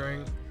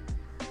Conjuring.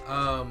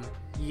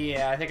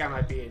 Yeah, I think I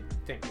might be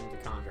thinking The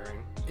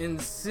Conjuring.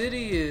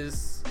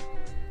 Insidious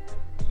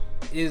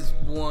is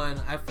one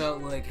I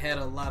felt like had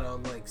a lot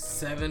of, like,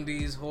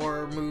 70s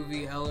horror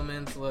movie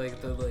elements. Like,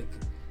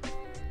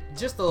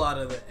 just a lot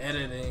of the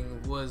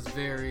editing was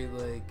very,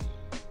 like...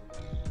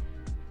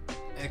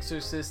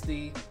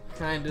 Exorcist-y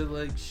kind of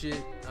like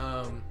shit.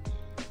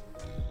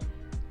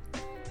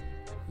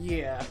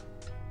 Yeah.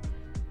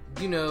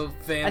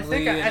 Family I in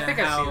think a I've seen that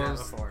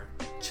house, before.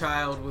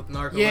 child with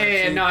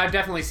narcolepsy. Yeah, no, I've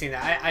definitely seen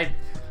that.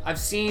 I've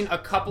seen a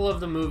couple of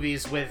the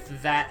movies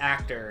with that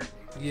actor.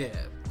 Yeah,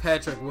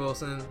 Patrick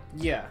Wilson.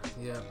 Yeah.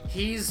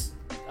 He's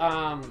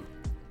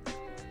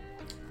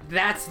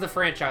that's the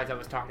franchise I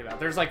was talking about.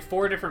 There's like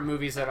 4 different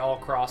movies that all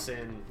cross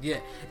in. Yeah,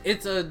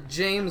 it's a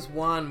James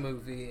Wan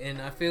movie, and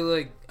I feel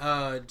like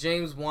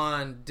James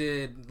Wan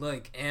did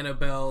like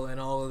Annabelle and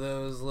all of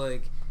those.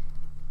 Like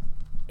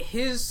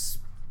his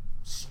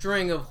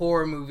string of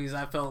horror movies,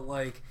 I felt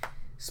like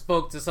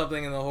spoke to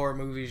something in the horror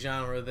movie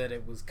genre that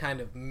it was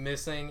kind of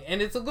missing,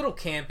 and it's a little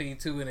campy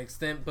to an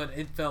extent, but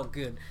it felt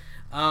good.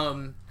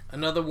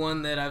 Another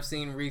one that I've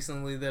seen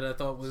recently that I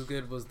thought was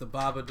good was The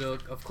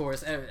Babadook. Of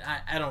course,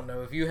 I don't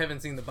know. If you haven't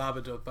seen The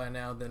Babadook by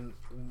now, then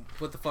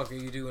what the fuck are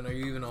you doing? Are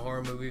you even a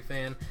horror movie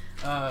fan?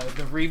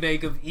 The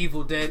remake of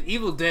Evil Dead.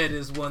 Evil Dead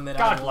is one that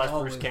God I bless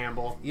always... Bruce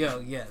Campbell. Yo,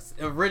 yes.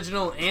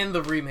 Original and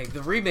the remake.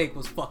 The remake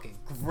was fucking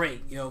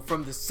great.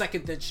 From the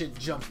second that shit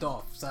jumped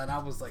off, son, I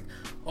was like,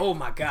 oh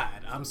my god,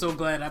 I'm so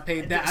glad I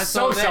paid that. I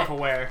saw so that,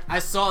 self-aware. I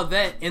saw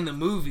that in the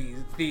movie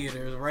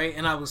theaters, right?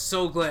 And I was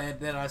so glad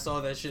that I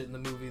saw that shit in the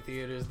movie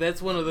theaters. That's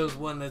one of those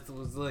one that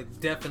was like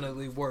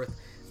definitely worth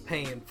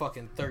paying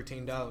fucking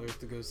 $13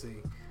 to go see.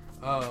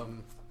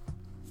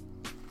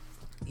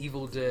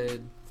 Evil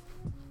Dead,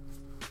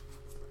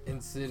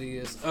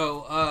 Insidious.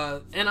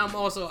 And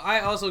I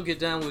also get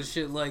down with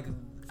shit like,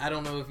 I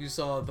don't know if you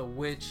saw The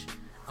Witch.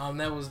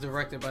 That was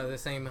directed by the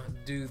same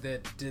dude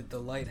that did The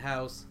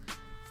Lighthouse.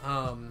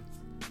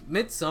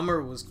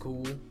 Midsommar was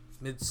cool.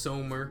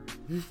 Midsommar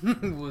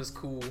was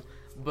cool,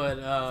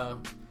 but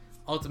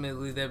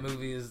ultimately that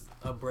movie is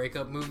a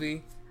breakup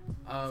movie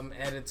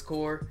at its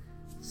core.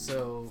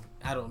 So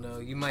I don't know.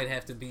 You might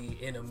have to be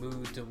in a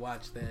mood to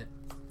watch that.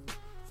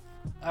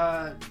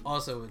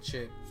 Also a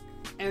chick.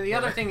 And the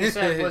other thing you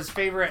said was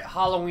favorite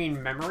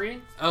Halloween memory.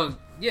 Oh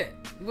yeah,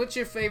 what's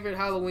your favorite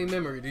Halloween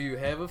memory? Do you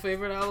have a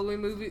favorite Halloween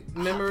movie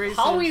memory?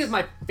 Halloween is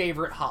my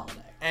favorite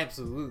holiday.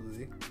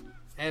 Absolutely.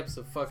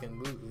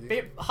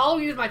 Absolutely.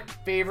 Halloween is my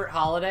favorite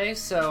holiday,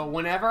 so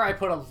whenever I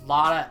put a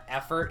lot of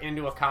effort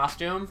into a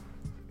costume,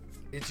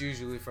 it's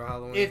usually for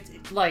Halloween.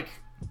 It like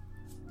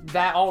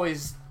that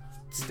always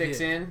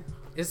sticks in.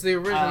 It's the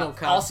original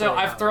cosplay. Also,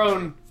 I've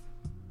thrown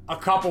a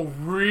couple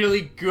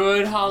really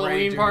good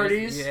Halloween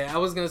parties. Yeah, I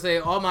was gonna say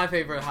all my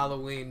favorite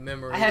Halloween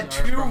memories. I had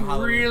two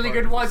really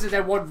good ones and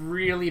then one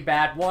really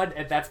bad one,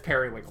 and that's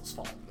Periwinkle's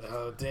fault.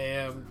 Oh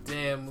damn!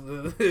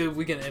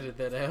 We can edit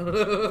that out.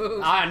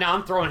 Now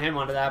I'm throwing him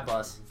onto that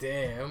bus.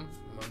 Damn.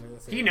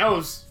 He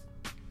knows.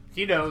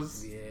 He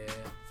knows.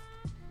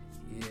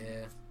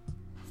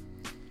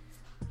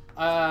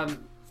 Yeah.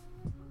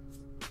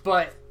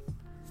 But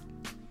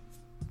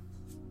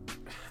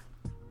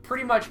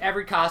pretty much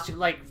every costume,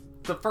 like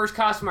the first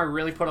costume I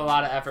really put a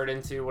lot of effort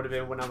into would have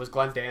been when I was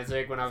Glenn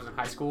Danzig when I was in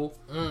high school.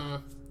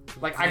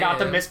 Like I got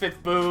the Misfits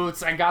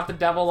boots, I got the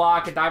Devil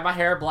Lock, I dyed my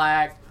hair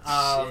black.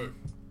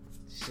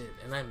 Shit,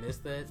 and I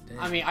missed that. Damn.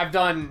 I mean, I've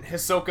done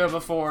Hisoka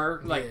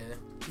before, like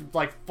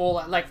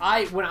full, like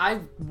when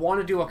I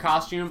want to do a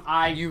costume,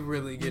 you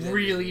really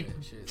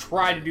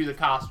try to do the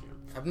costume.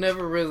 I've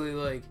never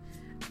really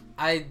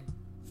I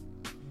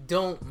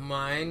don't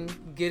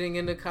mind getting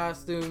into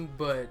costume,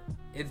 but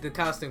the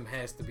costume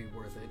has to be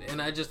worth it,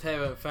 and I just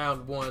haven't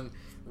found one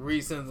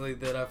recently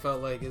that I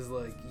felt like is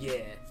like,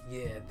 yeah,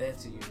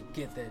 that's you,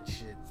 get that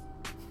shit.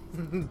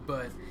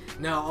 But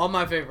no, all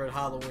my favorite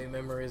Halloween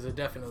memories are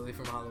definitely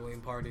from Halloween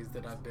parties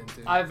that I've been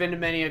to. I've been to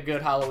many a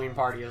good Halloween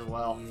party as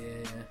well.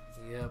 Yeah,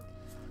 yep.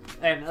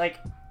 And like,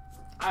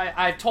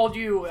 I told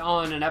you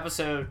on an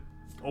episode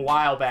a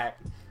while back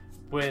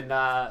when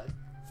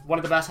one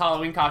of the best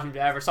Halloween costumes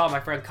I ever saw,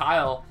 my friend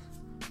Kyle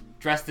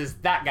dressed as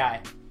that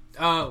guy.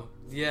 Oh,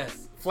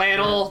 yes.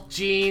 Flannel,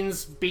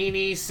 jeans,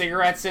 beanie,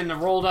 cigarettes in a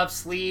rolled up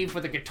sleeve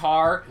with a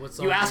guitar.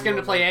 You ask him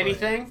to play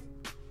anything?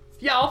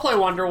 Yeah, I'll play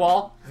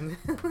Wonderwall.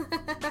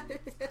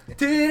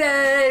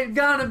 Today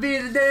gonna be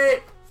the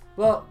day.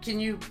 Well, can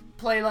you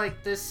play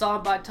like this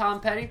song by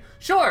Tom Petty?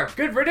 Sure.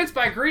 Good Riddance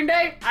by Green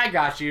Day? I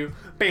got you.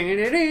 He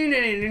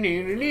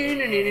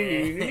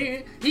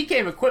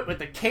came equipped with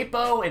the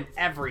capo and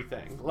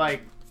everything.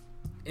 Like,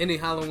 any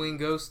Halloween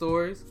ghost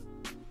stories?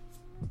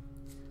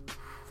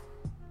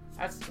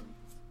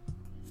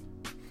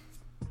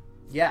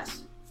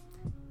 Yes.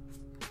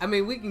 I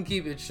mean, we can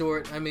keep it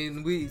short. I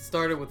mean, we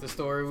started with a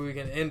story. We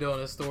can end on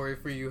a story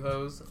for you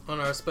hoes on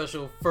our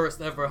special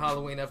first ever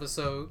Halloween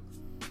episode.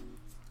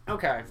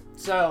 Okay,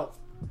 so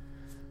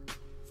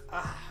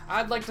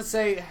I'd like to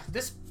say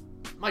this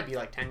might be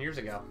like 10 years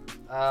ago.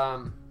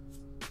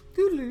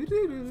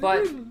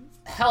 But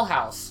Hell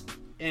House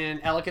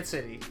in Ellicott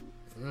City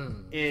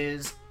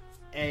is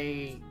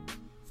a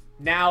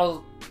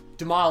now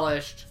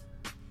demolished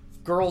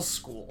girls'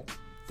 school.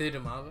 They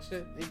demolished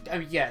it? I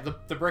mean, yeah,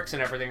 the bricks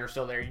and everything are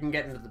still there. You can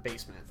get into the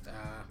basement.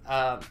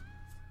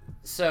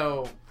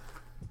 So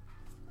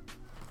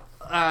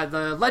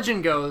the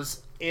legend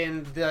goes,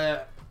 in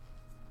the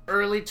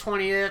early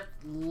 20th,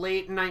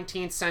 late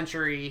 19th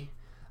century,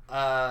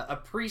 a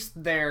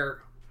priest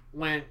there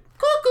went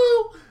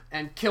cuckoo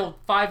and killed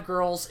 5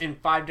 girls in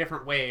 5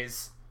 different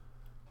ways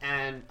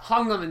and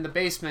hung them in the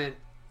basement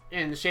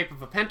in the shape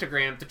of a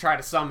pentagram to try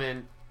to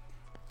summon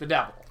the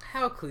devil.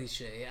 How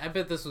cliche. I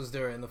bet this was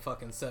during the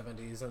fucking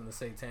 70s and the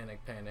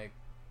Satanic Panic.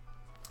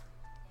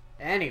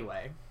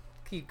 Anyway.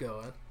 Keep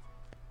going.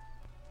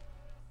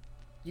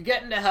 You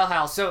get into Hell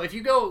House. So if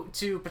you go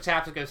to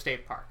Patapsco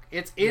State Park,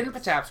 it's in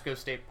Patapsco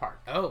State Park.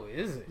 Oh,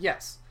 is it?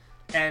 Yes.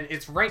 And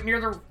it's right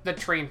near the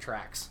train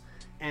tracks.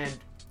 And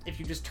if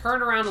you just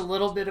turn around a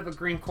little bit of a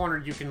green corner,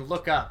 you can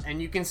look up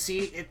and you can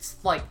see it's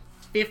like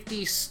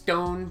 50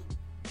 stone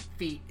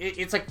feet.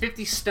 It's like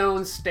 50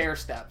 stone stair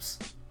steps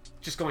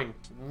just going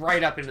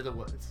right up into the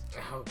woods.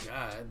 Oh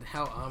God,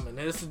 how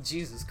ominous.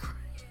 Jesus Christ.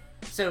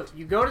 So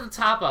you go to the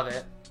top of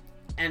it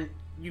and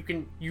you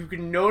can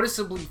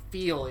noticeably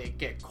feel it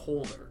get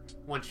colder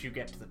once you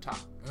get to the top.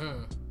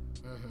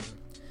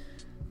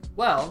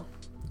 Well,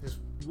 this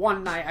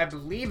one night, I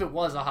believe it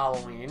was a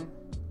Halloween.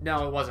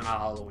 No, it wasn't a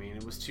Halloween.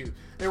 It was two.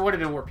 There would have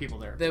been more people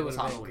there. That would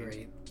have been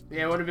great.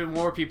 Yeah, it would have been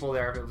more people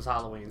there if it was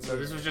Halloween. So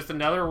this was just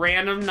another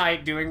random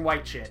night doing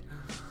white shit.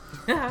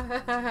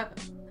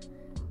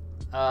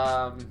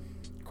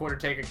 Quarter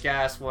tank of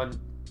gas, one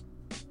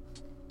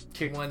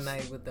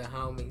night with the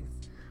homies.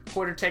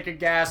 Quarter tank of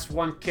gas,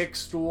 1 kick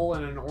stool,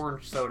 and an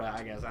orange soda,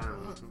 I guess. I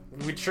don't know.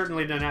 We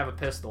certainly didn't have a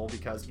pistol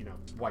because,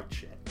 white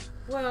shit.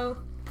 Well,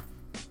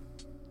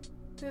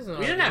 we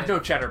didn't have no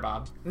cheddar,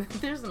 Bob.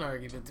 There's an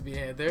argument to be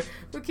had there,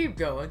 but keep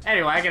going.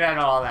 Anyway, I can edit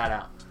all that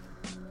out.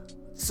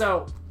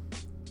 So,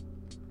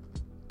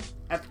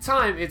 at the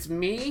time, it's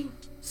me,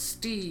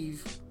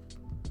 Steve,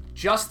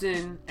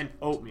 Justin, and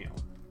Oatmeal.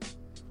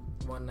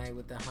 One night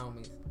with the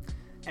homies.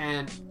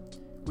 And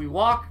we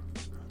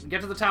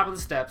get to the top of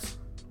the steps,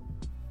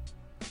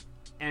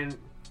 and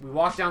we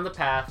walk down the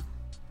path,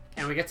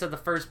 and we get to the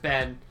first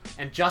bend,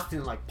 and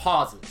Justin,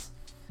 pauses.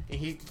 And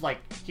he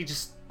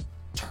just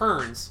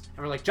turns,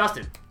 and we're like,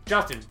 Justin,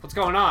 what's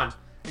going on?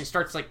 And he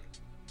starts,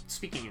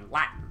 speaking in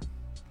Latin.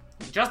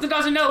 And Justin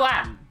doesn't know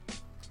Latin.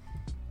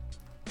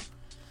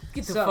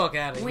 Get the So, fuck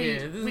out of we-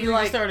 here. This we, nigga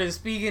like- started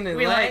speaking in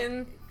we, like-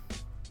 Latin.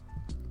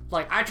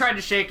 Like, I tried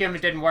to shake him,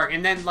 it didn't work.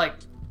 And then, like,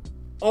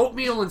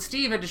 Oatmeal and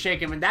Steve had to shake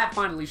him, and that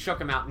finally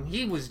shook him out. And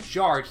he was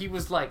jarred. He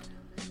was like,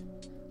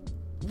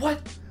 what?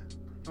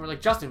 And we're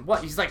like, Justin,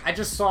 what? He's like, I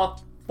just saw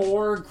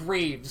 4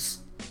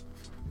 graves.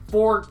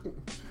 4...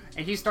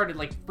 And he started,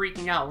 like,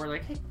 freaking out. We're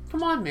like, hey,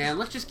 come on, man.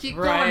 Let's just keep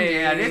going,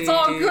 man. It's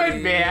all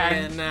good,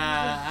 man.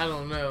 Nah, I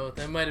don't know.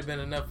 That might have been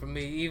enough for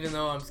me. Even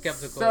though I'm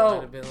skeptical, So- I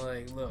might have been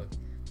like, look.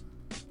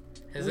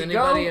 Has We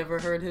anybody go- ever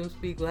heard him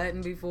speak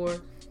Latin before?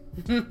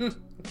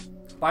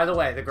 By the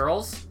way, the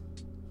girls...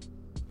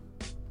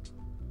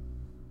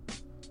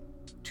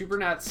 2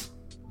 brunettes,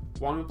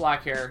 1 with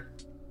black hair,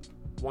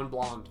 1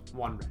 blonde,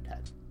 1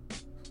 redhead.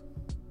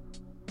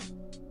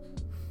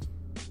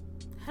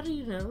 How do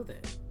you know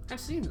that? I've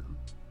seen them.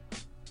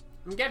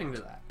 I'm getting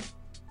to that.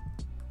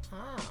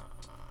 Ah,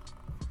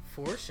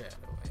 foreshadowing.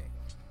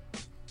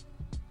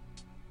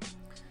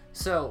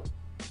 So,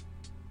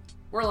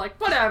 we're like,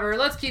 whatever,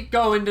 let's keep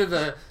going to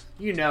the,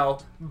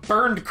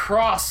 burned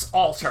cross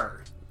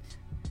altar.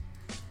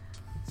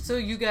 So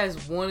you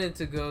guys wanted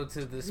to go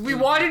to this? We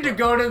wanted to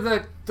go to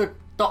the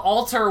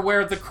altar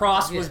where the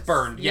cross was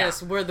burned.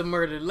 Yes, where the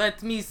murder.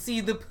 Let me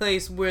see the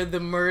place where the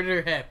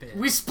murder happened.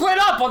 We split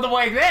up on the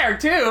way there,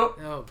 too.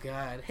 Oh,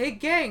 God. Hey,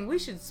 gang, we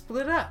should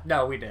split up.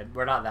 No, we did.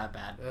 We're not that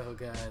bad. Oh,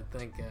 God.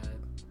 Thank God.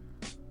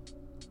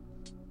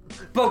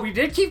 But we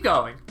did keep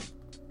going.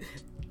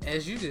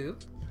 As you do.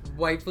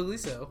 Rightfully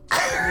so.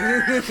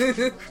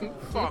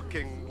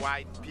 Fucking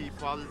white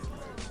people.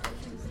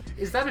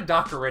 Is that a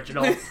Doc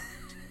original?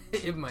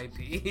 It might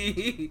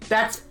be.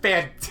 That's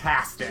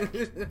fantastic.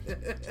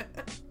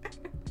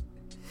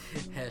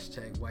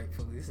 Hashtag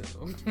rightfully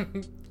so.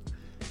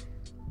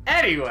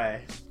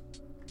 Anyway.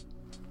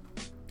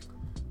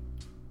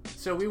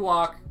 So we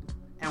walk,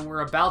 and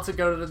we're about to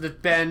go to the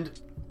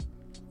bend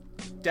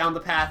down the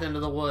path into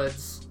the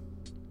woods.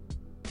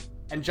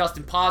 And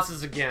Justin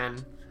pauses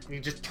again, and he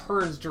just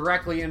turns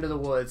directly into the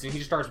woods, and he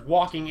just starts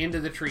walking into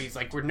the trees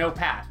like we're no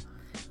path.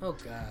 Oh,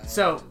 God.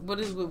 So,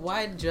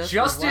 why Justin?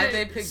 Justin, Why'd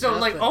they pick so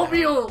like Justin out?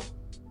 Oatmeal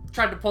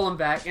tried to pull him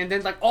back, and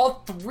then like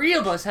all 3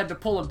 of us had to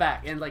pull him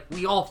back, and like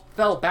we all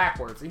fell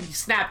backwards, and he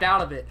snapped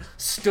out of it,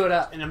 stood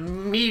up, and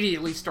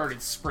immediately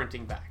started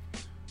sprinting back.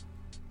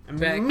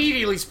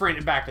 Immediately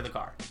sprinted back to the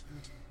car.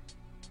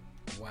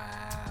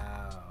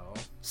 Wow.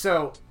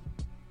 So,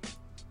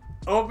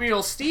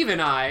 Oatmeal, Steve,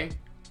 and I,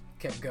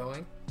 Kept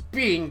going.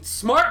 being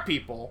smart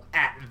people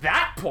at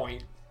that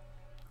point,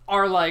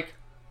 are like,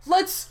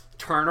 let's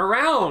turn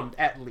around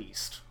at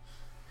least.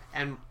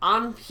 And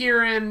I'm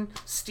hearing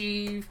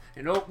Steve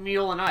and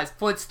Oatmeal and I's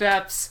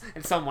footsteps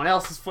and someone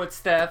else's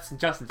footsteps, and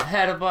Justin's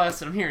ahead of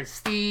us, and I'm hearing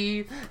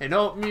Steve and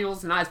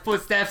Oatmeal's and I's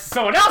footsteps and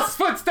someone else's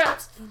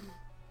footsteps.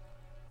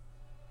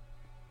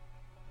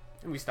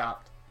 And we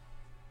stopped.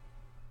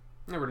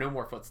 There were no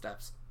more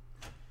footsteps.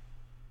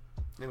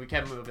 And we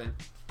kept moving.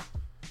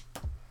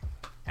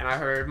 And I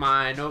heard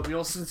mine,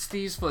 Oatmeal's and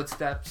Steve's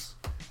footsteps.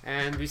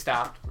 And we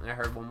stopped. And I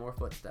heard one more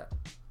footstep.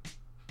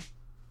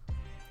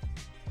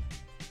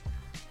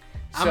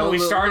 So we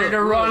started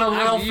to run a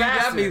little faster. You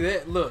got me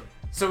there. Look.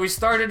 So we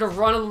started to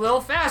run a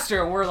little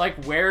faster, and we're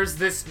like, where's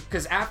this?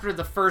 Because after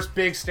the first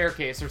big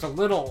staircase, there's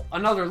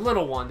another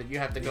little one that you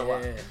have to go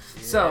up.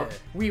 So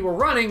we were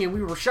running, and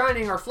we were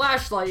shining our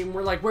flashlight, and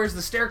we're like, where's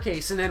the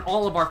staircase? And then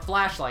all of our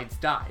flashlights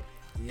died.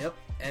 Yep,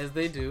 as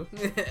they do.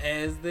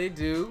 As they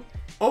do.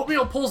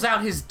 Oatmeal pulls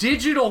out his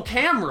digital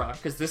camera,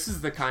 because this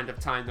is the kind of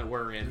time that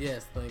we're in.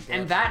 Yes, thank God.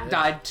 And that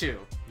died too.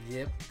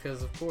 Yep,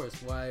 because of course.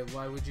 Why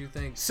would you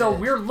think So that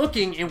we're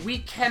looking, and we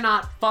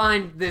cannot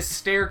find this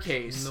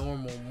staircase.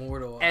 normal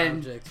mortal And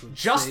objects would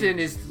Justin save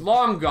is you?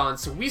 long gone,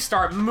 so we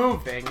start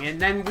moving, and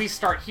then we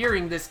start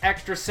hearing this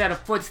extra set of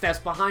footsteps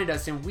behind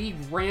us, and we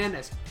ran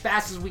as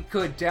fast as we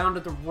could down to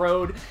the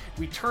road.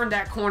 We turned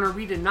that corner,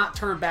 we did not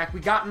turn back,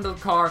 we got into the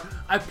car,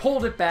 I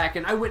pulled it back,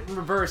 and I went in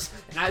reverse,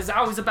 and as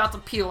I was about to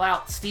peel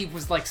out, Steve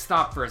was like,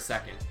 stop for a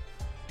second.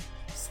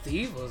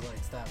 Steve was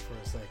like, stop for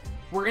a second.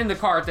 We're in the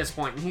car at this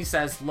point, and he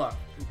says, look,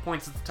 he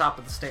points at the top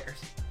of the stairs.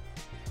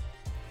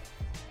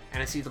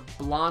 And I see the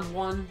blonde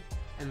one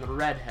and the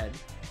redhead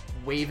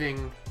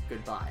waving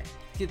goodbye.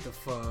 Get the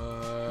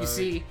fuck. You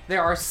see,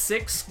 there are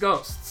 6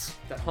 ghosts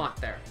that haunt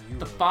there. You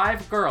The are-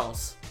 5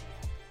 girls,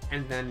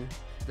 and then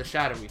the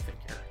shadowy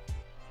figure.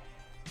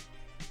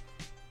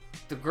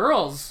 The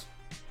girls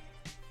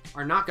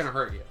are not gonna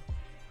hurt you.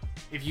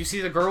 If you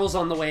see the girls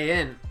on the way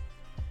in,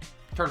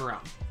 turn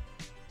around.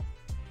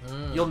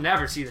 You'll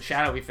never see the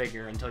shadowy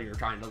figure until you're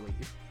trying to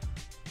leave.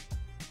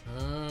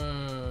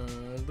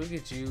 Look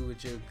at you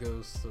with your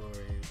ghost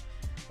stories.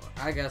 Well,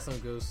 I got some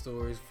ghost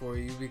stories for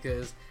you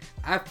because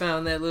I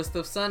found that list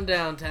of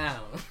Sundown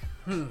Town.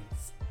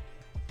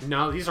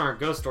 No, these aren't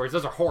ghost stories.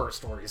 Those are horror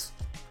stories.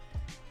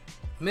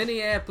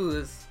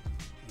 Minneapolis,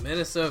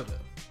 Minnesota.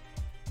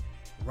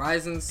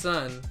 Rising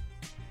Sun,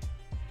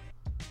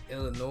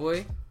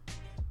 Illinois.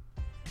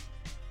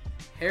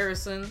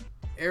 Harrison,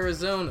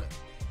 Arizona.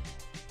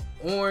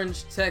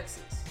 Orange,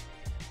 Texas.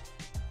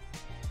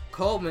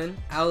 Coleman,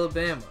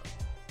 Alabama.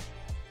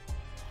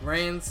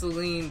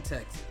 Ranceline,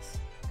 Texas.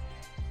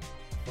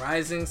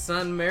 Rising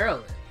Sun,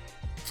 Maryland.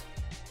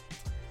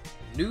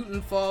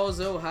 Newton Falls,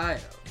 Ohio.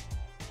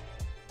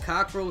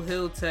 Cockrell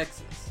Hill,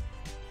 Texas.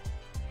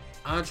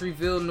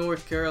 Entreville,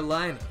 North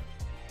Carolina.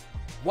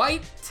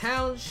 White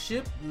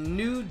Township,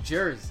 New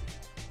Jersey.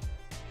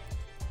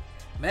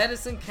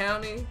 Madison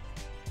County,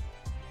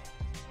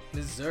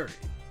 Missouri.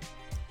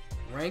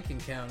 Rankin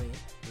County,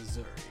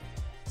 Missouri.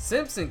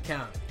 Simpson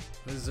County,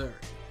 Missouri.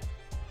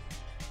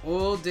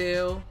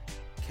 Oildale,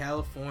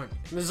 California.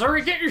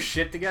 Missouri, get your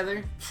shit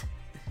together.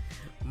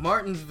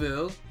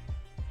 Martinsville,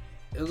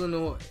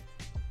 Illinois.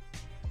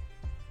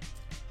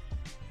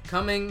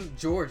 Cumming,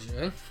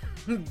 Georgia.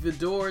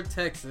 Vidor,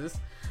 Texas.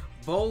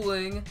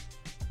 Bowling.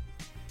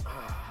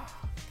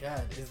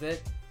 God, is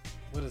that...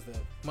 What is that?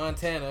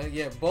 Montana.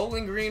 Yeah,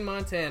 Bowling Green,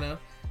 Montana.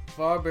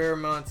 Fairbury,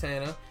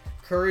 Montana.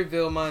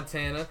 Curryville,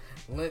 Montana.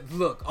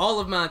 Look,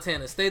 all of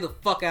Montana. Stay the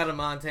fuck out of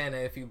Montana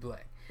if you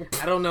black.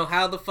 I don't know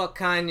how the fuck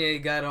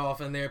Kanye got off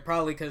in there.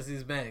 Probably because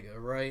he's MAGA,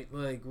 right?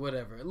 Like,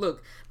 whatever.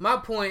 Look, my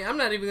point, I'm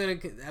not even going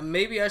to...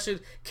 Maybe I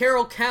should...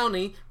 Carroll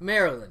County,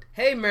 Maryland.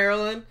 Hey,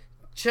 Maryland.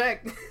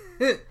 Check.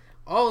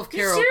 All of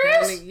Carroll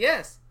County.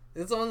 Yes.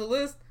 It's on the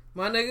list.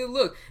 My nigga,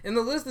 look. And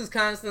the list is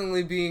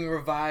constantly being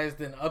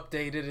revised and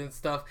updated and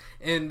stuff.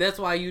 And that's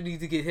why you need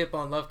to get hip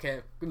on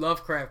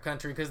Lovecraft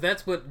Country. Because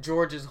that's what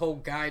George's whole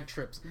guide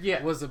trips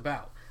was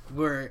about.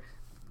 We're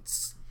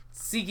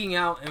seeking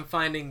out and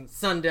finding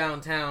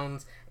sundown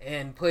towns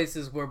and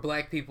places where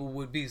black people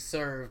would be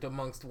served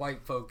amongst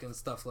white folk and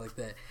stuff like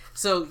that.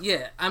 So,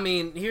 yeah, I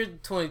mean, here's a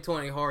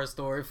 2020 horror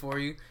story for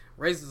you.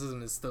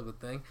 Racism is still a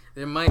thing.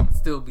 There might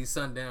still be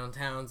sundown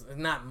towns.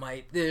 Not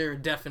might. There are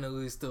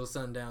definitely still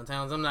sundown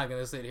towns. I'm not going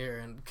to sit here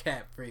and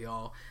cap for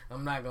y'all.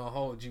 I'm not going to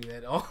hold you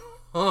at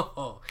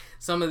all.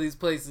 Some of these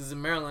places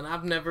in Maryland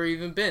I've never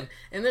even been.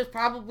 And there's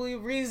probably a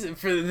reason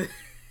for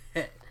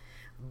that.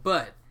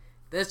 But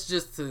that's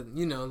just to,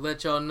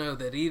 let y'all know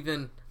that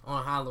even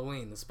on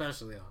Halloween,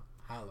 especially on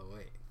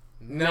Halloween,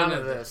 none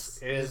of this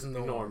is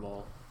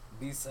normal.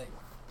 Be safe.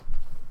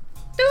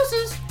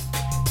 Deuces.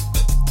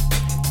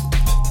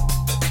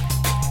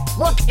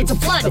 Look, it's a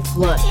flood. The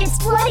flood. It's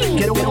flooding.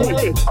 Get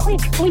away.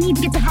 Quick, we need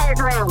to get to higher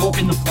ground.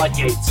 Open the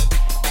floodgates.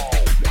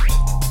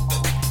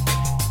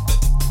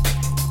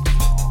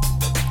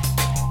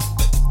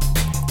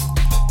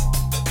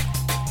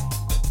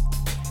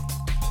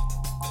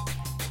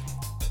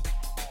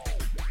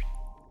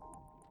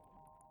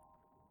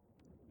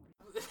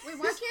 Wait,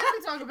 why can't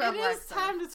we talk about Black It's time to